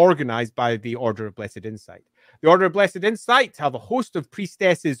are organized by the Order of Blessed Insight. The Order of Blessed Insight have a host of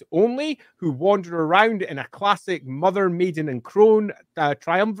priestesses only who wander around in a classic mother, maiden, and crone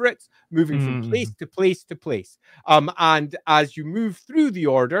triumvirates, moving from place to place to place. And as you move through the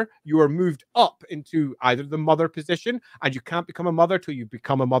order, you are moved up into either the mother position, and you can't become a mother till you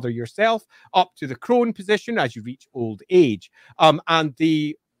become a mother yourself, up to the crone position as you reach old age. And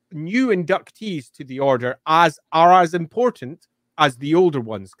the new inductees to the order are as important as the older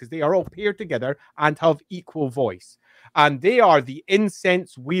ones, because they are all paired together and have equal voice. And they are the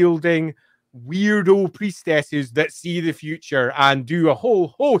incense-wielding weirdo priestesses that see the future and do a whole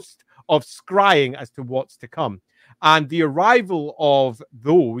host of scrying as to what's to come. And the arrival of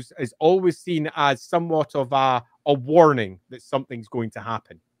those is always seen as somewhat of a warning that something's going to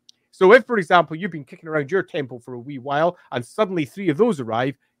happen. So if, for example, you've been kicking around your temple for a wee while and suddenly 3 of those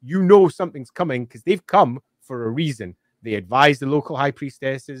arrive, you know something's coming because they've come for a reason. They advise the local high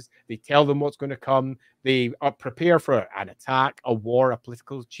priestesses. They tell them what's going to come. They prepare for an attack, a war, a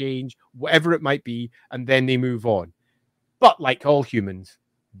political change, whatever it might be, and then they move on. But like all humans,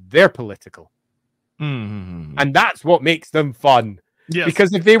 they're political. And that's what makes them fun. Yes.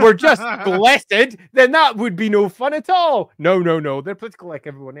 Because if they were just blessed, then that would be no fun at all. No. They're political like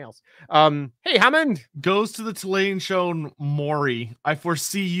everyone else. Hey, Hammond. Goes to the Tilea shown Mori. I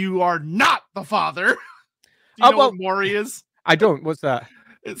foresee you are not the father. Do you know what Mori is? I don't. What's that?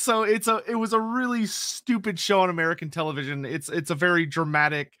 So it was a really stupid show on American television. It's a very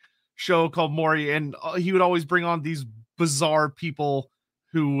dramatic show called Maury, and he would always bring on these bizarre people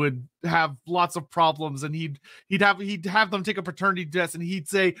who would have lots of problems, and he'd have them take a paternity test, and he'd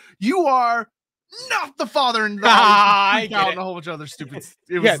say, "You are not the father," and freak out and a whole bunch of other stupid.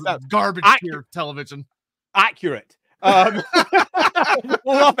 It was garbage tier television. Accurate.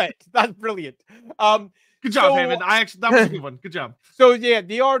 Love it. That's brilliant. Good job, Hammond. That was a good one. Good job. So yeah,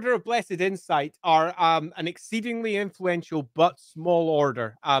 the Order of Blessed Insight are an exceedingly influential but small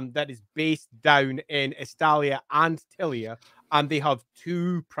order that is based down in Estalia and Tilea, and they have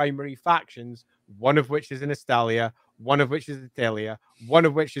two primary factions, one of which is in Estalia, one of which is in Tilea, one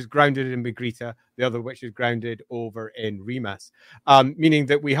of which is grounded in Myrmidia, the other which is grounded over in Remus, meaning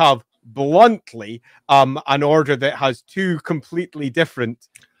that we have bluntly an order that has two completely different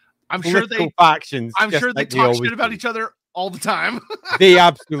factions. I'm sure they talk shit about each other all the time. They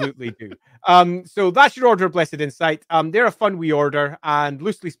absolutely do. So that's your Order of Blessed Insight. They're a fun wee order, and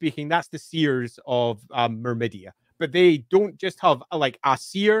loosely speaking, that's the seers of Myrmidia. But they don't just have like a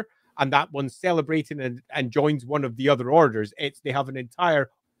seer and that one's celebrating and joins one of the other orders. They have an entire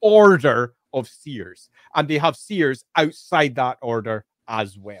order of seers, and they have seers outside that order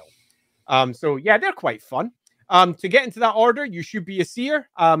as well. So yeah, they're quite fun. To get into that order, you should be a seer,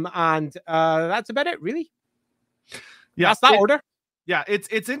 and that's about it, really. Yeah, that's that order. Yeah,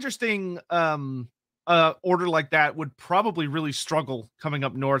 it's interesting. Order like that would probably really struggle coming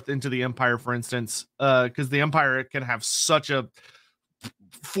up north into the Empire, for instance, because the Empire can have such a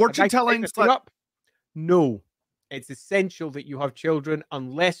fortune telling. No, it's essential that you have children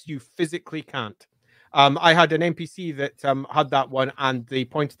unless you physically can't. I had an NPC that had that one, and the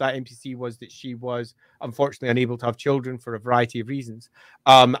point of that NPC was that she was unfortunately unable to have children for a variety of reasons,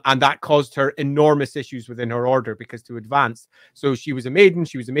 and that caused her enormous issues within her order because to advance. So she was a maiden,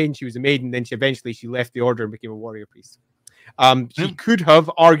 then she eventually left the order and became a warrior priest. She could have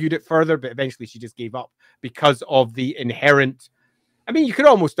argued it further, but eventually she just gave up because of the inherent, I mean, you could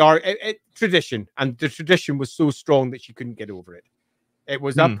almost argue tradition, and the tradition was so strong that she couldn't get over it. It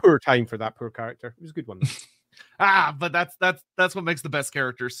was a poor time for that poor character. It was a good one. But that's what makes the best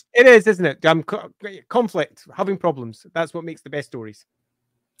characters. It is, isn't it? Conflict, having problems. That's what makes the best stories.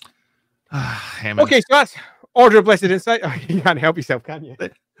 Okay, so that's Order of Blessed Insight. Oh, you can't help yourself, can you?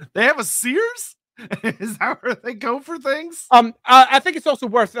 They have a seers? Is that where they go for things? I think it's also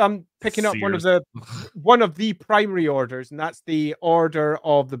worth picking up Seers. one of the primary orders, and that's the Order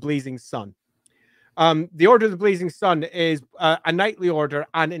of the Blazing Sun. The Order of the Blazing Sun is a knightly order,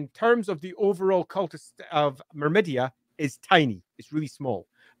 and in terms of the overall cultist of Myrmidia, is tiny. It's really small.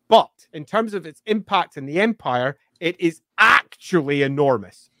 But in terms of its impact in the Empire, it is actually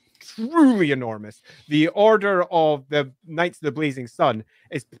enormous. Truly enormous. The Order of the Knights of the Blazing Sun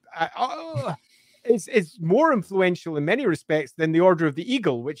is more influential in many respects than the Order of the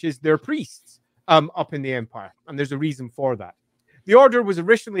Eagle, which is their priests up in the Empire. And there's a reason for that. The order was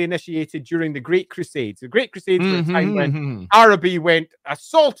originally initiated during the Great Crusades. The Great Crusades were a time when Araby went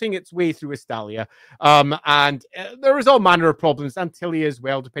assaulting its way through Estalia. And there was all manner of problems, and Tilea as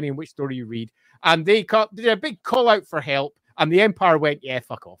well, depending on which story you read. And they did a big call out for help, and the Empire went, yeah,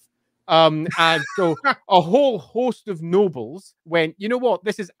 fuck off. And so a whole host of nobles went, you know what?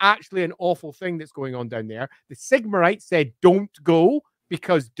 This is actually an awful thing that's going on down there. The Sigmarites said, don't go,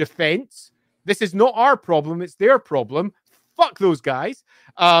 because defense. This is not our problem, it's their problem. Fuck those guys.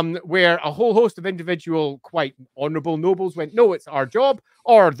 Where a whole host of individual, quite honorable nobles went, no, it's our job.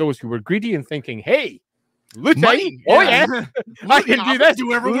 Or those who were greedy and thinking, hey, looting. Oh, yeah, I can do this.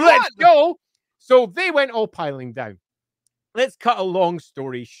 Let's go. So they went all piling down. Let's cut a long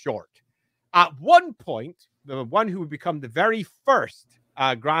story short. At one point, the one who would become the very first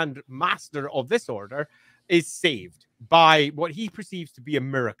Grand Master of this order is saved by what he perceives to be a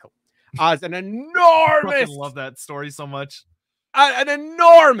miracle. As an enormous... I love that story so much. An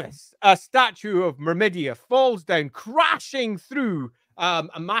enormous statue of Myrmidia falls down, crashing through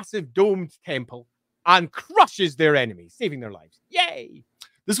a massive domed temple and crushes their enemies, saving their lives. Yay!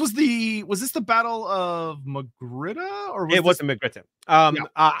 Was this the Battle of Myrmidia? Or it wasn't Myrmidia.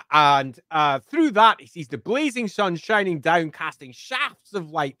 And through that, he sees the blazing sun shining down, casting shafts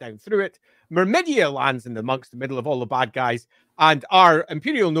of light down through it. Myrmidia lands in amongst the middle of all the bad guys, and our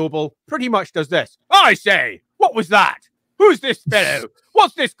Imperial Noble pretty much does this. I say, what was that? Who's this fellow?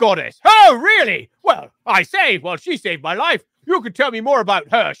 What's this goddess? Oh, really? Well, I say, well, she saved my life. You could tell me more about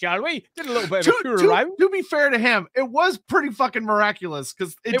her, shall we? Did a little bit of a tour around. To be fair to him, it was pretty fucking miraculous,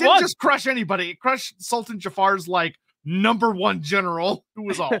 because it didn't just crush anybody. It crushed Sultan Jafar's, like, #1 general, who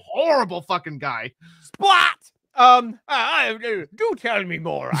was a horrible fucking guy. Splat! Do tell me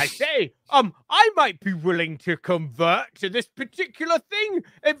more, I say. I might be willing to convert to this particular thing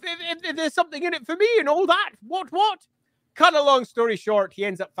if there's something in it for me and all that. What? Cut a long story short, he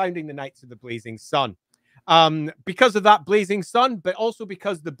ends up founding the Knights of the Blazing Sun. Because of that blazing sun, but also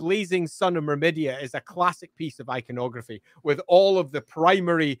because the blazing sun of Myrmidia is a classic piece of iconography with all of the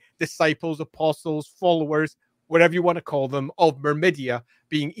primary disciples, apostles, followers, whatever you want to call them, of Myrmidia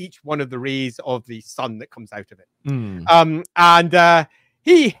being each one of the rays of the sun that comes out of it. And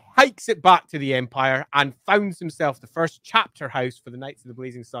he hikes it back to the Empire and founds himself the first chapter house for the Knights of the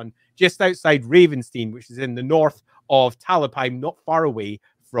Blazing Sun just outside Ravenstein, which is in the north of Talabheim, not far away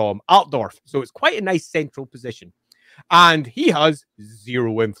from Altdorf. So it's quite a nice central position. And he has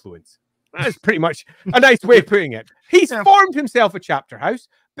zero influence. That's pretty much a nice way of putting it. He's formed himself a chapter house,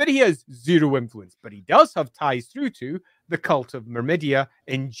 but he has zero influence. But he does have ties through to the cult of Myrmidia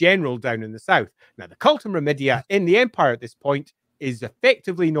in general down in the south. Now, the cult of Myrmidia in the Empire at this point is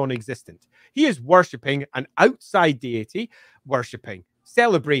effectively non-existent. He is worshipping an outside deity, worshipping,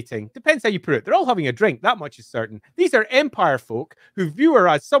 celebrating, depends how you put it. They're all having a drink, that much is certain. These are Empire folk who view her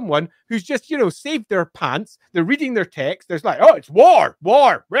as someone who's just, saved their pants. They're reading their text. There's like, oh, it's war.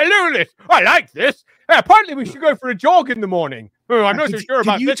 We're doing this. I like this. Apparently we should go for a jog in the morning. Oh, I'm not so sure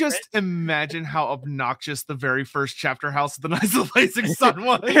about this. Can you just imagine how obnoxious the very first chapter house of the Knights of the Blazing Sun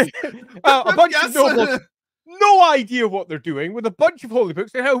was? A bunch of nobles, no idea what they're doing, with a bunch of holy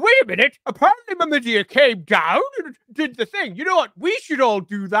books. They go, wait a minute, apparently Myrmidia came down and did the thing. You know what? We should all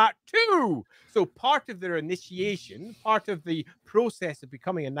do that too. So part of their initiation, part of the process of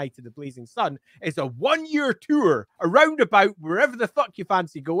becoming a Knight of the Blazing Sun is a 1-year tour around about wherever the fuck you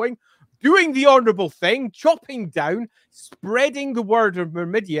fancy going, doing the honorable thing, chopping down, spreading the word of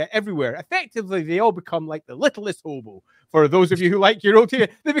Myrmidia everywhere. Effectively, they all become like the littlest hobo. For those of you who like your old TV,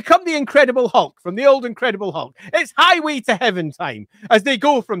 they become the Incredible Hulk from the old Incredible Hulk. It's highway to heaven time as they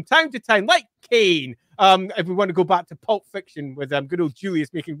go from town to town, like Kane. If we want to go back to Pulp Fiction with good old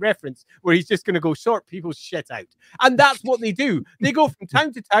Julius making reference, where he's just going to go sort people's shit out. And that's what they do. They go from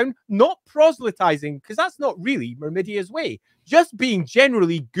town to town, not proselytizing, because that's not really Myrmidia's way, just being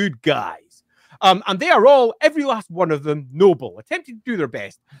generally good guys. And they are all, every last one of them, noble, attempting to do their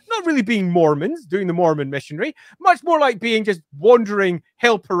best. Not really being Mormons, doing the Mormon missionary, much more like being just wandering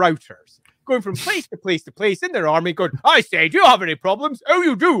helper-outers. Going from place to place to place in their army, going, I say, do you have any problems? Oh,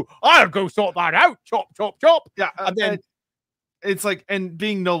 you do. I'll go sort that out. Chop, chop, chop. Yeah. And then it's like, and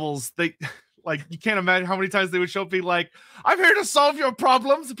being nobles, they like, you can't imagine how many times they would show up being like, I'm here to solve your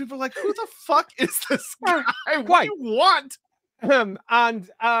problems. And people are like, who the fuck is this guy? What do you want? And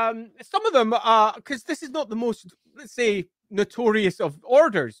some of them, because this is not the most, let's say, notorious of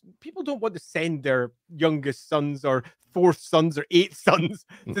orders. People don't want to send their youngest sons or fourth sons or eighth sons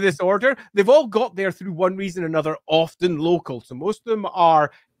to this order. They've all got there through one reason or another, often local. So most of them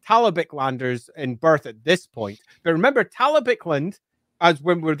are Talabic landers in birth at this point. But remember, Talabicland, as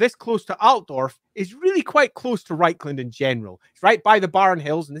when we're this close to Altdorf, is really quite close to Reichland in general. It's right by the Barren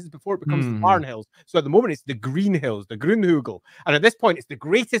Hills, and this is before it becomes the Barren Hills. So at the moment, it's the Green Hills, the Grünhügel. And at this point, it's the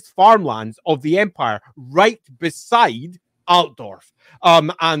greatest farmlands of the Empire, right beside Altdorf.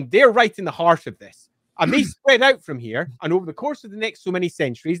 And they're right in the heart of this. And they spread out from here, and over the course of the next so many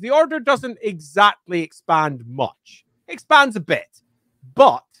centuries, the order doesn't exactly expand much. It expands a bit,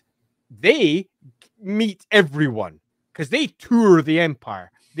 but they meet everyone because they tour the Empire.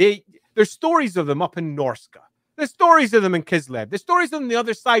 There's stories of them up in Norska. There's stories of them in Kislev. There's stories of them on the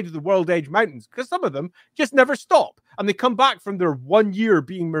other side of the World Edge Mountains, because some of them just never stop. And they come back from their 1 year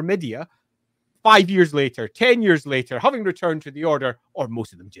being Myrmidia 5 years later, 10 years later, having returned to the order, or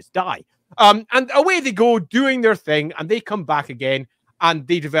most of them just die. And away they go doing their thing, and they come back again, and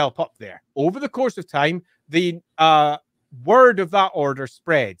they develop up there. Over the course of time, the word of that order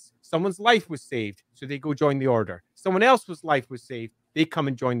spreads. Someone's life was saved, so they go join the order. Someone else's life was saved, they come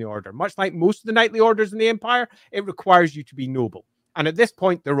and join the order. Much like most of the knightly orders in the Empire, it requires you to be noble. And at this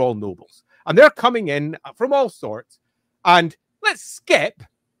point, they're all nobles. And they're coming in from all sorts. And let's skip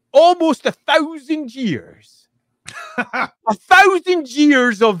almost 1,000 years. 1,000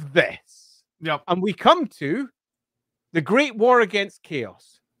 years of this. Yep. And we come to the Great War Against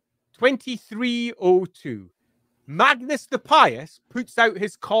Chaos, 2302. Magnus the Pious puts out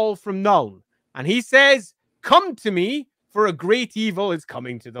his call from Nuln, and he says, come to me, for a great evil is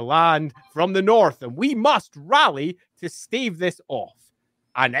coming to the land from the north, and we must rally to stave this off.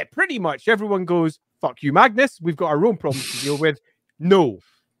 And pretty much everyone goes, fuck you, Magnus, we've got our own problems to deal with. No,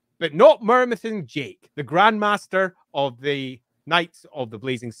 but not Myrmidon Jake, the Grandmaster of the Knights of the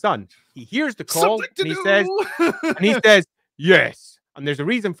Blazing Sun. He hears the call, and he says, yes. And there's a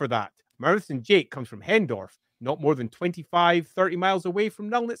reason for that. Myrmidon Jake comes from Hendorf, not more than 25, 30 miles away from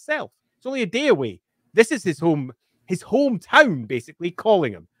Nuln itself. It's only a day away. This is his hometown, basically,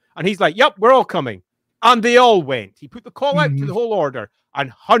 calling him. And he's like, yep, we're all coming. And they all went. He put the call out to the whole order, and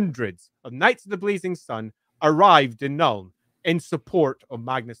hundreds of Knights of the Blazing Sun arrived in Nuln in support of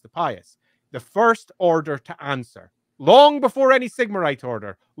Magnus the Pious, the first order to answer. Long before any Sigmarite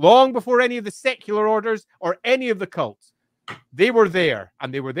order, long before any of the secular orders or any of the cults, they were there.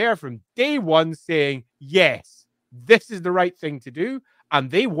 And they were there from day one saying, yes, this is the right thing to do. And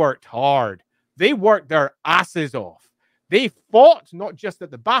they worked hard. They worked their asses off. They fought not just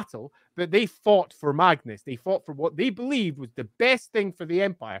at the battle, but they fought for Magnus. They fought for what they believed was the best thing for the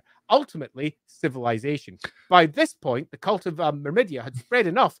Empire, ultimately civilization. By this point, the cult of Myrmidia had spread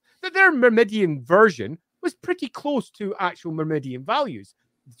enough that their Myrmidian version was pretty close to actual Myrmidian values,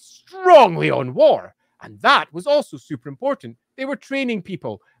 strongly on war. And that was also super important. They were training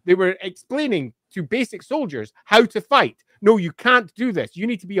people. They were explaining to basic soldiers how to fight. No, you can't do this. You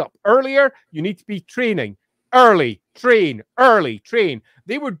need to be up earlier. You need to be training. Early, train, early, train.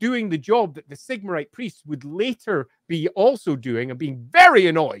 They were doing the job that the Sigmarite priests would later be also doing, and being very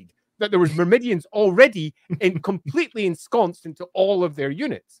annoyed that there was Myrmidians already completely ensconced into all of their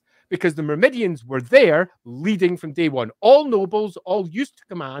units, because the Myrmidians were there leading from day one. All nobles, all used to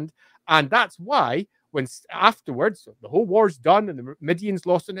command, and that's why when afterwards the whole war's done and the Myrmidians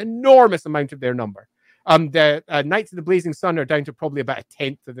lost an enormous amount of their number. The Knights of the Blazing Sun are down to probably about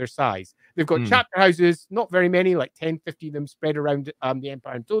 1/10 of their size. They've got chapter houses, not very many, like 10, 50 of them spread around the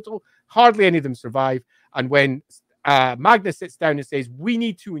Empire in total. Hardly any of them survive. And when Magnus sits down and says, we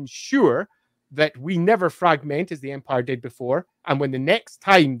need to ensure that we never fragment as the Empire did before, and when the next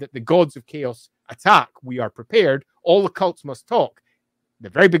time that the gods of chaos attack, we are prepared, all the cults must talk. At the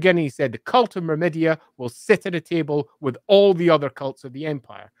very beginning, he said, the cult of Myrmidia will sit at a table with all the other cults of the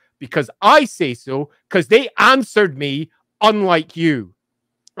Empire. Because I say so, because they answered me, unlike you.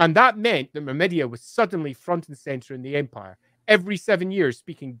 And that meant that Myrmidia was suddenly front and center in the Empire, every 7 years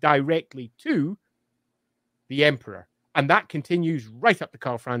speaking directly to the Emperor. And that continues right up to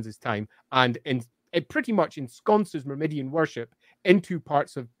Karl Franz's time. And it pretty much ensconces Myrmidian worship into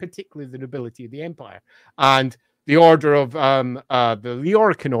parts of particularly the nobility of the Empire. And the order of the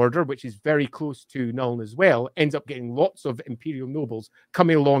Leorican order, which is very close to Nuln as well, ends up getting lots of imperial nobles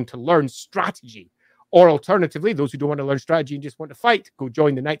coming along to learn strategy. Or alternatively, those who don't want to learn strategy and just want to fight, go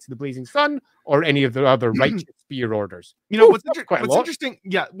join the Knights of the Blazing Sun or any of the other righteous spear orders. You know, what's interesting?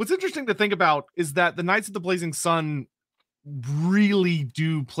 Yeah, what's interesting to think about is that the Knights of the Blazing Sun really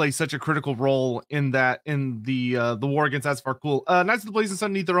do play such a critical role in the war against Asfarkul. Knights of the Blazing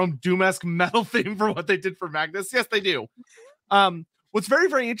Sun need their own Doom-esque metal theme for what they did for Magnus. Yes, they do. What's very,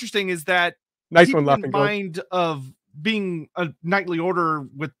 very interesting is that nice one, laughing in mind of being a knightly order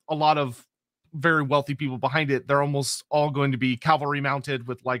with a lot of very wealthy people behind it, they're almost all going to be cavalry mounted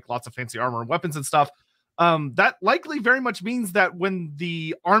with like lots of fancy armor and weapons and stuff. That likely very much means that when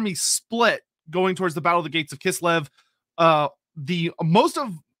the army split going towards the Battle of the Gates of Kislev, the most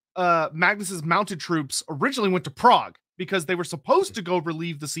of Magnus's mounted troops originally went to Prague because they were supposed to go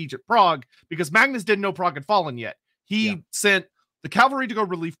relieve the siege at Prague, because Magnus didn't know Prague had fallen yet. He sent the cavalry to go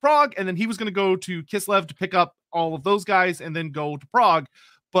relieve Prague, and then he was going to go to Kislev to pick up all of those guys and then go to Prague.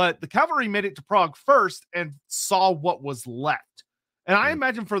 But the cavalry made it to Prague first and saw what was left. And I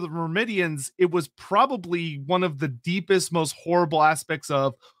imagine for the Myrmidians, it was probably one of the deepest, most horrible aspects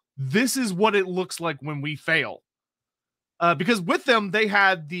of this is what it looks like when we fail. Because with them, they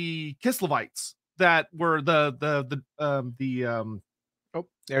had the Kislevites that were Oh,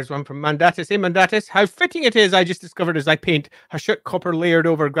 there's one from Mandatus. Hey, Mandatus, how fitting it is, I just discovered as I paint Hashut copper layered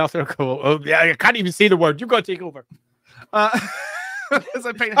over Gratharkul. Oh, yeah, I can't even say the word. You've got to take over. As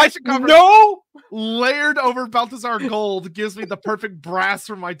I paint Hashut copper layered over Balthazar gold gives me the perfect brass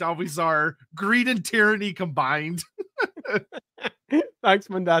for my Dawizar. Greed and tyranny combined. Thanks,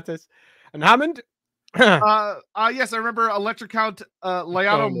 Mandatus. And Hammond? Yes, I remember Electrocount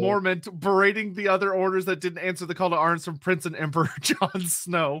Laiano Mormont berating the other orders that didn't answer the call to arms from Prince and Emperor Jon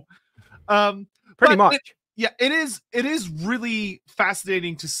Snow. Pretty much. It is really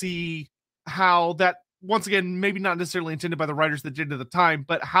fascinating to see how that, once again, maybe not necessarily intended by the writers that did at the time,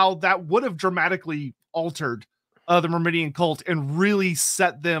 but how that would have dramatically altered the Myrmidian cult and really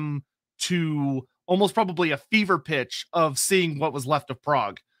set them to almost probably a fever pitch of seeing what was left of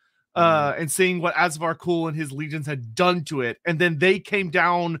Prague. And seeing what Asvarkul and his legions had done to it. And then they came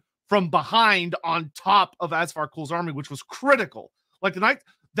down from behind on top of Asvarkul's army, which was critical. Like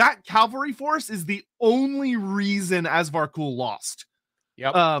that cavalry force is the only reason Asvarkul lost.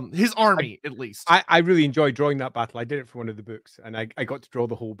 Yep. His army, at least. I really enjoyed drawing that battle. I did it for one of the books, and I got to draw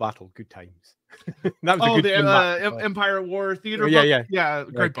the whole battle. Good times. That was a good the Empire at War theater yeah, book. Yeah,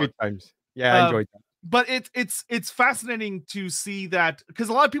 great book. Good times. Yeah, I enjoyed that. But it's fascinating to see that, because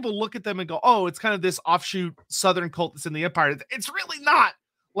a lot of people look at them and go, oh, it's kind of this offshoot Southern cult that's in the Empire. It's really not.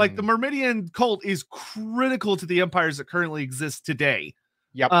 Like the Myrmidian cult is critical to the empires that currently exist today.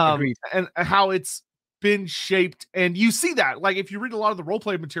 Yep, agreed. And how it's been shaped, and you see that, like, if you read a lot of the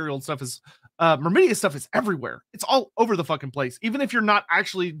roleplay material and stuff, is Myrmidia stuff is everywhere. It's all over the fucking place. Even if you're not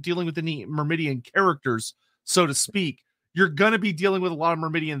actually dealing with any Myrmidian characters, so to speak, you're going to be dealing with a lot of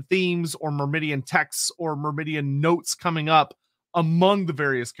Myrmidian themes or Myrmidian texts or Myrmidian notes coming up among the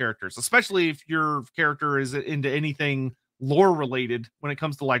various characters, especially if your character is into anything lore related when it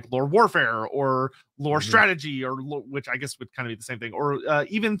comes to like lore warfare or lore strategy, or which I guess would kind of be the same thing, or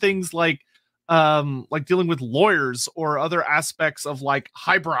even things like dealing with lawyers or other aspects of like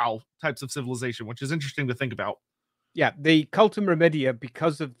highbrow types of civilization, which is interesting to think about. Yeah, the cult of Myrmidia,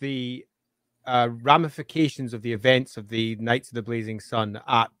 because of the ramifications of the events of the Knights of the Blazing Sun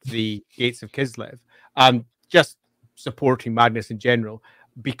at the gates of Kislev, just supporting madness in general,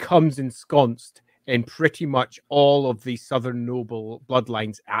 becomes ensconced in pretty much all of the southern noble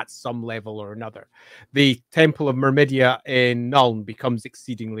bloodlines at some level or another. The Temple of Myrmidia in Nuln becomes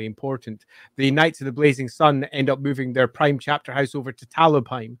exceedingly important. The Knights of the Blazing Sun end up moving their prime chapter house over to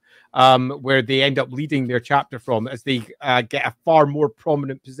Talabheim, where they end up leading their chapter from, as they get a far more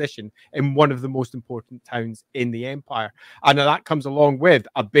prominent position in one of the most important towns in the Empire. And that comes along with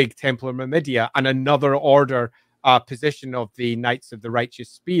a big Temple of Myrmidia and another order position of the Knights of the Righteous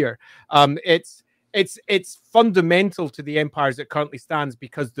Spear. It's fundamental to the empire as it currently stands,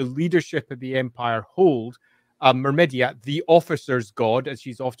 because the leadership of the empire hold Myrmidia, the officer's god, as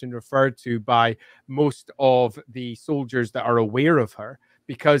she's often referred to by most of the soldiers that are aware of her,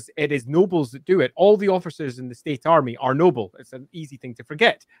 because it is nobles that do it. All the officers in the state army are noble. It's an easy thing to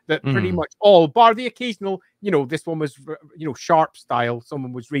forget that pretty much all, bar the occasional, this one was, Sharp style,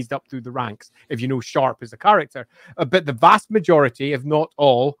 someone was raised up through the ranks, if you know Sharp as a character. But the vast majority, if not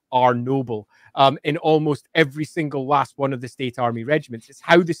all, are noble in almost every single last one of the state army regiments. It's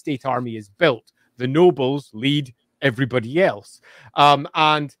how the state army is built. The nobles lead everybody else.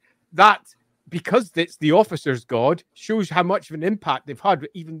 And that, because it's the officer's god, shows how much of an impact they've had,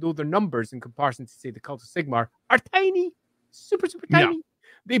 even though their numbers in comparison to, say, the Cult of Sigmar are tiny, super tiny. Yeah.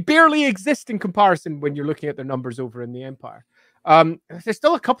 They barely exist in comparison when you're looking at their numbers over in the Empire. There's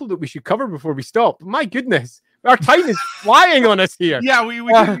still a couple that we should cover before we stop. My goodness, our time is flying on us here. Yeah,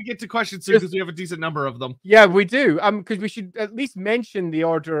 we get to questions soon because we have a decent number of them. Yeah, we do. Because we should at least mention the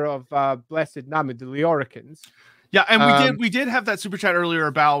Order of Blessed Namud, the Leoricans. Yeah, and we did have that super chat earlier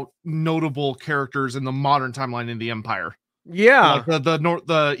about notable characters in the modern timeline in the Empire. Yeah, like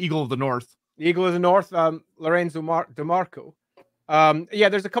the Eagle of the North. The Eagle of the North, Lorenzo DeMarco. Yeah,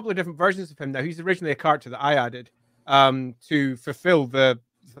 there's a couple of different versions of him now. He's originally a character that I added to fulfill the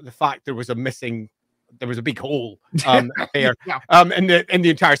fact there was a big hole there. Yeah. In the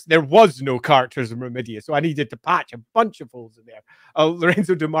entire, there was no characters in Myrmidia, so I needed to patch a bunch of holes in there.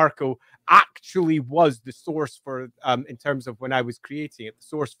 Lorenzo DeMarco actually was the source for, in terms of when I was creating it, the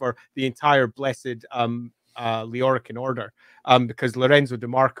source for the entire Blessed Leorican Order, because Lorenzo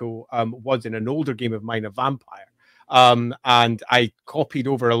DeMarco was in an older game of mine, a vampire. And I copied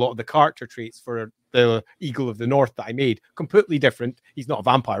over a lot of the character traits for the Eagle of the North that I made. Completely different. He's not a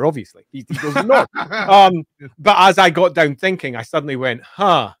vampire, obviously. He's the Eagle of the North. But as I got down thinking, I suddenly went,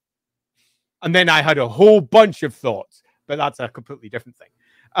 huh. And then I had a whole bunch of thoughts, but that's a completely different thing.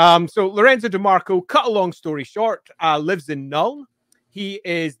 So Lorenzo DeMarco, cut a long story short, lives in Nuln. He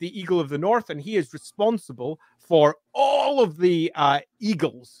is the Eagle of the North, and he is responsible for all of the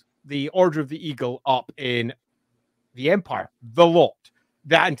eagles, the Order of the Eagle up in the Empire, the lot.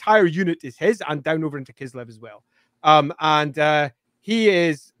 That entire unit is his, and down over into Kislev as well. And he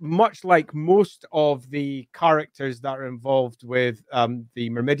is, much like most of the characters that are involved with the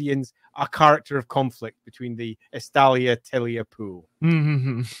Myrmidians, a character of conflict between the Estalia Tilea pool.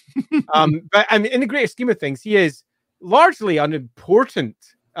 But I mean, in the greater scheme of things, he is largely unimportant.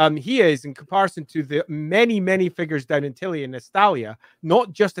 He is, in comparison to the many figures down in Tilea and Estalia,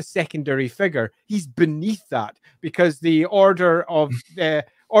 not just a secondary figure. He's beneath that, because the Order of the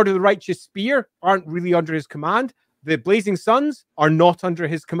Righteous Spear aren't really under his command. The Blazing Suns are not under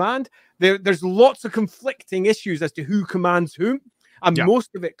his command. There's lots of conflicting issues as to who commands whom. And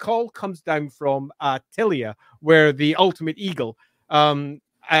most of it comes down from Tilea, where the Ultimate Eagle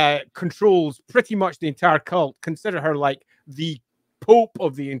controls pretty much the entire cult. Consider her like the Pope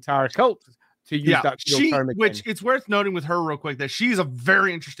of the entire cult to use that term again. Which it's worth noting with her real quick that she's a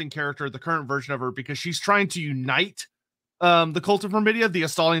very interesting character, the current version of her, because she's trying to unite the cult of Myrmidia, the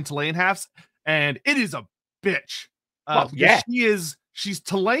Estalia and Telean halves, and it is a bitch. She's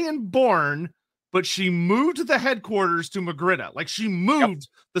Telean born, but she moved the headquarters to Magritta. Like she moved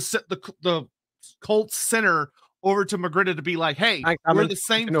the cult center over to Magritta to be like, hey, we're the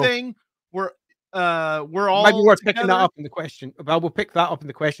same thing. We're all maybe we're picking that up in the question. Well, we'll pick that up in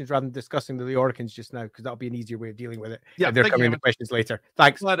the questions rather than discussing the Leoricans just now, because that'll be an easier way of dealing with it. Yeah, they're coming in the questions later.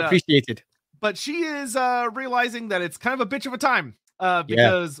 Thanks, appreciated. But she is realizing that it's kind of a bitch of a time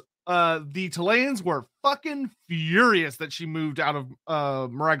because the Teleans were fucking furious that she moved out of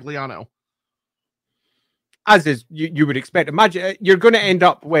Miragliano. As is you would expect. Imagine you're going to end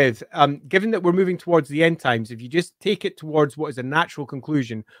up with, given that we're moving towards the end times, if you just take it towards what is a natural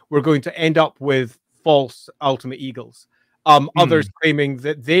conclusion, we're going to end up with false ultimate eagles. Others claiming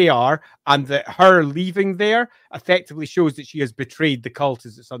that they are, and that her leaving there effectively shows that she has betrayed the cult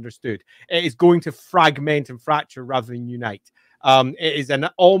as it's understood. It is going to fragment and fracture rather than unite. It is an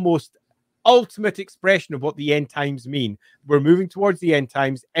almost ultimate expression of what the end times mean. We're moving towards the end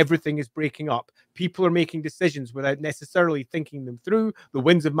times. Everything is breaking up. People are making decisions without necessarily thinking them through. The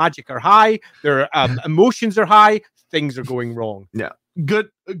winds of magic are high. Their emotions are high. Things are going wrong. Yeah.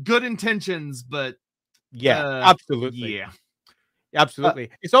 Good intentions, but absolutely. Absolutely.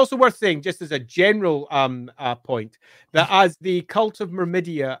 It's also worth saying, just as a general point, that as the cult of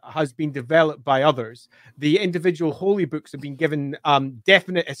Myrmidia has been developed by others, the individual holy books have been given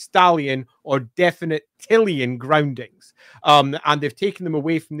definite Estalian or definite Tilean groundings. And they've taken them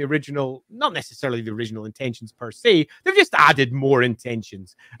away from the original, not necessarily the original intentions per se, they've just added more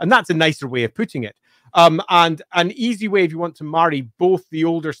intentions. And that's a nicer way of putting it. And an easy way, if you want to marry both the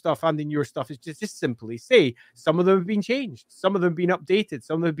older stuff and the newer stuff, is just simply say some of them have been changed, some of them have been updated,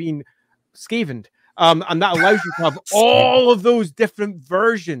 some have been scavened, and that allows you to have all of those different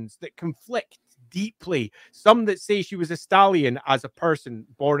versions that conflict deeply. Some that say she was Estalian as a person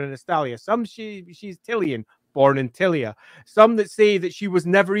born in Estalia, some she's Tilean born in Tilea, some that say that she was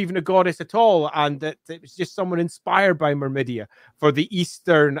never even a goddess at all and that it was just someone inspired by Myrmidia for the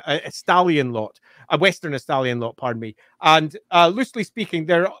Eastern Estalian lot, Western Estalian lot, pardon me. And loosely speaking,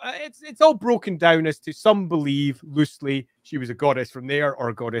 it's all broken down as to some believe loosely she was a goddess from there or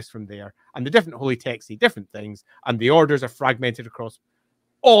a goddess from there, and the different holy texts say different things, and the orders are fragmented across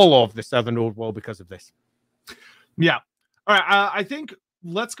all of the Southern Old World because of this. Yeah. All right. I think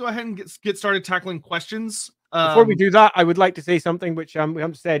let's go ahead and get started tackling questions. Before we do that, I would like to say something which we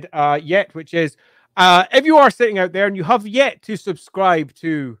haven't said yet, which is if you are sitting out there and you have yet to subscribe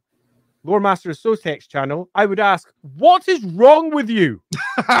to Loremaster Sotek's channel, I would ask, what is wrong with you?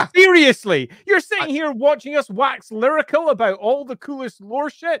 Seriously, you're sitting here watching us wax lyrical about all the coolest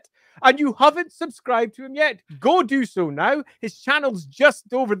lore shit, and you haven't subscribed to him yet. Go do so now. His channel's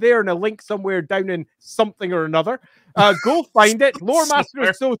just over there in a link somewhere down in something or another. Go find it. Loremaster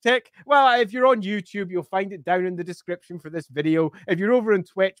of Sotek. Well, if you're on YouTube, you'll find it down in the description for this video. If you're over on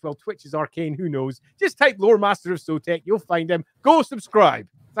Twitch, well, Twitch is arcane, who knows? Just type Loremaster of Sotek. You'll find him. Go subscribe.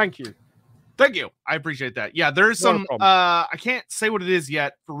 Thank you. Thank you. I appreciate that. Yeah, there's some, I can't say what it is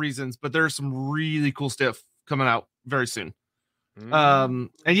yet for reasons, but there's some really cool stuff coming out very soon. And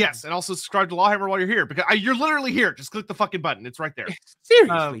yes, and also subscribe to Lawhammer while you're here, because you're literally here. Just click the fucking button. It's right there.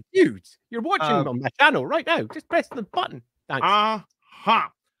 Seriously, dudes, you're watching on my channel right now. Just press the button. Thanks. All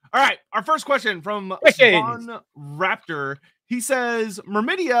right. Our first question from Von Raptor. He says,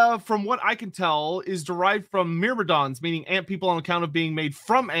 Myrmidia, from what I can tell, is derived from Myrmidons, meaning ant people on account of being made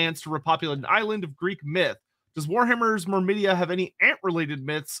from ants to repopulate an island of Greek myth. Does Warhammer's Myrmidia have any ant-related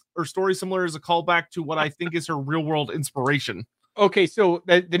myths or stories similar as a callback to what I think is her real-world inspiration? Okay, so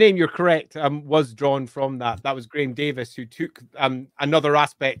the name, you're correct, was drawn from that. That was Graham Davis, who took another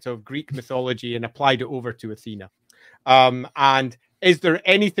aspect of Greek mythology and applied it over to Athena. And is there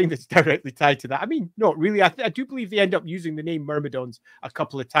anything that's directly tied to that? I mean, not really. I do believe they end up using the name Myrmidons a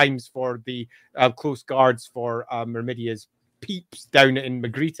couple of times for the close guards for Myrmidia's peeps down in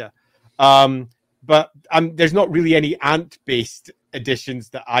Magritta. But there's not really any ant-based additions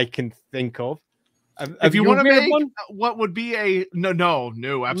that I can think of. If you want to make one? What would be a no,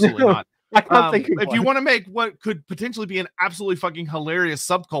 absolutely not. I can't think of if you want to make what could potentially be an absolutely fucking hilarious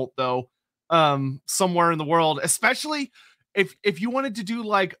subcult, though, somewhere in the world, especially if you wanted to do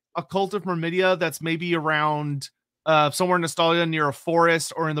like a cult of Myrmidia that's maybe around somewhere in Estalia near a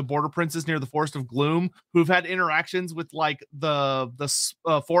forest, or in the Border Princes near the Forest of Gloom, who've had interactions with like the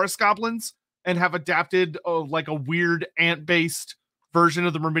forest goblins and have adapted like a weird ant-based version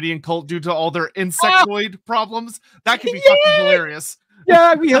of the Myrmidian cult due to all their insectoid problems. That could be fucking hilarious.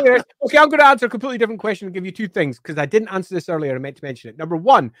 Yeah, we hilarious. Okay, I'm going to answer a completely different question and give you two things because I didn't answer this earlier. I meant to mention it. Number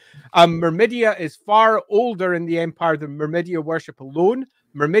one, Myrmidia is far older in the Empire than Myrmidia worship alone.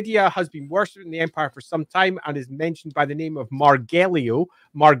 Myrmidia has been worshipped in the Empire for some time and is mentioned by the name of Margelio.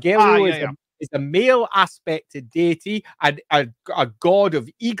 Margelio is a male aspected deity and a god of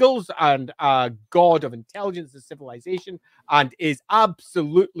eagles and a god of intelligence and civilization, and is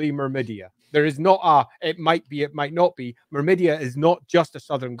absolutely Myrmidia. There is not it might be, it might not be. Myrmidia is not just a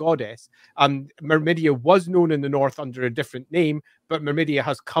southern goddess. Myrmidia was known in the north under a different name, but Myrmidia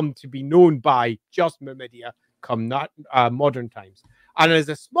has come to be known by just Myrmidia come modern times. And as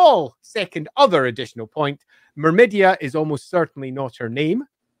a small second other additional point, Myrmidia is almost certainly not her name.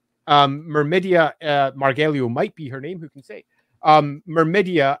 Myrmidia, Margelio might be her name, who can say?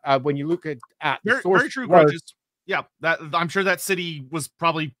 Myrmidia, when you look at the source, very true, Grudges. Yeah, that I'm sure that city was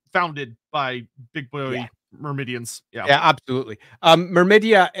probably founded by big boy Myrmidians. Yeah, absolutely.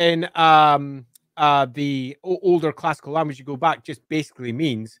 Myrmidia in the older classical language you go back just basically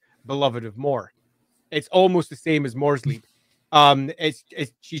means beloved of Mor. It's almost the same as Mor's-Lieb.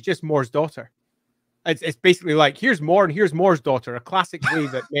 She's just Mor's daughter. It's basically like, here's Mor and here's Mor's daughter, a classic way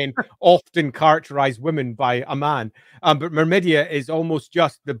that men often characterize women by a man. But Myrmidia is almost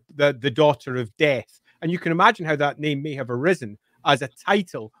just the daughter of death. And you can imagine how that name may have arisen as a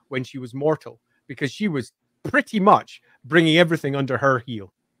title when she was mortal, because she was pretty much bringing everything under her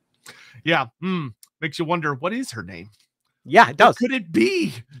heel. Yeah. Makes you wonder, what is her name? Yeah, it does. What could it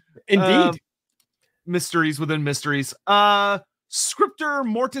be? Indeed. Mysteries within mysteries. Scriptor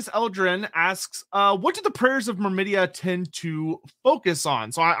Mortis Eldrin asks, what do the prayers of Myrmidia tend to focus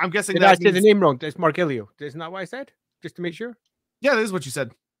on? So I'm guessing that I said the name wrong. It's Margelio. Isn't that what I said? Just to make sure. Yeah, that is what you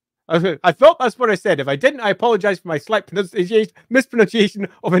said. I thought that's what I said. If I didn't, I apologize for my slight mispronunciation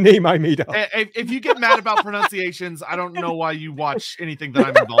of a name I made up. If you get mad about pronunciations, I don't know why you watch anything that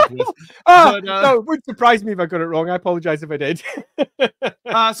I'm involved with. No, it would surprise me if I got it wrong. I apologize if I did.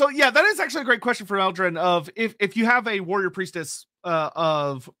 So yeah, that is actually a great question for Eldrin. Of if you have a warrior priestess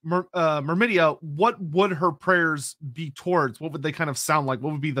of Myrmidia, what would her prayers be towards? What would they kind of sound like?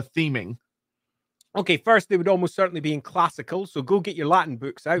 What would be the theming? Okay, first, they would almost certainly be in classical. So go get your Latin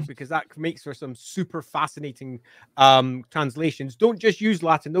books out, because that makes for some super fascinating translations. Don't just use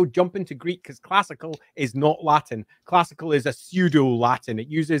Latin, though. Jump into Greek, because classical is not Latin. Classical is a pseudo-Latin. It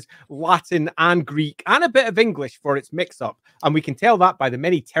uses Latin and Greek and a bit of English for its mix-up. And we can tell that by the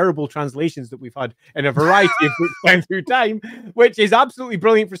many terrible translations that we've had in a variety of books down through time, which is absolutely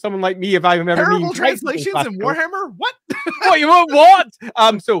brilliant for someone like me if I've ever terrible translations in Warhammer? What? What, you want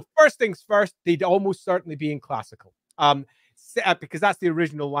what? So first things first, they'd almost certainly be in classical, because that's the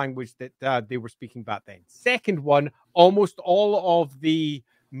original language that they were speaking back then. Second one, almost all of the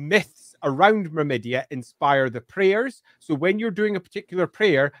myths around Myrmidia inspire the prayers. So when you're doing a particular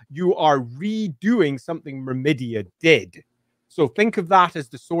prayer, you are redoing something Myrmidia did. So think of that as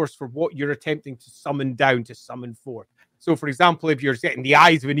the source for what you're attempting to summon down, to summon forth. So, for example, if you're getting the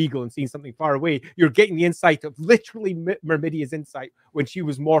eyes of an eagle and seeing something far away, you're getting the insight of literally Myrmidia's insight when she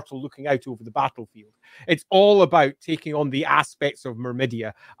was mortal looking out over the battlefield. It's all about taking on the aspects of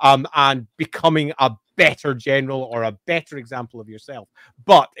Myrmidia and becoming a better general or a better example of yourself.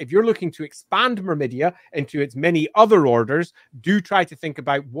 But if you're looking to expand Myrmidia into its many other orders, do try to think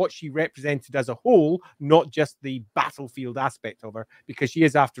about what she represented as a whole, not just the battlefield aspect of her, because she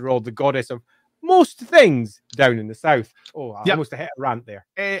is, after all, the goddess of most things down in the south. Oh, I almost hit a rant there.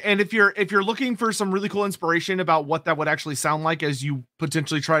 And if you're looking for some really cool inspiration about what that would actually sound like as you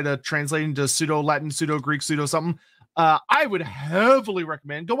potentially try to translate into pseudo-Latin, pseudo-Greek, pseudo-something, I would heavily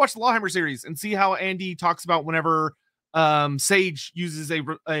recommend go watch the Lawhammer series and see how Andy talks about whenever Sage uses a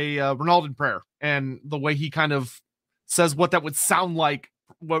Ronaldan prayer and the way he kind of says what that would sound like,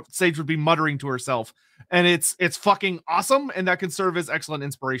 what Sage would be muttering to herself. And it's fucking awesome, and that can serve as excellent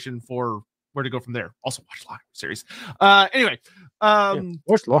inspiration for where to go from there. Also watch Lawhammer series. Anyway,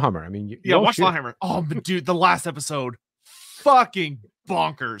 watch Lawhammer. I mean, watch Lawhammer. Oh, but dude, the last episode, fucking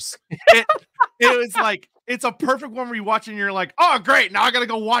bonkers. It was like, it's a perfect one where you watch and you're like, oh great, now I gotta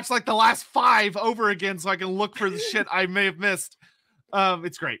go watch like the last 5 over again so I can look for the shit I may have missed.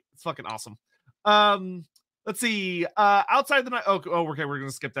 It's great. It's fucking awesome. Let's see. Outside the night. Oh, okay. We're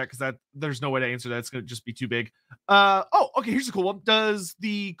gonna skip that because there's no way to answer that. It's gonna just be too big. Okay. Here's a cool one. Does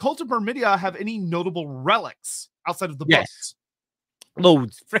the cult of Myrmidia have any notable relics outside of the books?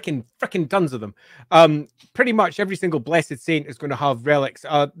 Loads, freaking tons of them. Pretty much every single blessed saint is going to have relics.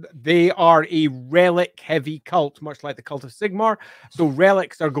 They are a relic heavy cult, much like the cult of Sigmar. So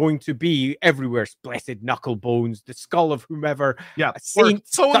relics are going to be everywhere. Blessed knuckle bones, the skull of whomever. Yeah, so and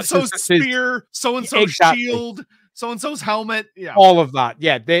so spear, so and so shield, so-and-so's helmet. Yeah. All of that.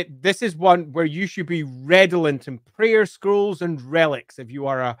 Yeah. This is one where you should be redolent in prayer scrolls and relics if you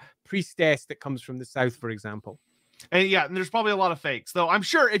are a priestess that comes from the south, for example. And yeah, and there's probably a lot of fakes. Though I'm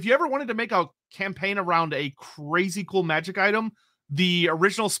sure if you ever wanted to make a campaign around a crazy cool magic item, the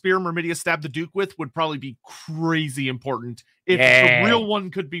original spear Myrmidia stabbed the Duke with would probably be crazy important. If the real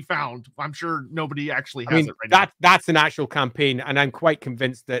one could be found, I'm sure nobody actually has it right now. That's an actual campaign, and I'm quite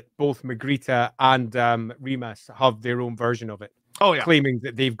convinced that both Magritta and Remus have their own version of it. Oh yeah, claiming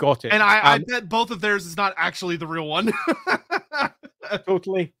that they've got it. And I bet both of theirs is not actually the real one.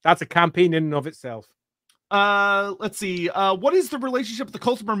 Totally. That's a campaign in and of itself. Let's see. What is the relationship of the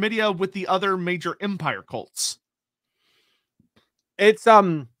cult of Myrmidia with the other major empire cults? It's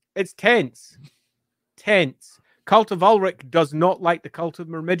tense. Tense. Cult of Ulrich does not like the cult of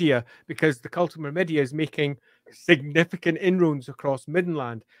Myrmidia because the cult of Myrmidia is making significant inroads across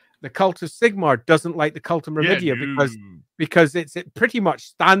Middenland. The cult of Sigmar doesn't like the cult of Myrmidia because it's pretty much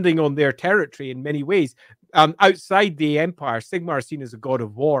standing on their territory in many ways. Outside the empire, Sigmar is seen as a god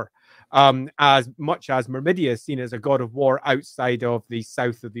of war, as much as Myrmidia is seen as a god of war outside of the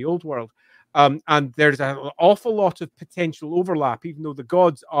south of the old world. And there's an awful lot of potential overlap, even though the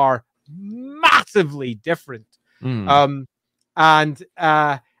gods are massively different. And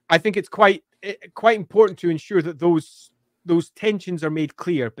I think it's quite important to ensure that those tensions are made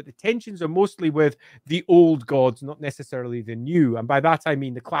clear, but the tensions are mostly with the old gods, not necessarily the new. And by that, I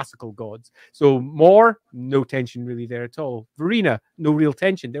mean the classical gods. So Mor, no tension really there at all. Verena, no real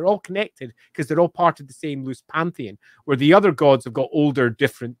tension. They're all connected because they're all part of the same loose pantheon, where the other gods have got older,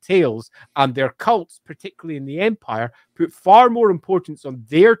 different tales, and their cults, particularly in the Empire, put far more importance on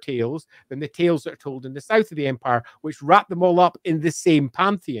their tales than the tales that are told in the south of the Empire, which wrap them all up in the same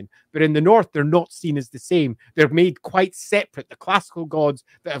pantheon. But in the north, they're not seen as the same. They're made quite separate, the classical gods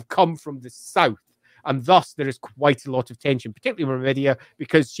that have come from the south. And thus, there is quite a lot of tension, particularly Myrmidia,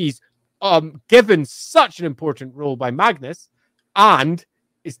 because she's given such an important role by Magnus and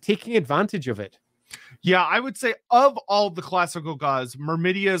is taking advantage of it. Yeah, I would say of all the classical gods,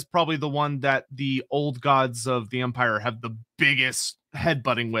 Myrmidia is probably the one that the old gods of the Empire have the biggest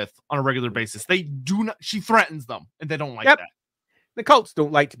headbutting with on a regular basis. They do not, she threatens them, and they don't like that. The cults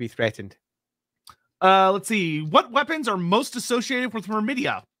don't like to be threatened. Let's see. What weapons are most associated with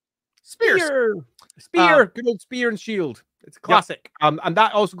Myrmidia? Spears. Spear. Good old spear and shield. It's a classic. Yep. And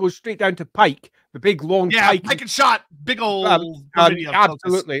that also goes straight down to pike, the big long pike. Pike and shot. Big old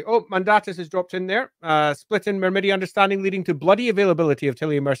absolutely. Oh, Mandatus has dropped in there. Split in Myrmidia understanding leading to bloody availability of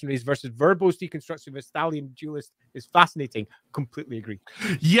Tilea mercenaries versus verbose deconstruction of Estalian duelist is fascinating. Completely agree.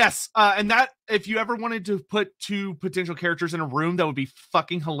 Yes. And that, if you ever wanted to put two potential characters in a room, that would be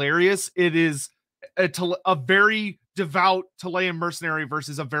fucking hilarious. It is a very devout Telean mercenary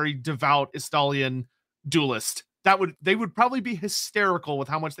versus a very devout Estalian duelist. They would probably be hysterical with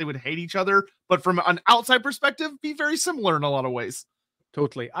how much they would hate each other, but from an outside perspective, be very similar in a lot of ways.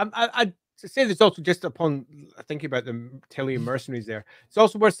 Totally. I'd say this also just upon thinking about the Telean mercenaries there. It's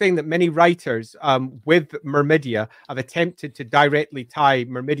also worth saying that many writers with Myrmidia have attempted to directly tie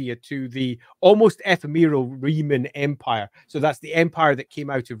Myrmidia to the almost ephemeral Riemann Empire. So that's the empire that came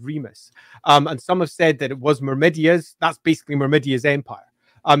out of Remus. And some have said that it was that's basically Myrmidia's empire.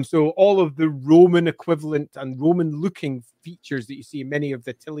 So all of the Roman equivalent and Roman-looking features that you see in many of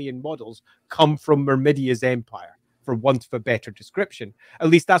the Telean models come from Myrmidia's empire, for want of a better description. At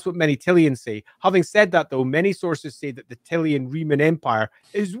least that's what many Teleans say. Having said that, though, many sources say that the Telean Riemann Empire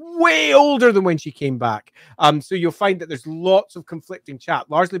is way older than when she came back. So you'll find that there's lots of conflicting chat,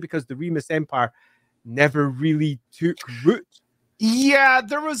 largely because the Remus Empire never really took root. Yeah,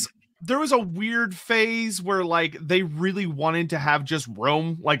 there was a weird phase where like they really wanted to have just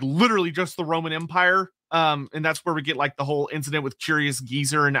Rome, like literally just the Roman Empire. And that's where we get like the whole incident with Curious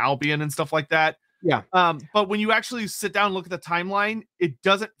Geezer and Albion and stuff like that. Yeah. But when you actually sit down and look at the timeline, it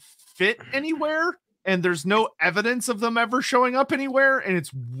doesn't fit anywhere. And there's no evidence of them ever showing up anywhere. And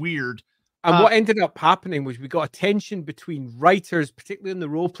it's weird. And what ended up happening was we got a tension between writers, particularly in the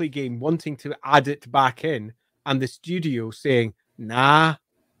roleplay game, wanting to add it back in, and the studio saying, nah.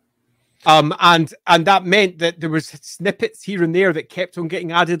 And that meant that there was snippets here and there that kept on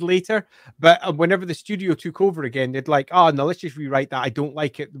getting added later. But whenever the studio took over again, they'd like, oh, no, let's just rewrite that. I don't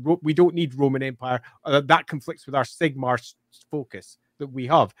like it. We don't need Roman Empire. That conflicts with our Sigmar focus that we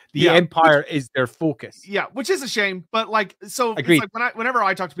have. The Empire is their focus. Yeah, which is a shame. But like, so agreed. It's like whenever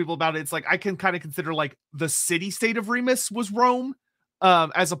I talk to people about it, it's like I can kind of consider like the city state of Remus was Rome,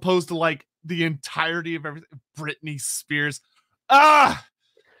 as opposed to like the entirety of everything. Britney Spears.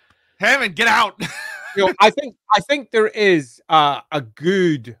 Hammond, get out. I think there is a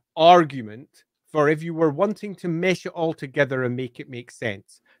good argument for if you were wanting to mesh it all together and make it make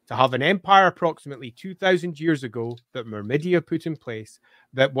sense, to have an empire approximately 2,000 years ago that Myrmidia put in place,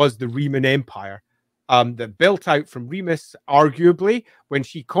 that was the Riemann Empire, that built out from Remus, arguably, when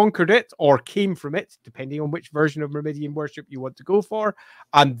she conquered it or came from it, depending on which version of Myrmidian worship you want to go for,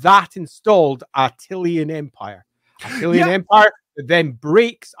 and that installed a Tilean Empire. A Tilean Empire that then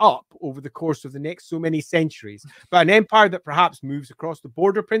breaks up over the course of the next so many centuries, but an empire that perhaps moves across the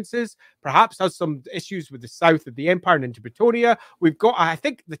border princes, perhaps has some issues with the south of the empire and into Bretonia. We've got, I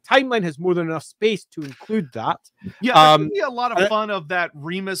think the timeline has more than enough space to include that. Yeah, there's be a lot of fun of that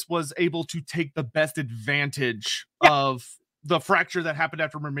Remus was able to take the best advantage of the fracture that happened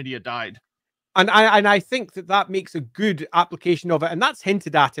after Myrmidia died. And I think that makes a good application of it. And that's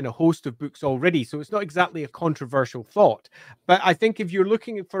hinted at in a host of books already. So it's not exactly a controversial thought. But I think if you're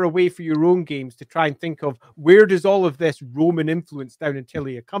looking for a way for your own games to try and think of where does all of this Roman influence down in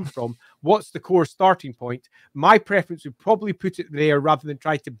Tilea come from, what's the core starting point, my preference would probably put it there rather than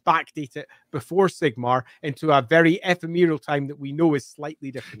try to backdate it before Sigmar into a very ephemeral time that we know is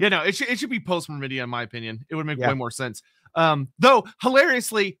slightly different. Yeah, no, it should be post Myrmidia, in my opinion. It would make way more sense. Though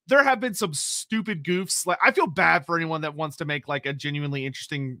hilariously, there have been some stupid goofs. Like, I feel bad for anyone that wants to make like a genuinely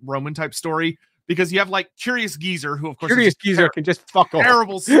interesting Roman type story, because you have like Curious Geezer, who of course Curious Geezer can just fuck off.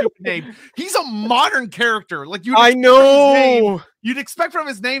 Terrible stupid name. He's a modern character. Like I know. You'd expect from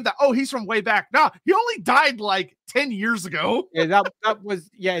his name that he's from way back. Nah, he only died like 10 years ago. Yeah, that was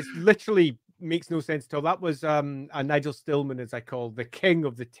it's literally makes no sense at all. That was a Nigel Stillman, as I call the king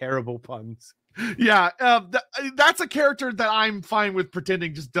of the terrible puns. Yeah, that's a character that I'm fine with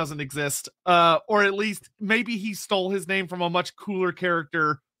pretending just doesn't exist. Or at least maybe he stole his name from a much cooler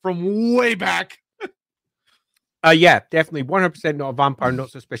character from way back. Yeah, definitely 100% not a vampire,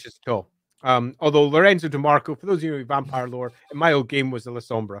 not suspicious at all. Although Lorenzo DeMarco, for those of you who know vampire lore, in my old game was a La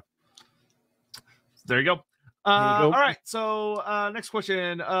Sombra. There you go. All right, so next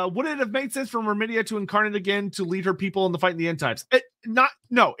question. Would it have made sense for Myrmidia to incarnate again to lead her people in the fight in the end times?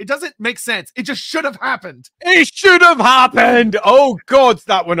 No, it doesn't make sense. It just should have happened. It should have happened. Oh God,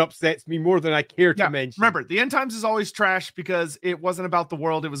 that one upsets me more than I care to mention. Remember, the end times is always trash because it wasn't about the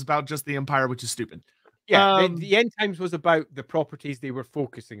world. It was about just the empire, which is stupid. Yeah, the end times was about the properties they were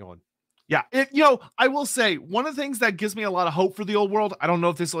focusing on. Yeah, I will say one of the things that gives me a lot of hope for the old world, I don't know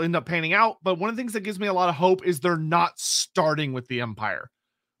if this will end up panning out, but one of the things that gives me a lot of hope is they're not starting with the Empire,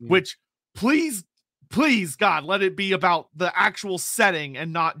 which please, God, let it be about the actual setting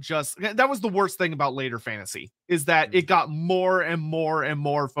and not just, that was the worst thing about later fantasy, is that it got more and more and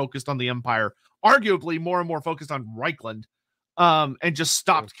more focused on the Empire, arguably more and more focused on Reichland, and just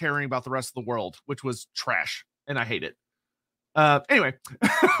stopped caring about the rest of the world, which was trash, and I hate it. Anyway,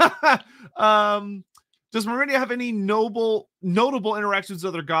 does Myrmidia have any notable interactions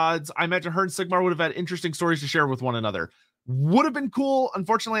with other gods? I imagine her and Sigmar would have had interesting stories to share with one another. Would have been cool.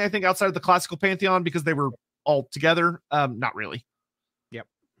 Unfortunately, I think outside of the classical pantheon, because they were all together, not really. Yep.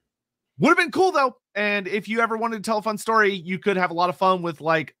 Would have been cool though. And if you ever wanted to tell a fun story, you could have a lot of fun with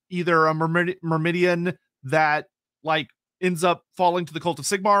like either a Myrmidian that like ends up falling to the cult of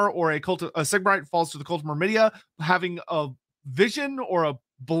Sigmar, or a Sigmarite falls to the cult of Myrmidia, having a vision or a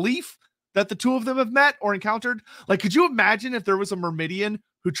belief that the two of them have met or encountered. Like, could you imagine if there was a Myrmidian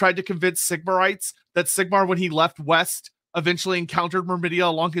who tried to convince Sigmarites that Sigmar, when he left west, eventually encountered Myrmidia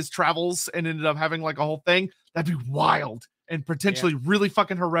along his travels and ended up having like a whole thing? That'd be wild and potentially really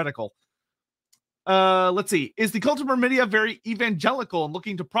fucking heretical. Let's see. Is the cult of Myrmidia very evangelical and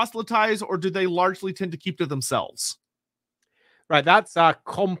looking to proselytize, or do they largely tend to keep to themselves? Right, that's a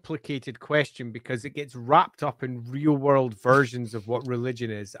complicated question because it gets wrapped up in real-world versions of what religion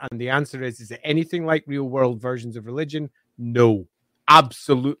is. And the answer is it anything like real-world versions of religion? No,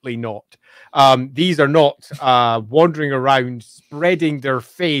 absolutely not. These are not wandering around spreading their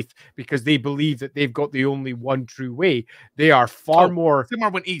faith because they believe that they've got the only one true way. They are far more...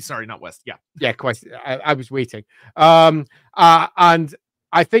 Sigmar went east, sorry, not west. Yeah, quite. I was waiting. And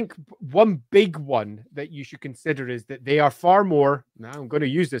I think one big one that you should consider is that they are far more, now I'm going to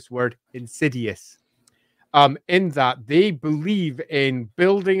use this word, insidious, in that they believe in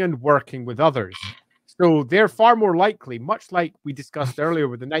building and working with others. So they're far more likely, much like we discussed earlier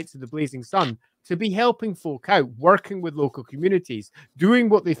with the Knights of the Blazing Sun, to be helping folk out, working with local communities, doing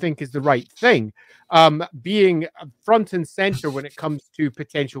what they think is the right thing, being front and center when it comes to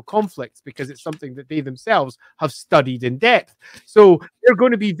potential conflicts, because it's something that they themselves have studied in depth. So they're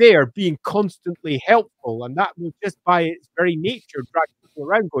going to be there being constantly helpful, and that will just by its very nature drag people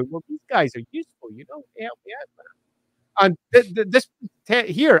around going, well, these guys are useful, they help me out, man. And this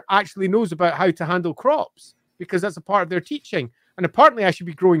here actually knows about how to handle crops, because that's a part of their teaching. And apparently I should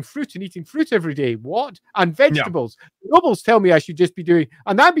be growing fruit and eating fruit every day. What? And vegetables. Yeah. Nobles tell me I should just be doing,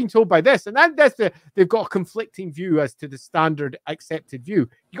 and I'm being told by this, and then they've got a conflicting view as to the standard accepted view.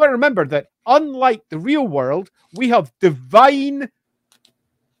 You got to remember that unlike the real world, we have divine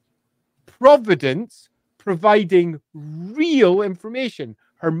providence providing real information.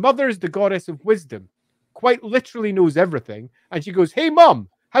 Her mother is the goddess of wisdom, quite literally knows everything. And she goes, hey, Mom,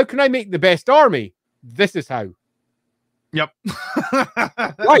 how can I make the best army? This is how. Yep.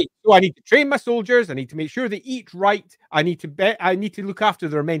 Right. So I need to train my soldiers. I need to make sure they eat right. I need to look after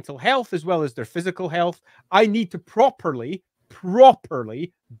their mental health as well as their physical health. I need to properly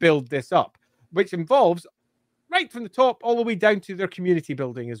build this up, which involves right from the top all the way down to their community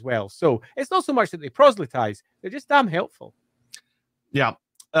building as well. So it's not so much that they proselytize; they're just damn helpful. Yeah.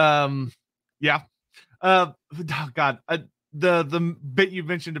 Yeah. Oh God. The bit you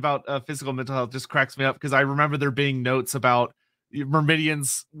mentioned about physical mental health just cracks me up, because I remember there being notes about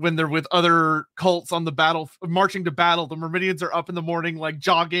Myrmidians when they're with other cults on the battle, marching to battle. The Myrmidians are up in the morning, like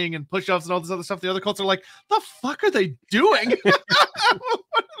jogging and push-ups and all this other stuff. The other cults are like, the fuck are they doing?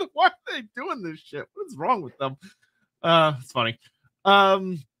 Why are they doing this shit? What is wrong with them? It's funny.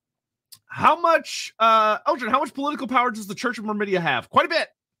 How much, Eldrin, how much political power does the Church of Myrmidia have? Quite a bit.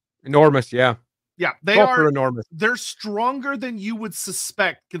 Enormous, yeah. Yeah, they are enormous. They're stronger than you would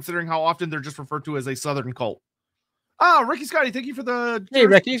suspect, considering how often they're just referred to as a southern cult. Ah, Ricky Scotty, thank you for the... Hey,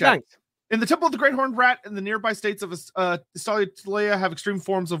 Ricky, thanks. In the Temple of the Great Horned Rat and the nearby states of Estalia and Tilea have extreme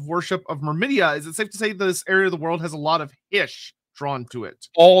forms of worship of Myrmidia. Is it safe to say this area of the world has a lot of Hish drawn to it?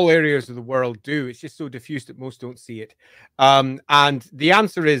 All areas of the world do. It's just so diffuse that most don't see it. And the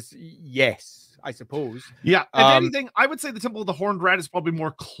answer is yes, I suppose. Yeah. If anything, I would say the Temple of the Horned Rat is probably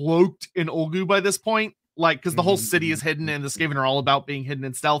more cloaked in Olgu by this point. Like, because the whole city is hidden and the Skaven are all about being hidden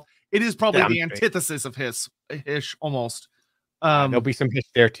in stealth. It is probably the antithesis of Hish almost. There'll be some Hish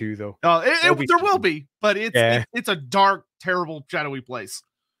there too, though. There will be, but it's a dark, terrible, shadowy place.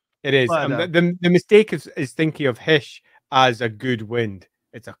 It is. But, the mistake is thinking of Hish as a good wind.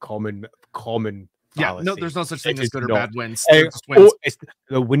 It's a common fallacy. Yeah, no, there's no such thing as good or bad winds. It's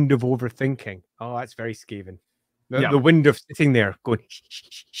the wind of overthinking. Oh, that's very Skaven. The wind of sitting there going.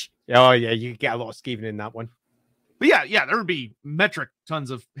 Oh yeah, you get a lot of Skaven in that one. But yeah, there would be metric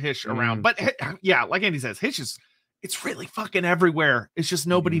tons of Hish around. But yeah, like Andy says, Hish it's really fucking everywhere. It's just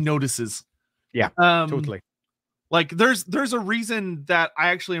nobody notices. Yeah, totally. Like there's a reason that I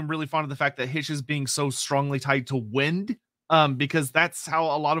actually am really fond of the fact that Hish is being so strongly tied to wind. Because that's how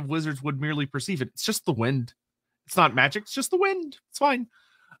a lot of wizards would merely perceive it. It's just the wind. It's not magic. It's just the wind. It's fine.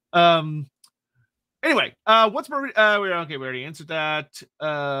 Anyway, what's Myrmidia? Okay, we already answered that.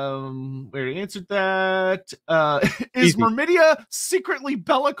 Is Myrmidia secretly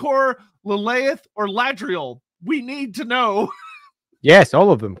Be'lakor, Lilith, or Ladriel? We need to know. Yes,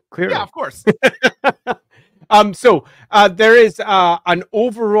 all of them. Clearly. Yeah, of course. So there is an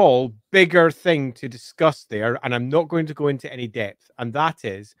overall bigger thing to discuss there, and I'm not going to go into any depth, and that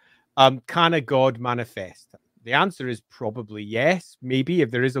is, can a god manifest? The answer is probably yes, maybe, if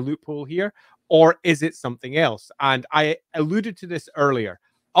there is a loophole here, or is it something else? And I alluded to this earlier.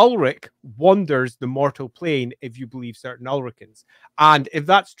 Ulrich wanders the mortal plane, if you believe certain Ulrichans. And if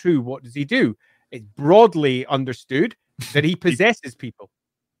that's true, what does he do? It's broadly understood that he possesses people.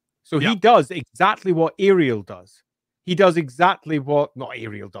 So he does exactly what Ariel does. He does exactly what, not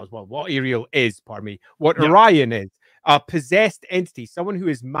Ariel does, well, what Ariel is, pardon me, what Orion is. A possessed entity, someone who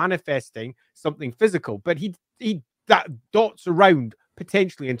is manifesting something physical, but he that dots around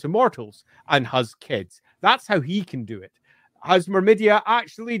potentially into mortals and has kids. That's how he can do it. Has Myrmidia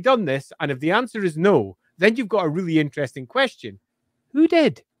actually done this? And if the answer is no, then you've got a really interesting question. Who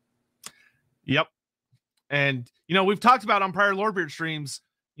did? Yep. And, we've talked about on prior Lorebeard streams,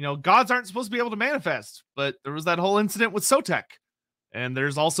 gods aren't supposed to be able to manifest, but there was that whole incident with Sotek. And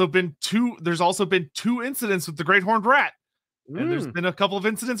there's also been two incidents with the Great Horned Rat. And there's been a couple of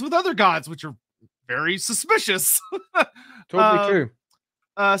incidents with other gods, which are very suspicious. Totally true.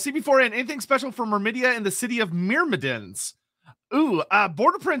 CB4N, anything special for Myrmidia in the city of Myrmidons?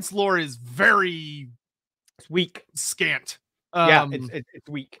 Border Prince lore is very weak. Scant. It's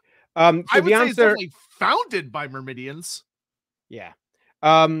weak. So I would say it's definitely founded by Myrmidians. Yeah.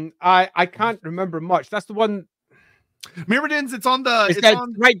 I can't remember much. That's the one. Myrmidons, it's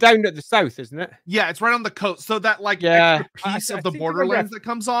right down at the south, isn't it? Yeah, it's right on the coast. So that extra piece of the borderlands that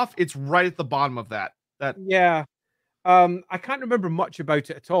comes off, it's right at the bottom of that. I can't remember much about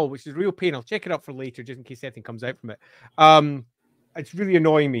it at all, which is a real pain. I'll check it up for later, just in case anything comes out from it. It's really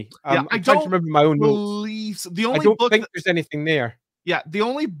annoying me. I'm trying to remember my own notes. The only I don't think there's anything there. Yeah,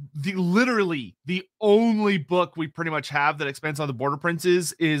 literally the only book we pretty much have that expands on the Border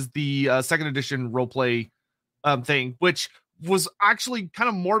Princes is the second edition roleplay thing, which was actually kind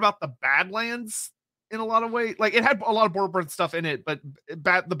of more about the Badlands in a lot of ways. Like it had a lot of Border Prince stuff in it, but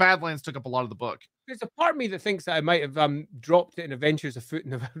the Badlands took up a lot of the book. There's a part of me that thinks that I might have dropped it in Adventures Afoot in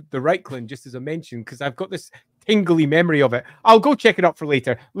the Reichland, just as I mentioned, because I've got this tingly memory of it. I'll go check it up for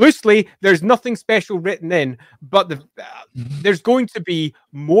later. Loosely, there's nothing special written in, but there's going to be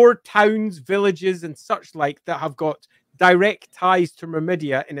more towns, villages, and such like that have got direct ties to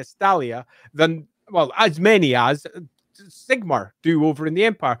Myrmidia in Estalia than, well, as many as Sigmar do over in the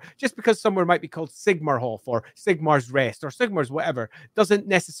Empire. Just because somewhere might be called Sigmarhof or Sigmar's Rest or Sigmar's whatever doesn't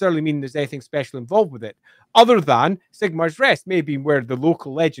necessarily mean there's anything special involved with it, other than Sigmar's Rest may be where the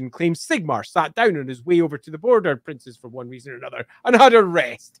local legend claims Sigmar sat down on his way over to the Border Princes for one reason or another and had a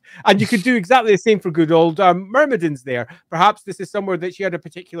rest. And you could do exactly the same for good old Myrmidons there. Perhaps this is somewhere that she had a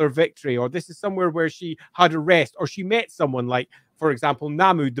particular victory, or this is somewhere where she had a rest, or she met someone like, for example,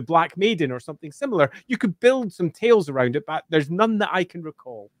 Namud, the Black Maiden, or something similar. You could build some tales around it, but there's none that I can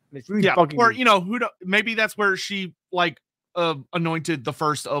recall. And it's really bugging or, me. you know, maybe that's where she, like, anointed the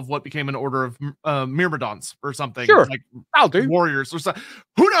first of what became an order of Myrmidons or something. Sure, like I'll do. Warriors or something.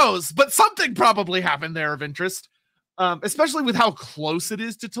 Who knows? But something probably happened there of interest, especially with how close it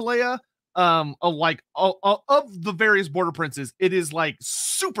is to Tilea. Of the various Border Princes, it is, like,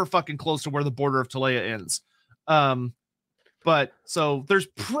 super fucking close to where the border of Tilea ends. But so there's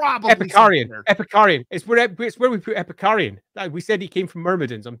probably Epicarian. It's where we put Epicarian. We said he came from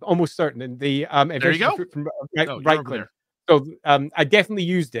Myrmidons. I'm almost certain. In the there you go. From Reichland. So I definitely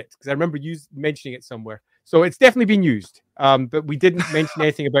used it because I remember mentioning it somewhere. So it's definitely been used. But we didn't mention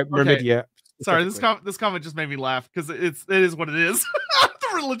anything about Myrmidia. Sorry, this comment just made me laugh because it is what it is.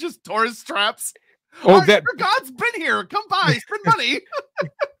 The religious tourist traps. Oh, your God's been here. Come by, spend money.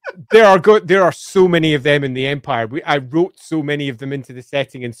 There are so many of them in the Empire. I wrote so many of them into the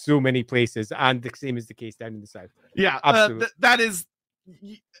setting in so many places, and the same is the case down in the south. Yeah, absolutely. That is,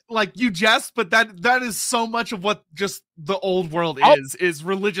 like, you jest, but that is so much of what just the old world is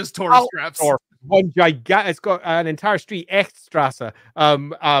religious tourist traps. One gigantic. It's got an entire street, Echtstrasse,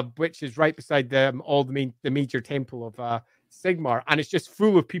 which is right beside the major temple of Sigmar, and it's just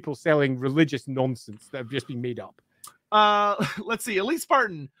full of people selling religious nonsense that have just been made up. Let's see. Elite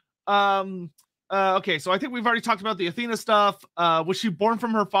Spartan. Okay, so I think we've already talked about the Athena stuff. Was she born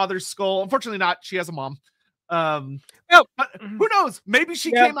from her father's skull? Unfortunately not. She has a mom. But who knows? Maybe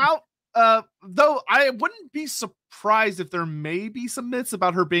she came out. Though I wouldn't be surprised if there may be some myths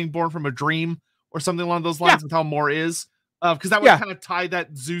about her being born from a dream or something along those lines with how Mor is. Because that would kind of tie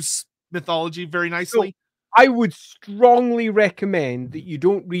that Zeus mythology very nicely. I would strongly recommend that you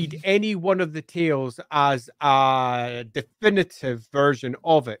don't read any one of the tales as a definitive version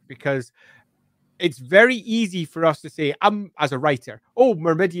of it, because it's very easy for us to say, as a writer, oh,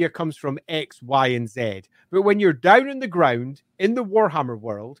 Myrmidia comes from X, Y, and Z. But when you're down on the ground in the Warhammer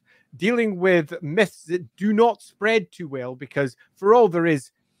world, dealing with myths that do not spread too well, because for all there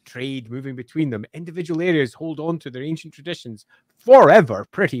is trade moving between them, individual areas hold on to their ancient traditions forever,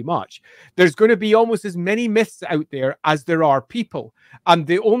 pretty much. There's going to be almost as many myths out there as there are people. And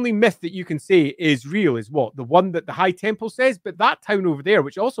the only myth that you can say is real is what? The one that the High Temple says, but that town over there,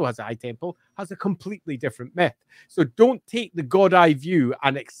 which also has a High Temple, has a completely different myth. So don't take the God-eye view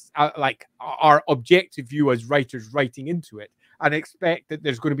and like our objective view as writers writing into it and expect that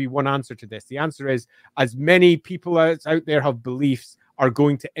there's going to be one answer to this. The answer is, as many people as out there have beliefs are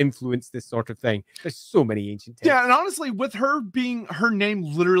going to influence this sort of thing. There's so many ancient tales. Yeah, and honestly, with her name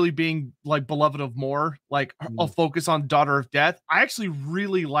literally being like beloved of Mor, like a focus on daughter of death, I actually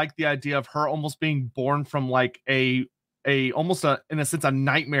really like the idea of her almost being born from like in a sense a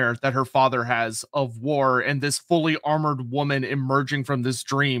nightmare that her father has of war, and this fully armored woman emerging from this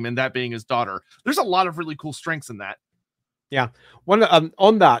dream, and that being his daughter. There's a lot of really cool strengths in that. Yeah. One of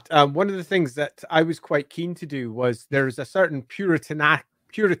the things that I was quite keen to do was there's a certain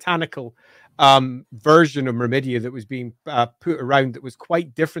puritanical version of Myrmidia that was being put around that was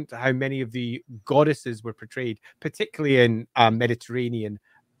quite different to how many of the goddesses were portrayed, particularly in Mediterranean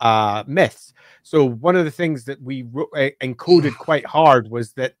myths. So one of the things that we encoded quite hard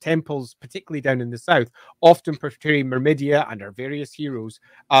was that temples, particularly down in the south, often portray Myrmidia and her various heroes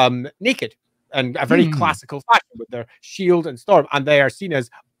naked, and a very classical fashion with their shield and storm, and they are seen as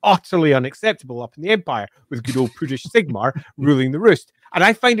utterly unacceptable up in the Empire, with good old prudish Sigmar ruling the roost. And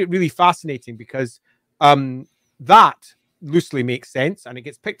I find it really fascinating because that loosely makes sense, and it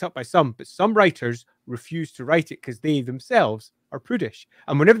gets picked up by some, but some writers refuse to write it because they themselves are prudish.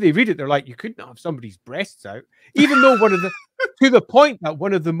 And whenever they read it, they're like, you couldn't have somebody's breasts out, even though one of the to the point that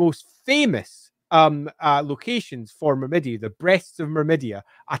one of the most famous locations for Myrmidia, the Breasts of Myrmidia,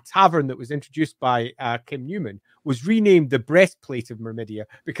 a tavern that was introduced by Kim Newman, was renamed the Breastplate of Myrmidia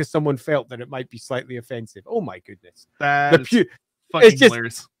because someone felt that it might be slightly offensive. Oh my goodness. That is fucking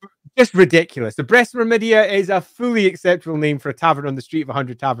hilarious. Just ridiculous. The Breast of Myrmidia is a fully acceptable name for a tavern on the street of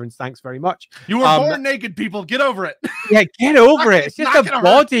 100 taverns. Thanks very much. You were born naked, people. Get over it. Yeah, get over it. It's just a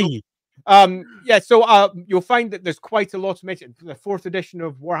body. So you'll find that there's quite a lot to mention. The 4th edition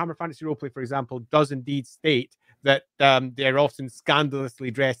of Warhammer Fantasy Roleplay, for example, does indeed state that they're often scandalously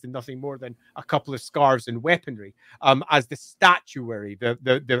dressed in nothing more than a couple of scarves and weaponry, as the statuary,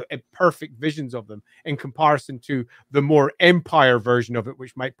 the perfect visions of them in comparison to the more Empire version of it,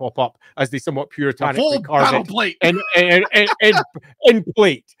 which might pop up as they somewhat puritanically carve it in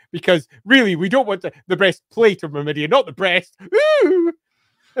plate, because really we don't want the breastplate of Myrmidia, not the breast. Ooh!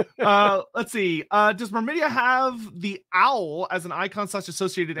 Let's see. Does Myrmidia have the owl as an icon /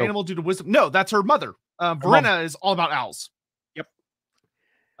 associated animal due to wisdom? No, that's her mother. Verena is all about owls. Yep.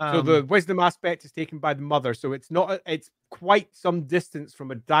 So the wisdom aspect is taken by the mother. So it's not. It's quite some distance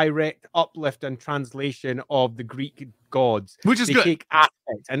from a direct uplift and translation of the Greek gods, which is good. Take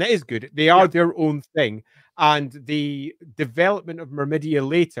aspects, and it is good. They are their own thing. And the development of Myrmidia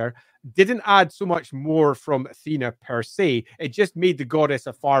later didn't add so much more from Athena per se. It just made the goddess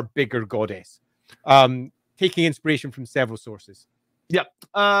a far bigger goddess, taking inspiration from several sources. Yep.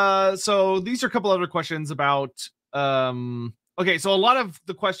 So these are a couple other questions about. Okay, so a lot of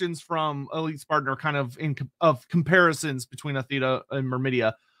the questions from Elite Spartan are kind of of comparisons between Athena and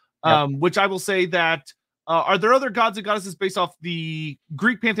Myrmidia, which I will say that. Are there other gods and goddesses based off the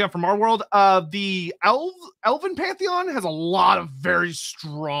Greek pantheon from our world? The Elven pantheon has a lot of very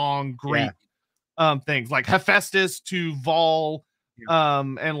strong Greek things, like Hephaestus to Vol,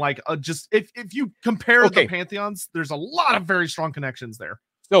 and like just if you compare the pantheons, there's a lot of very strong connections there.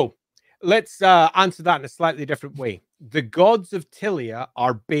 So let's answer that in a slightly different way. The gods of Tilea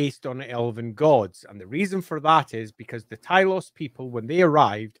are based on elven gods, and the reason for that is because the Tylos people, when they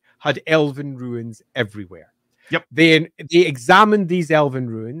arrived, had elven ruins everywhere. Yep. They examined these elven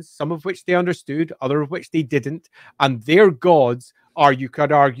ruins, some of which they understood, other of which they didn't, and their gods are, you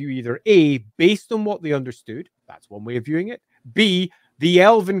could argue, either A, based on what they understood, that's one way of viewing it, B, the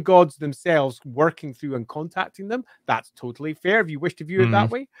elven gods themselves working through and contacting them. That's totally fair if you wish to view it that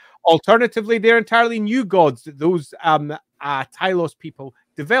way. Alternatively, they're entirely new gods that those Tylos people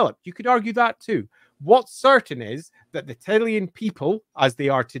developed. You could argue that too. What's certain is that the Tilean people, as they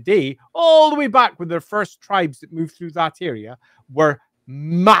are today, all the way back with their first tribes that moved through that area, were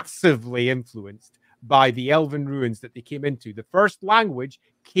massively influenced by the elven ruins that they came into. The first language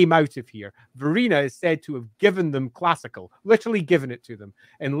came out of here. Verena is said to have given them classical, literally given it to them.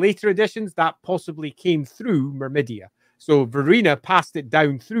 In later editions, that possibly came through Myrmidia. So Verena passed it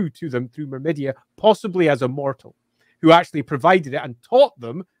down through to them through Myrmidia, possibly as a mortal, who actually provided it and taught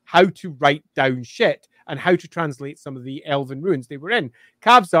them how to write down shit and how to translate some of the elven ruins they were in.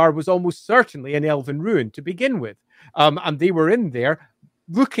 Kavzar was almost certainly an elven ruin to begin with. And they were in there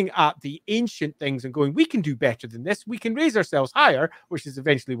looking at the ancient things and going, we can do better than this. We can raise ourselves higher, which is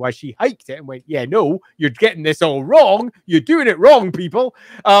eventually why she hiked it and went, yeah, no, you're getting this all wrong. You're doing it wrong, people.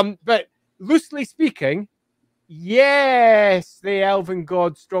 But loosely speaking, yes, the elven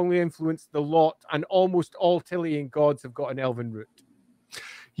gods strongly influenced the lot, and almost all Tilean gods have got an elven root.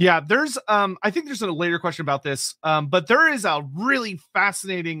 Yeah, there's I think there's a later question about this, but there is a really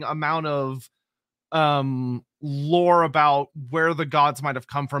fascinating amount of lore about where the gods might have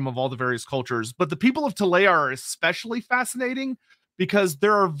come from of all the various cultures. But the people of Tilea are especially fascinating because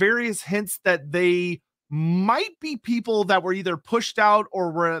there are various hints that they might be people that were either pushed out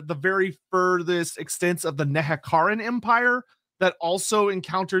or were at the very furthest extents of the Nehekaran Empire that also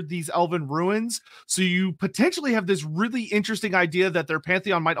encountered these elven ruins. So you potentially have this really interesting idea that their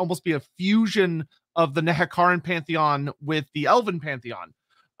pantheon might almost be a fusion of the Nehekaran pantheon with the elven pantheon,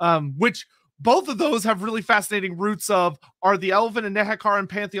 which both of those have really fascinating roots of, are the elven and Nehekaran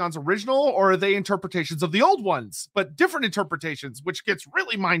pantheons original, or are they interpretations of the old ones, but different interpretations, which gets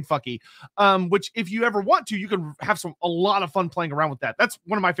really mindfucky. Which if you ever want to, you can have a lot of fun playing around with that. That's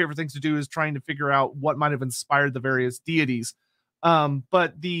one of my favorite things to do, is trying to figure out what might have inspired the various deities.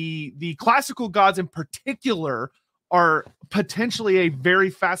 But the classical gods in particular are potentially a very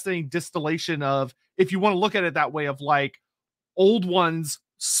fascinating distillation of, if you want to look at it that way, of like old ones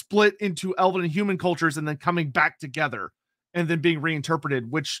split into elven and human cultures and then coming back together and then being reinterpreted,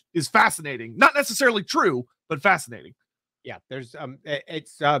 which is fascinating. Not necessarily true, but fascinating. Yeah, there's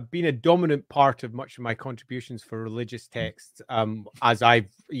it's been a dominant part of much of my contributions for religious texts, as I've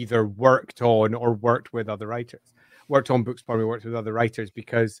either worked on or worked with other writers. worked on books, probably worked with other writers,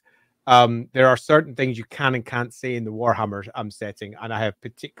 because there are certain things you can and can't say in the Warhammer setting, and I have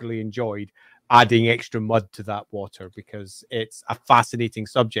particularly enjoyed adding extra mud to that water because it's a fascinating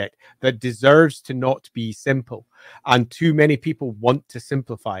subject that deserves to not be simple. And too many people want to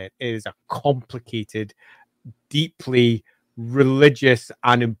simplify it. It is a complicated, deeply religious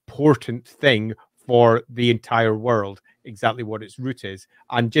and important thing for the entire world, exactly what its root is.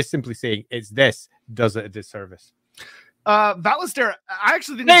 And just simply saying it's this does it a disservice. Valister, I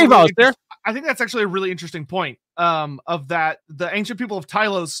actually think I think that's actually a really interesting point. Of that, the ancient people of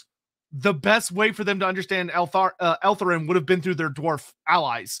Tylos, the best way for them to understand Eltharin would have been through their dwarf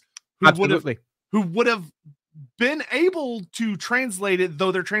allies, who would have been able to translate it,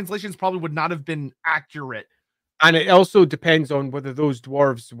 though their translations probably would not have been accurate. And it also depends on whether those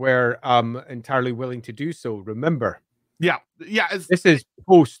dwarves were entirely willing to do so. Remember. Yeah. This is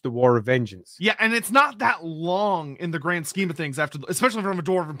post the War of Vengeance. Yeah, and it's not that long in the grand scheme of things, especially from a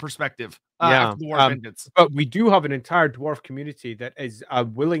dwarven perspective. After the War of Vengeance. But we do have an entire dwarf community that is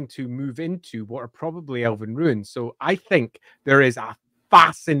willing to move into what are probably elven ruins. So I think there is a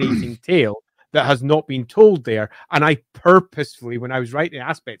fascinating tale that has not been told there. And I purposefully, when I was writing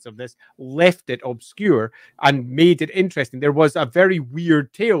aspects of this, left it obscure and made it interesting. There was a very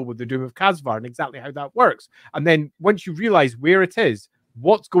weird tale with the Doom of Khazvar and exactly how that works. And then once you realize where it is,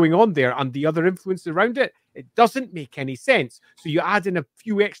 what's going on there, and the other influences around it, it doesn't make any sense. So you add in a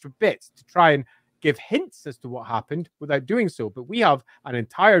few extra bits to try and give hints as to what happened without doing so. But we have an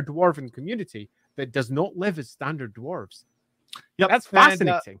entire dwarven community that does not live as standard dwarves. Yep, that's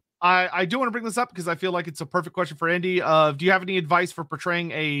fascinating. I do want to bring this up because I feel like it's a perfect question for Andy. Do you have any advice for portraying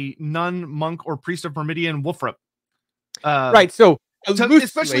a nun, monk, or priest of Myrmidia and Wolfrip? Right, so loosely,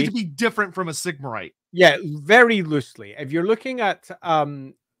 especially to be different from a Sigmarite. Yeah, very loosely. If you're looking at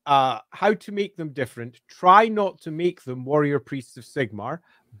how to make them different, try not to make them warrior priests of Sigmar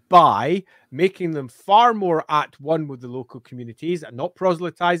by making them far more at one with the local communities and not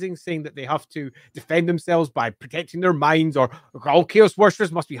proselytizing, saying that they have to defend themselves by protecting their minds, or all chaos worshippers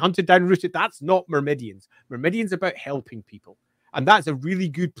must be hunted down and rooted. That's not Myrmidians. Myrmidians about helping people, and that's a really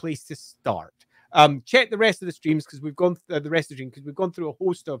good place to start. Check the rest of the streams because we've gone through a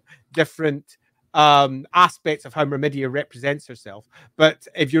host of different aspects of how Myrmidia represents herself. But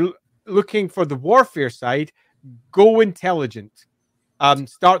if you're looking for the warfare side, go intelligent.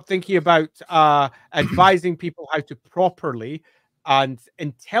 Start thinking about advising people how to properly and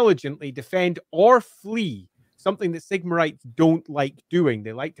intelligently defend or flee, something that Sigmarites don't like doing.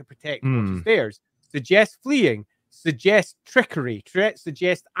 They like to protect what is theirs. Suggest fleeing, suggest trickery,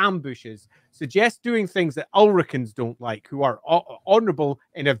 suggest ambushes, suggest doing things that Ulricans don't like, who are honorable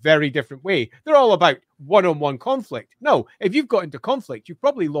in a very different way. They're all about one-on-one conflict. No, if you've got into conflict, you've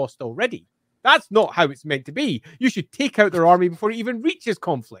probably lost already. That's not how it's meant to be. You should take out their army before it even reaches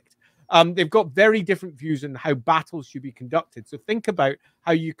conflict. They've got very different views on how battles should be conducted. So think about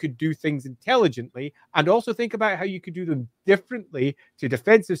how you could do things intelligently, and also think about how you could do them differently to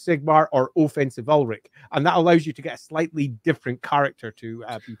defensive Sigmar or offensive Ulric. And that allows you to get a slightly different character to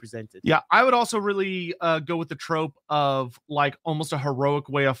be presented. Yeah, I would also really go with the trope of like almost a heroic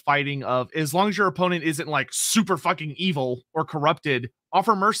way of fighting, of as long as your opponent isn't like super fucking evil or corrupted,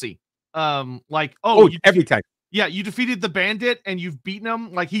 offer mercy. Every time. Yeah, you defeated the bandit and you've beaten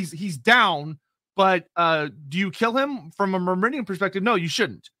him. Like he's down, but do you kill him from a Myrmidian perspective? No, you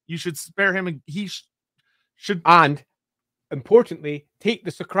shouldn't. You should spare him, and he should. And importantly, take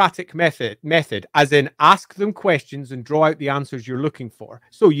the Socratic method, as in ask them questions and draw out the answers you're looking for.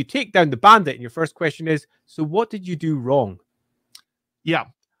 So you take down the bandit, and your first question is, so what did you do wrong? Yeah.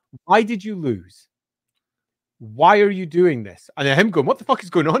 Why did you lose? Why are you doing this? And then him going, what the fuck is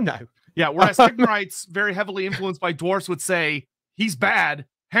going on now? Yeah, whereas Sigmarites, very heavily influenced by dwarfs, would say, he's bad,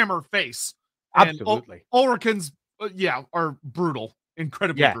 hammer face. Absolutely. And Ulricans, are brutal,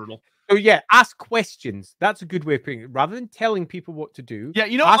 incredibly brutal. So ask questions. That's a good way of putting it. Rather than telling people what to do. Yeah,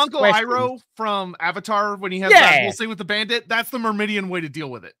 Uncle Iroh from Avatar, when he has that whole scene with the bandit, that's the Myrmidian way to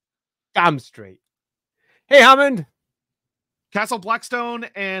deal with it. Damn straight. Hey, Hammond. Castle Blackstone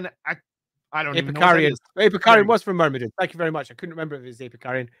and I don't even know what Apicarian was from Myrmidon. Thank you very much. I couldn't remember if it was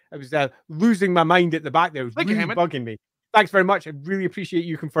Apicarian. I was losing my mind at the back there. It was really bugging me. Thanks very much. I really appreciate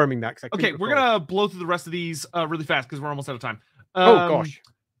you confirming that. Okay, we're going to blow through the rest of these really fast because we're almost out of time. Oh, gosh.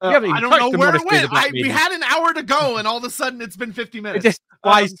 I don't know where it went. We had an hour to go, and all of a sudden it's been 50 minutes. It just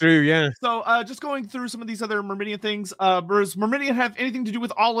flies through, yeah. So just going through some of these other Myrmidian things. Does Myrmidian have anything to do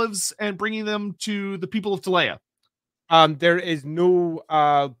with olives and bringing them to the people of Tilea? There is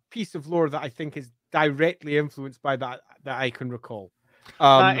no piece of lore that I think is directly influenced by that I can recall.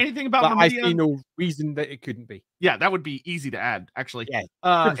 Anything about but Myrmidia? I see no reason that it couldn't be. Yeah, that would be easy to add, actually. Yeah.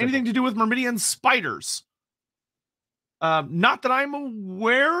 Anything to do with Myrmidian spiders? Not that I'm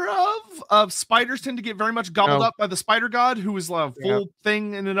aware of. Spiders tend to get very much gobbled up by the spider god, who is a full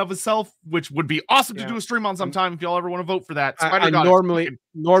thing in and of itself, which would be awesome to do a stream on sometime if y'all ever want to vote for that. Spider god.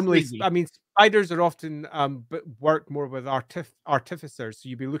 Normally, I mean, spiders are often work more with artificers, so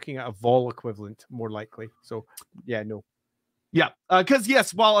you'd be looking at a vol equivalent more likely. So, yeah, no. Yeah, because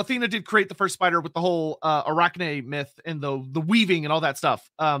yes, while Athena did create the first spider with the whole Arachne myth and the weaving and all that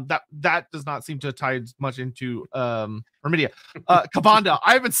stuff, that does not seem to tie much into Myrmidia. Kabanda,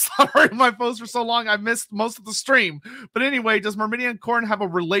 I haven't started my post for so long, I missed most of the stream. But anyway, does Myrmidia and Khorne have a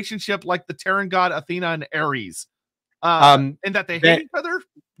relationship like the Terran god Athena and Ares? And that they hate each other?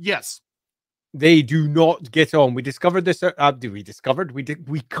 Yes. They do not get on. We discovered this.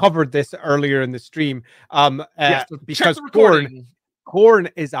 We covered this earlier in the stream. Yes, because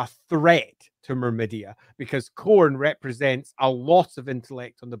Khorne is a threat to Myrmidia, because Khorne represents a loss of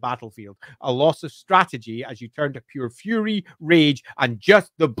intellect on the battlefield, a loss of strategy as you turn to pure fury, rage, and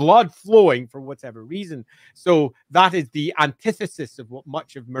just the blood flowing for whatever reason. So that is the antithesis of what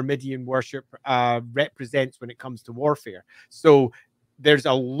much of Myrmidian worship represents when it comes to warfare. So there's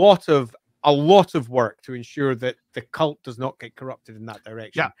a lot of work to ensure that the cult does not get corrupted in that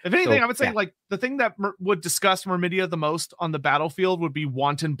direction. Yeah, if anything, I would say like the thing that would disgust Myrmidia the most on the battlefield would be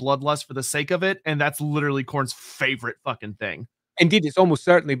wanton bloodlust for the sake of it, and that's literally Khorne's favorite fucking thing. Indeed, it's almost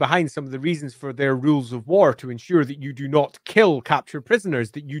certainly behind some of the reasons for their rules of war, to ensure that you do not kill captured prisoners,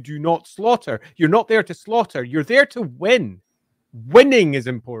 that you do not slaughter. You're not there to slaughter. You're there to win. Winning is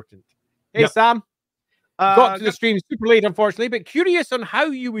important. Hey, Sam. Got to the stream super late, unfortunately, but curious on how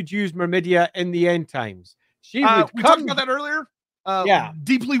you would use Myrmidia in the end times. We talked about that earlier.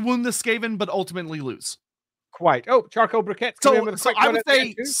 Deeply wound the Skaven, but ultimately lose. Quite. Oh, Charcoal Briquettes. So I would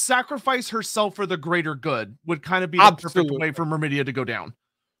say sacrifice herself for the greater good would kind of be the perfect way for Myrmidia to go down.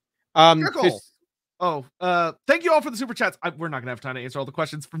 Thank you all for the super chats. We're not gonna have time to answer all the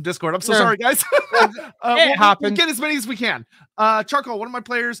questions from Discord. I'm so sorry, guys. We'll get as many as we can. Charcoal, one of my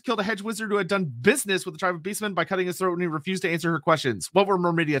players killed a hedge wizard who had done business with the tribe of beastmen by cutting his throat when he refused to answer her questions. What would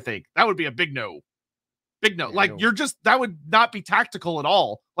Myrmidia think? That would be a big no. Big no. That would not be tactical at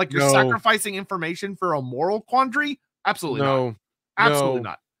all. Like you're sacrificing information for a moral quandary? Absolutely not. Absolutely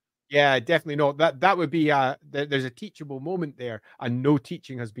not. Yeah, definitely not. That would be there's a teachable moment there, and no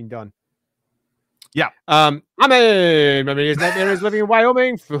teaching has been done. Yeah. I'm in Myrmidia's nightmare is living in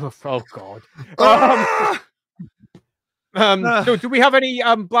Wyoming. Oh God. So do we have any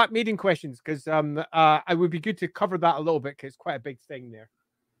Black Maiden questions? Because I would be good to cover that a little bit, because it's quite a big thing there.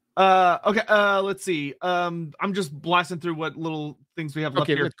 Okay, let's see. I'm just blasting through what little things we have left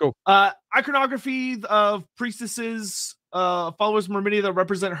here. Let's go. Iconography of priestesses, followers of Myrmidia that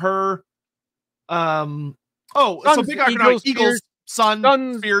represent her. So big iconography, eagles,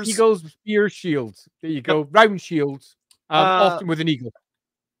 suns, spears. Eagles, spears, shields. There you go. Round shields, often with an eagle.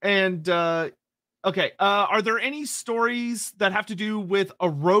 And okay, are there any stories that have to do with a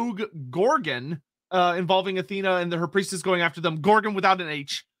rogue Gorgon involving Athena and her priestess going after them? Gorgon without an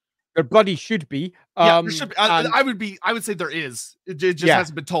H. There bloody should be. There should be. I would say there is. It just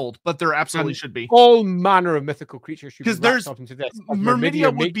hasn't been told, but there absolutely should be. All manner of mythical creatures should be wrapped up into this.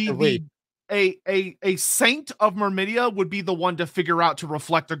 Myrmidia would be a saint of Myrmidia would be the one to figure out to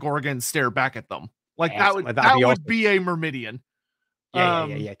reflect the Gorgon and stare back at them. Like that would be a Myrmidian. Yeah.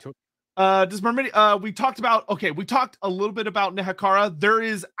 Does Myrmidia? We talked a little bit about Nehekara. There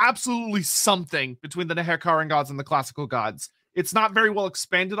is absolutely something between the Nehekaran gods and the classical gods. It's not very well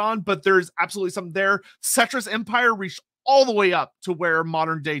expanded on, but there's absolutely something there. Cetra's empire reached all the way up to where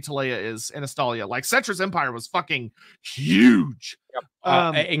modern day Tilea is and Estalia. Like Cetra's empire was fucking huge. Yep.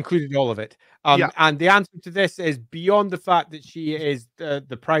 It included all of it. And the answer to this is beyond the fact that she is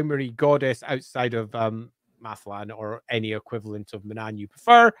the primary goddess outside of Mathlan or any equivalent of Manan you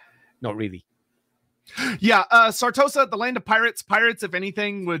prefer. Not really. Yeah, Sartosa, the land of pirates. Pirates, if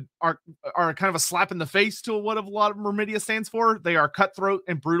anything, are kind of a slap in the face to what a lot of Myrmidia stands for. They are cutthroat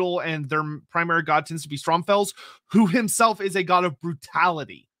and brutal, and their primary god tends to be Stromfels, who himself is a god of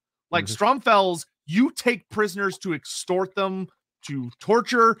brutality. Like Stromfels, you take prisoners to extort them, to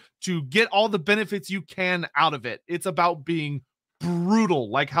torture, to get all the benefits you can out of it. It's about being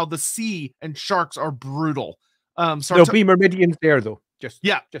brutal, like how the sea and sharks are brutal. There'll be Myrmidians there, though.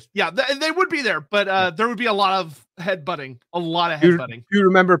 They would be there, but there would be a lot of headbutting. Do you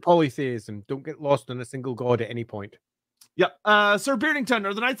remember polytheism? Don't get lost on a single god at any point. Yep. Sir Beardington,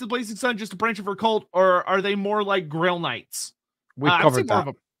 are the Knights of the Blazing Sun just a branch of her cult, or are they more like Grail Knights? We've covered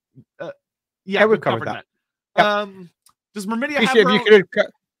that. We've covered that. Yep. Does Myrmidia have Appreciate her if you could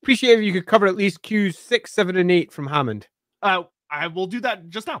appreciate if you could cover at least Q's 6, 7, and 8 from Hammond. I will do that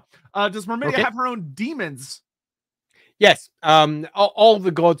just now. Does Myrmidia have her own demons? Yes. All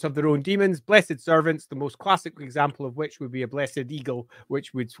the gods have their own demons. Blessed servants, the most classic example of which would be a blessed eagle,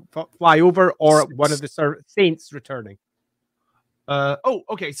 which would fly over, or one of the saints returning.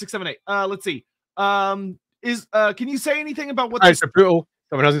 Okay, 6, 7, 8. Let's see. Can you say anything about what It's brutal.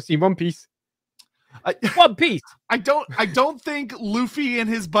 Someone hasn't seen One Piece. One Piece. I don't think Luffy and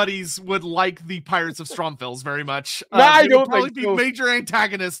his buddies would like the Pirates of Stromfils very much. No, I don't probably think be so. major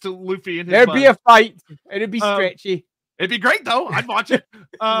antagonists to Luffy and his There'd buddies. be a fight. It'd be stretchy. It'd be great though. I'd watch it.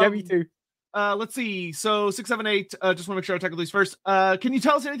 Yeah, me too. Let's see. So 6, 7, 8. Just want to make sure I tackle these first. Can you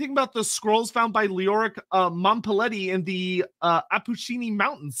tell us anything about the scrolls found by Leoric Montpelletti in the Apushini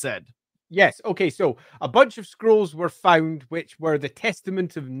Mountain said? Yes. Okay. So a bunch of scrolls were found, which were the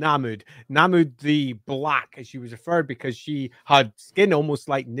testament of Namud. Namud the Black, as she was referred, because she had skin almost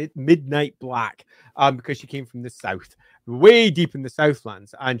like midnight black, because she came from the south, way deep in the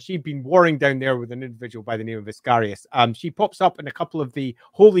Southlands, and she'd been warring down there with an individual by the name of Iscarius. She pops up in a couple of the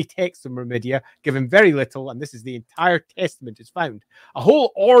holy texts of Myrmidia, given very little, and this is the entire testament is found. A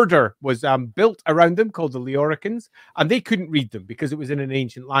whole order was built around them called the Leoricans, and they couldn't read them because it was in an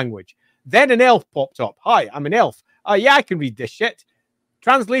ancient language. Then an elf popped up. Hi, I'm an elf. Yeah, I can read this shit.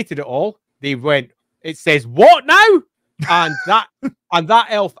 Translated it all. They went, it says, what now? And that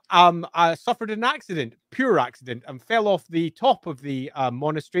elf suffered an accident, pure accident, and fell off the top of the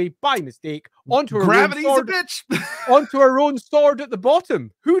monastery by mistake onto her Gravity's own sword, a bitch. onto her own sword at the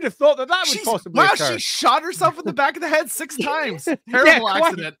bottom. Who'd have thought that would possibly occur? She shot herself in the back of the head 6 times. Terrible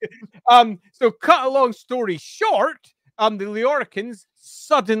accident. So cut a long story short, the Leoricans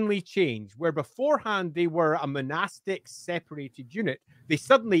suddenly change, where beforehand they were a monastic separated unit. They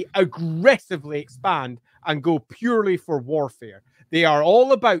suddenly aggressively expand and go purely for warfare. They are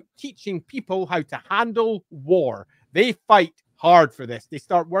all about teaching people how to handle war. They fight hard for this. They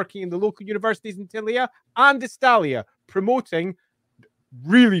start working in the local universities in Tilea and Estalia,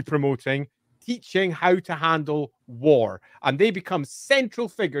 really promoting teaching how to handle war, and they become central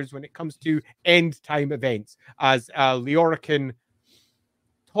figures when it comes to end time events, as Leorican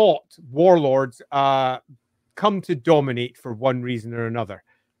taught warlords come to dominate for one reason or another.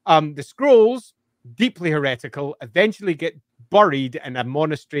 The scrolls, deeply heretical, eventually get buried in a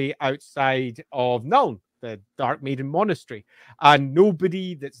monastery outside of Nuln, the Dark Maiden Monastery, and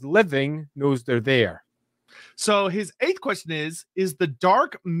nobody that's living knows they're there. So his 8th question is the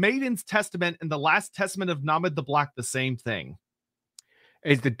Dark Maiden's Testament and the Last Testament of Namud the Black the same thing?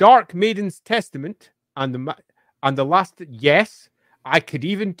 Is the Dark Maiden's Testament and the last? Yes, I could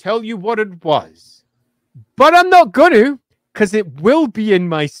even tell you what it was, but I'm not going to, because it will be in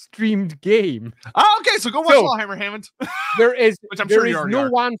my streamed game. Oh, okay, so go watch Warhammer, Hammond. There is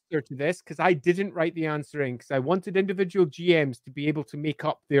no answer to this, because I didn't write the answer in, because I wanted individual GMs to be able to make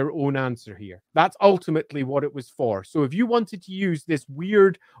up their own answer here. That's ultimately what it was for. So if you wanted to use this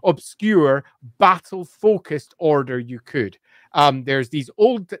weird, obscure, battle-focused order, you could. There's these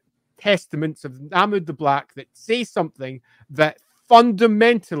old testaments of Namud the Black that say something that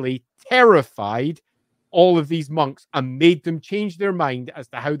fundamentally terrified all of these monks and made them change their mind as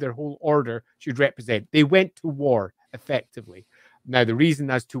to how their whole order should represent. They went to war, effectively. Now, the reason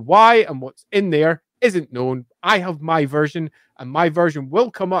as to why and what's in there isn't known. I have my version, and my version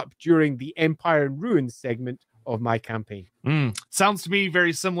will come up during the Empire and Ruins segment of my campaign. Sounds to me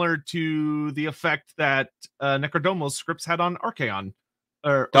very similar to the effect that Necrodomos scripts had on Archaon.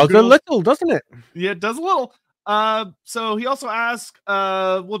 Does a little, doesn't it? Yeah, it does a little. So he also asked,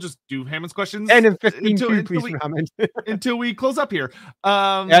 we'll just do Hammond's questions 10 and 15 please, from Hammond. until we close up here.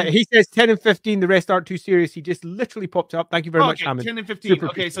 He says 10 and 15, the rest aren't too serious. He just literally popped up. Thank you very much, Hammond. 10 and 15.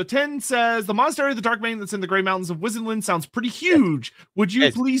 Super so 10 says the monastery of the Dark Maiden that's in the Grey Mountains of Wizenland sounds pretty huge. Yes. Would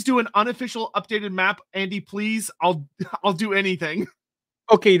you please do an unofficial updated map, Andy? Please, I'll do anything.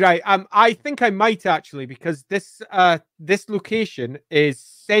 Okay, right. I think I might actually, because this location is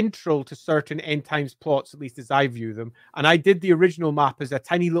central to certain end times plots, at least as I view them. And I did the original map as a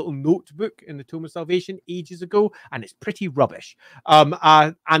tiny little notebook in the Tome of Salvation ages ago, and it's pretty rubbish. And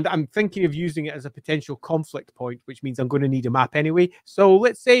I'm thinking of using it as a potential conflict point, which means I'm going to need a map anyway. So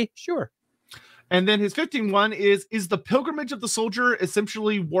let's say sure. And then his 15 one is the Pilgrimage of the Soldier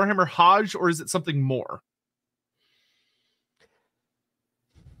essentially Warhammer Hajj, or is it something more?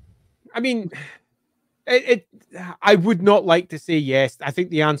 I mean, I would not like to say yes. I think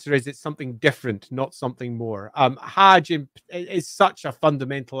the answer is it's something different, not something more. Hajj is such a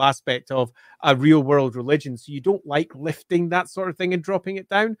fundamental aspect of a real world religion. So you don't like lifting that sort of thing and dropping it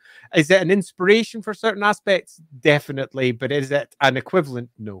down. Is it an inspiration for certain aspects? Definitely. But is it an equivalent?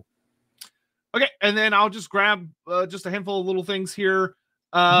 No. Okay. And then I'll just grab just a handful of little things here.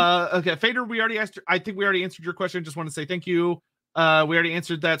 Okay. Fader, we already asked. I think we already answered your question. Just want to say thank you. We already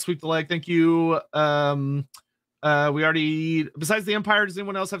answered that. Sweep the leg. Thank you. We already, besides the Empire, does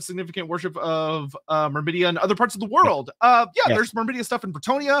anyone else have significant worship of Myrmidia and other parts of the world? Yeah, there's Myrmidia stuff in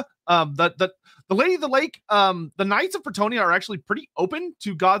Bretonia. The Lady of the Lake, the Knights of Bretonia are actually pretty open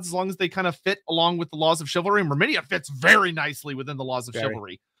to gods as long as they kind of fit along with the laws of chivalry. Myrmidia fits very nicely within the laws of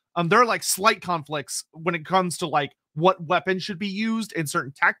chivalry. There are like slight conflicts when it comes to like what weapons should be used in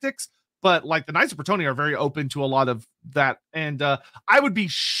certain tactics. But like the Knights of Bretonia are very open to a lot of that. And I would be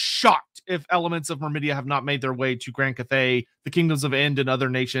shocked if elements of Myrmidia have not made their way to Grand Cathay, the Kingdoms of End, and other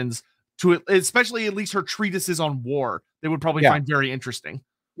nations, to especially at least her treatises on war. They would probably find very interesting.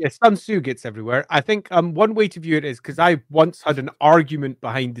 Yeah, Sun Tzu gets everywhere. I think one way to view it is, because I once had an argument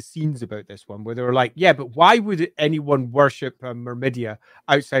behind the scenes about this one, where they were like, yeah, but why would anyone worship Myrmidia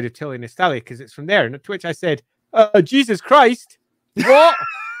outside of Tilea and Estalia? Because it's from there. And to which I said, Jesus Christ, what?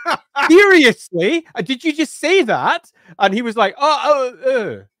 Seriously? Did you just say that? And he was like,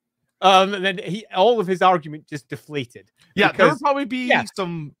 and then all of his argument just deflated. Yeah, there would probably be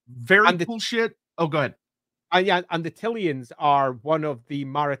some very cool shit. Oh, go ahead. And the Tileans are one of the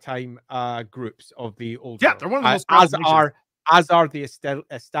maritime groups of the old world. They're one of the most as are the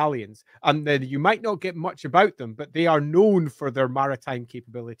Estalians. And then you might not get much about them, but they are known for their maritime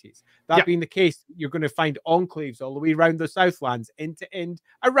capabilities. That being the case, you're going to find enclaves all the way around the Southlands, end to end,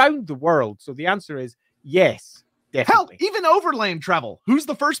 around the world. So the answer is yes, definitely. Hell, even overland travel. Who's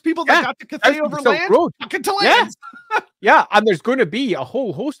the first people that got to Cathay overland? Fucking Tileans. Yeah, and there's going to be a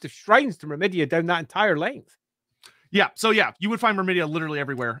whole host of shrines to Myrmidia down that entire length. Yeah, so yeah, you would find Myrmidia literally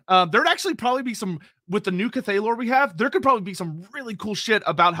everywhere. There'd actually probably be some, with the new Cathay lore we have, there could probably be some really cool shit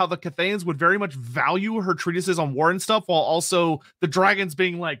about how the Cathayans would very much value her treatises on war and stuff, while also the dragons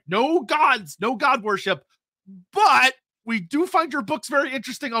being like, no gods, no god worship, but we do find your books very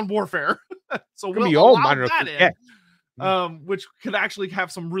interesting on warfare. So we'll allow that in. Which could actually have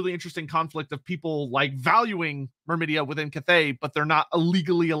some really interesting conflict of people like valuing Myrmidia within Cathay, but they're not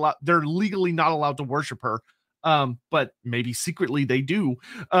legally not allowed to worship her. But maybe secretly they do.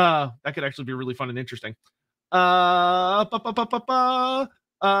 That could actually be really fun and interesting.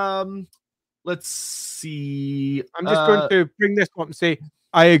 Let's see. I'm just going to bring this up and say,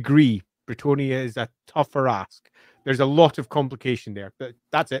 I agree. Bretonia is a tougher ask. There's a lot of complication there, but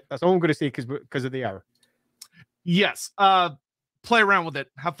that's it. That's all I'm going to say because of the hour. Yes. Play around with it.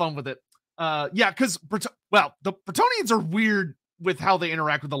 Have fun with it. Yeah, because the Bretonians are weird with how they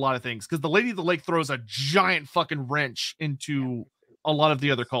interact with a lot of things, because the Lady of the Lake throws a giant fucking wrench into a lot of the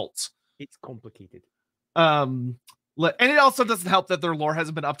other cults. It's complicated. And it also doesn't help that their lore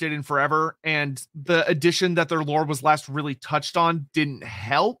hasn't been updated in forever, and the edition that their lore was last really touched on didn't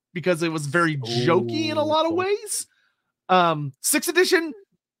help because it was very jokey in a lot of ways. 6th edition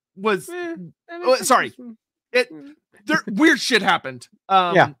was weird shit happened.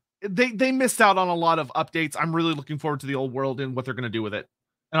 They missed out on a lot of updates. I'm really looking forward to the old world and what they're going to do with it.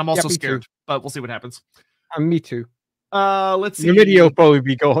 And I'm also scared, but we'll see what happens. Me too. Let's see. Myrmidia will probably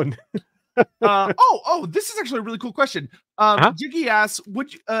be gone. This is actually a really cool question. Jiggy asks,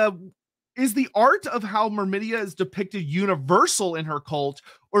 is the art of how Myrmidia is depicted universal in her cult,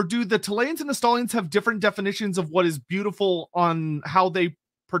 or do the Tileans and Estalians have different definitions of what is beautiful on how they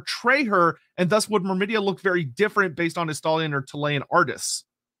portray her, and thus would Myrmidia look very different based on Estalian or Tilean artists?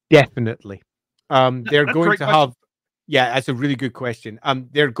 Definitely. They're going to have, that's a really good question.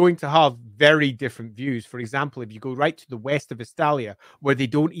 They're going to have very different views. For example, if you go right to the west of Estalia, where they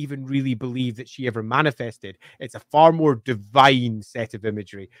don't even really believe that she ever manifested, it's a far more divine set of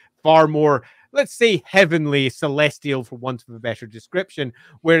imagery, far more, let's say, heavenly, celestial, for want of a better description.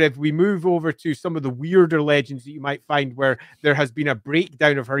 Where if we move over to some of the weirder legends that you might find, where there has been a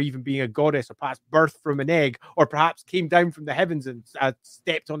breakdown of her even being a goddess, or perhaps birthed from an egg, or perhaps came down from the heavens and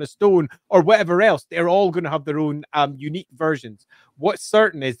stepped on a stone, or whatever else, they're all going to have their own unique versions. What's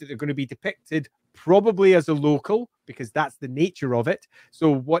certain is that they're going to be depicted probably as a local, because that's the nature of it. So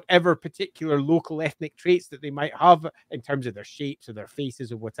whatever particular local ethnic traits that they might have in terms of their shapes or their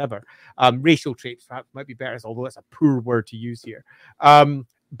faces or whatever, racial traits perhaps might be better, although that's a poor word to use here.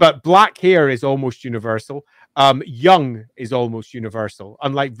 But black hair is almost universal. Young is almost universal.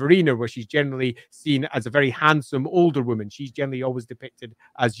 Unlike Verena, where she's generally seen as a very handsome older woman, she's generally always depicted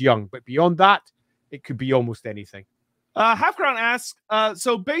as young. But beyond that, It could be almost anything. Halfcrown asks,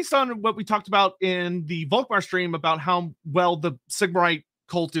 so based on what we talked about in the Volkmar stream about how well the Sigmarite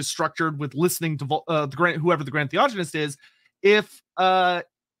cult is structured with listening to whoever the Grand Theogenist is, if the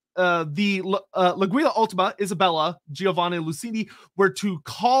Laguila Ultima, Isabella, Giovanni Lucini were to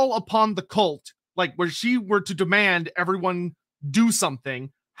call upon the cult, like where she were to demand everyone do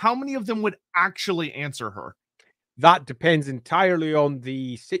something, how many of them would actually answer her? That depends entirely on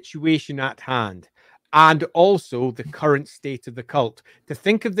the situation at hand and also the current state of the cult. To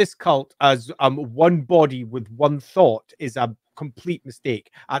think of this cult as one body with one thought is a complete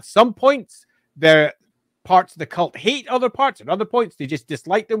mistake. At some points, the parts of the cult hate other parts, and other points they just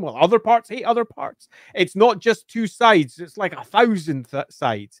dislike them, while other parts hate other parts. It's not just two sides, it's like 1,000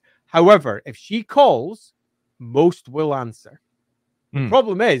 sides. However, if she calls, most will answer. The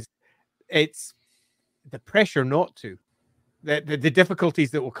problem is, it's the pressure not to, the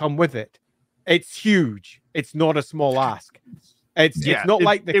difficulties that will come with it. It's huge. It's not a small ask. It's not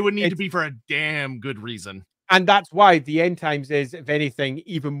like it would need to be for a damn good reason. And that's why the end times is, if anything,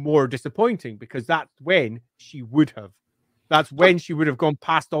 even more disappointing, because that's when she would have. That's when she would have gone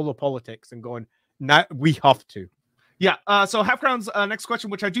past all the politics and gone, now we have to. Yeah. So Halfcrown's next question,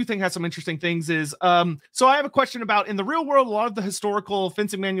 which I do think has some interesting things, is so I have a question about, in the real world, a lot of the historical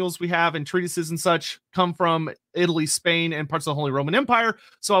fencing manuals we have and treatises and such come from Italy, Spain, and parts of the Holy Roman Empire.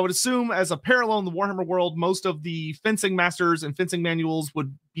 So I would assume, as a parallel in the Warhammer world, most of the fencing masters and fencing manuals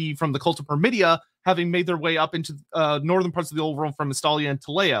would be from the cult of Myrmidia, having made their way up into northern parts of the old world from Estalia and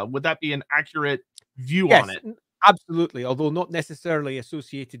Tilea. Would that be an accurate view on it? Absolutely, although not necessarily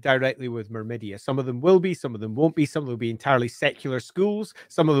associated directly with Myrmidia. Some of them will be, some of them won't be. Some of them will be entirely secular schools.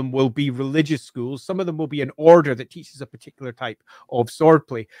 Some of them will be religious schools. Some of them will be an order that teaches a particular type of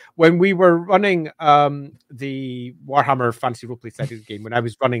swordplay. When we were running the Warhammer Fantasy Roleplay side of the game, when I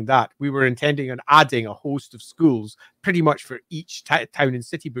was running that, we were intending on adding a host of schools pretty much for each town and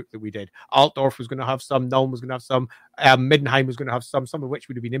city book that we did. Altdorf was going to have some, Nuln was going to have some, Middenheim was going to have some of which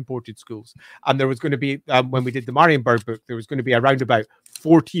would have been imported schools. And there was going to be, when we did the Marienburg book, there was going to be around about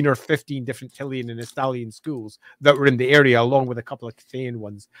 14 or 15 different Tillian and Estalian schools that were in the area, along with a couple of Cathaean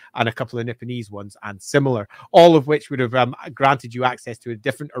ones and a couple of Nipponese ones and similar, all of which would have granted you access to a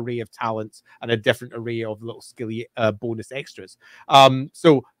different array of talents and a different array of little skilly bonus extras.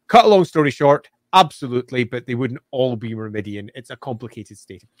 So cut a long story short, absolutely, but they wouldn't all be Myrmidian. It's a complicated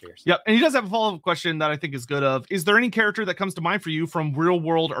state of affairs. Yep, and he does have a follow-up question that I think is good. Is there any character that comes to mind for you from real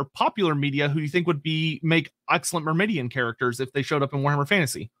world or popular media who you think would make excellent Myrmidian characters if they showed up in Warhammer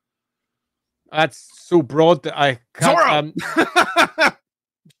Fantasy? That's so broad that I can't. Zorro!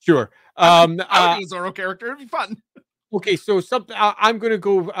 Sure. I would do a Zorro character. It'd be fun. Okay, so something I'm going to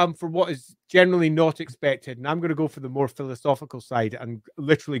go for what is generally not expected, and I'm going to go for the more philosophical side and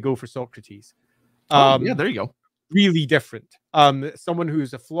literally go for Socrates. Yeah, there you go. Really different. Someone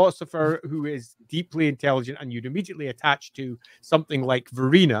who's a philosopher who is deeply intelligent, and you'd immediately attach to something like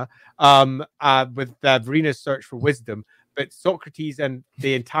Verena, with Verena's search for wisdom. But Socrates and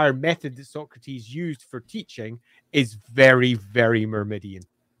the entire method that Socrates used for teaching is very, very Myrmidian.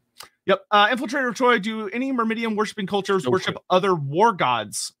 Yep. Infiltrator of Troy, do any Myrmidian worshipping cultures worship other war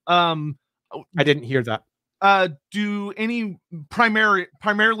gods? I didn't hear that. Do any primarily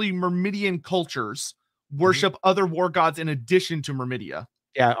Myrmidian cultures worship other war gods in addition to Myrmidia?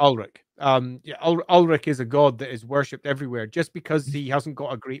 Yeah, Ulrich. Ulrich is a god that is worshipped everywhere. Just because he hasn't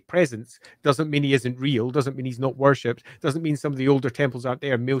got a great presence doesn't mean he isn't real, doesn't mean he's not worshipped, doesn't mean some of the older temples aren't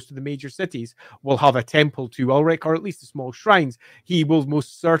there. Most of the major cities will have a temple to Ulrich, or at least a small shrines. He will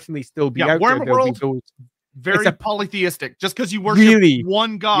most certainly still be out Warhammer there. World, very polytheistic. Just because you worship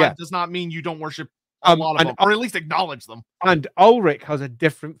one god does not mean you don't worship a lot of them, or at least acknowledge them. And Ulrich has a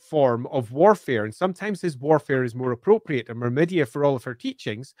different form of warfare, and sometimes his warfare is more appropriate. And Myrmidia, for all of her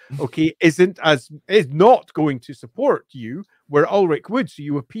teachings, is not going to support you where Ulrich would. So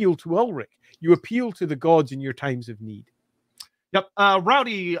you appeal to Ulrich. You appeal to the gods in your times of need. Yep.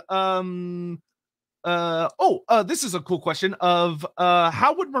 Rowdy. This is a cool question. Of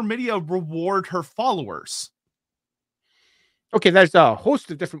how would Myrmidia reward her followers? Okay, there's a host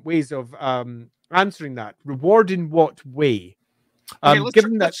of different ways of answering that. Reward in what way? Okay,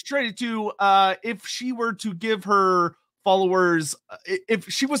 let's trade it to if she were to give her followers, if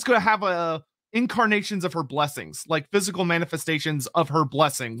she was going to have incarnations of her blessings, like physical manifestations of her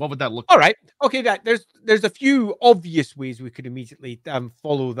blessing, what would that look like? All right. Okay, there's a few obvious ways we could immediately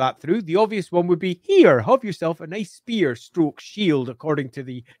follow that through. The obvious one would be, here, have yourself a nice spear stroke shield according to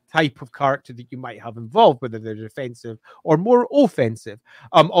the type of character that you might have involved, whether they're defensive or more offensive.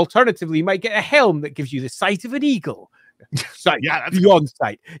 Alternatively, you might get a helm that gives you the sight of an eagle. Sight, Yeah, that's beyond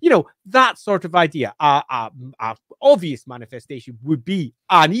sight. You know, that sort of idea. A obvious manifestation would be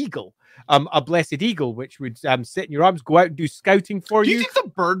an eagle, a blessed eagle, which would sit in your arms, go out and do scouting for you. Do you think the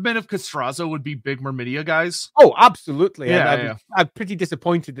Birdmen of Castrazo would be big Myrmidia guys? Oh, absolutely. Yeah, and I'm pretty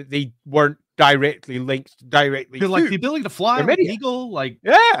disappointed that they weren't directly linked directly to like the ability to fly like an eagle, like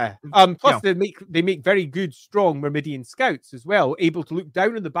plus they make very good, strong Myrmidian scouts as well, able to look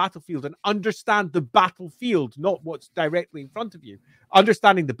down on the battlefield and understand the battlefield, not what's directly in front of you.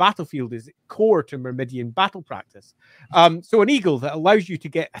 Understanding the battlefield is core to Myrmidian battle practice. So an eagle that allows you to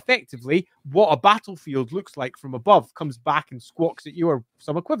get effectively what a battlefield looks like from above, comes back and squawks at you or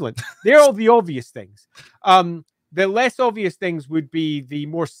some equivalent. They're all the obvious things. The less obvious things would be the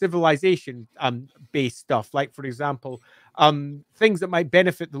more civilization based stuff, like, for example, things that might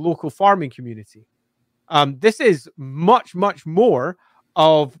benefit the local farming community. This is much, much more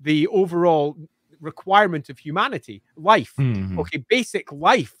of the overall requirement of humanity. Life. Okay, basic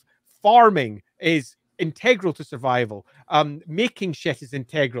life. Farming is integral to survival. Making shit is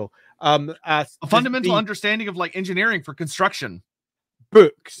integral. A fundamental understanding of like engineering for construction.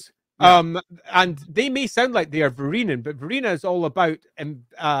 Books. And they may sound like they are Varenan, but Varena is all about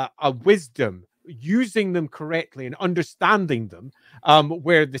a wisdom, using them correctly and understanding them,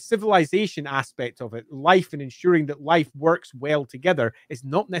 where the civilization aspect of it, life and ensuring that life works well together, is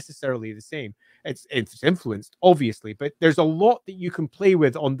not necessarily the same. It's influenced, obviously, but there's a lot that you can play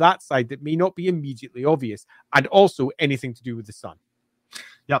with on that side that may not be immediately obvious, and also anything to do with the sun.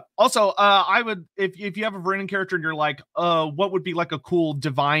 Yep. Also, I would, if you have a Varenan character and you're like, what would be like a cool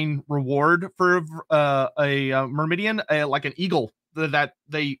divine reward for a Myrmidian, like an eagle that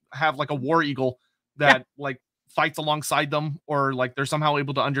they have, like a war eagle that like fights alongside them, or like they're somehow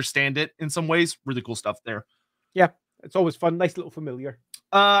able to understand it in some ways. Really cool stuff there. Yeah, it's always fun. Nice little familiar.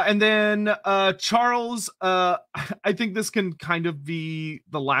 And then Charles, I think this can kind of be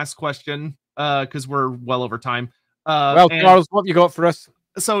the last question because we're well over time. Charles, what have you got for us?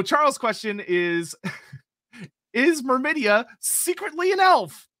 So Charles' question is Myrmidia secretly an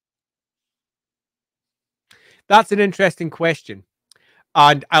elf? That's an interesting question.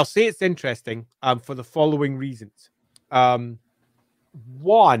 And I'll say it's interesting for the following reasons. One,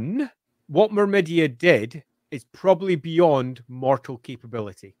 what Myrmidia did is probably beyond mortal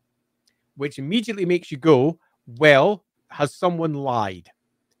capability, which immediately makes you go, well, has someone lied?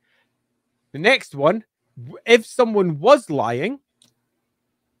 The next one, if someone was lying,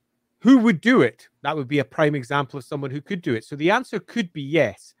 who would do it? That would be a prime example of someone who could do it. So the answer could be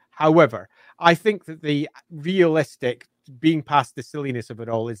yes. However, I think that the realistic, being past the silliness of it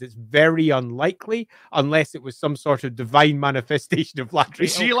all, is it's very unlikely unless it was some sort of divine manifestation of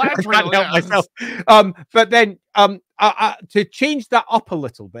Ladriel. She Ladriel, help myself. But then to change that up a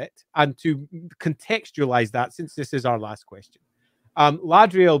little bit and to contextualize that, since this is our last question,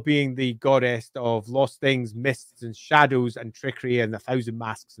 Ladriel being the goddess of lost things, mists and shadows and trickery and 1,000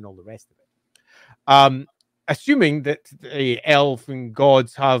 masks and all the rest of it. Assuming that the elf and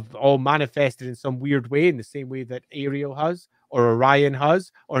gods have all manifested in some weird way, in the same way that Ariel has, or Orion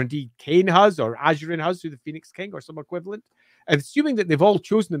has, or indeed Cain has, or Azurin has, through the Phoenix King, or some equivalent, and assuming that they've all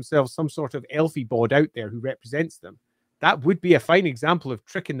chosen themselves some sort of elfy bod out there who represents them, that would be a fine example of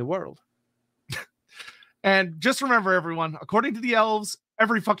tricking the world. And just remember, everyone, according to the elves,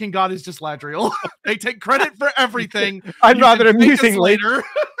 every fucking god is just Ladriel. They take credit for everything. And rather amusingly,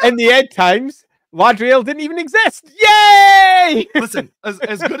 in the end times, Ladriel didn't even exist. Yay! Listen, as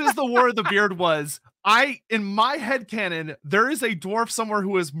good as the War of the Beard was, in my headcanon, there is a dwarf somewhere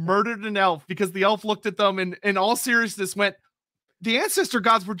who has murdered an elf because the elf looked at them and in all seriousness went, the ancestor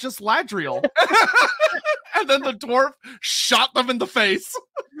gods were just Ladriel. And then the dwarf shot them in the face.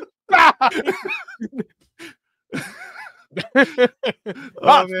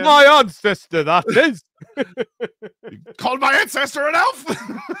 That's my ancestor, that is. Called my ancestor an elf.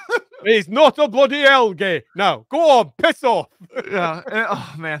 He's not a bloody Elgay. Now, go on, piss off. Yeah.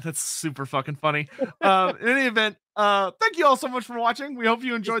 Oh, man, that's super fucking funny. In any event, thank you all so much for watching. We hope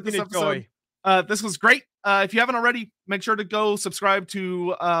you enjoyed this episode. This was great. If you haven't already, make sure to go subscribe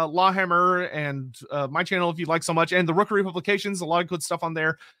to Lawhammer and my channel if you'd like so much, and the Rookery Publications. A lot of good stuff on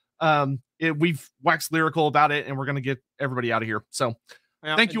there. We've waxed lyrical about it, and we're going to get everybody out of here. So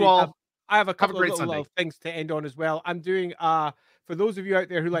thank you all. I have a couple of little things to end on as well. I'm doing, for those of you out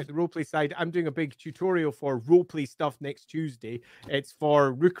there who like the roleplay side, I'm doing a big tutorial for roleplay stuff next Tuesday. It's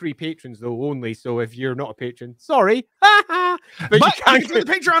for Rookery patrons, though, only. So if you're not a patron, sorry. but you can do the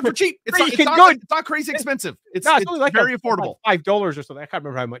Patreon for cheap. It's not crazy expensive. It's only like very affordable. Like $5 or something. I can't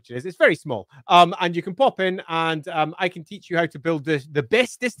remember how much it is. It's very small. And you can pop in and I can teach you how to build the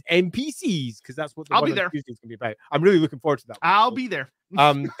bestest NPCs, because that's what I'll be there. Tuesday's gonna be about. I'm really looking forward to that. I'll be there.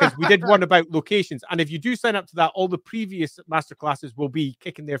 Because we did one about locations, and if you do sign up to that, all the previous masterclasses will be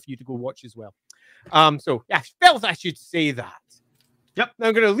kicking there for you to go watch as well. So yeah, I felt I should say that. Yep. Now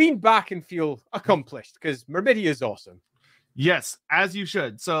I'm going to lean back and feel accomplished because Myrmidia is awesome. Yes, as you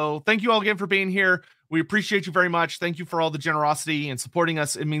should. So thank you all again for being here. We appreciate you very much. Thank you for all the generosity and supporting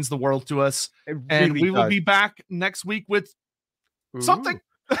us. It means the world to us. And we will be back next week with something.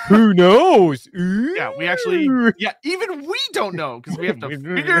 Who knows? Ooh. Yeah, even we don't know because we have to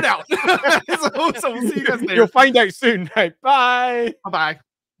figure it out. So we'll see you guys later. You'll find out soon. Right, bye. Bye-bye.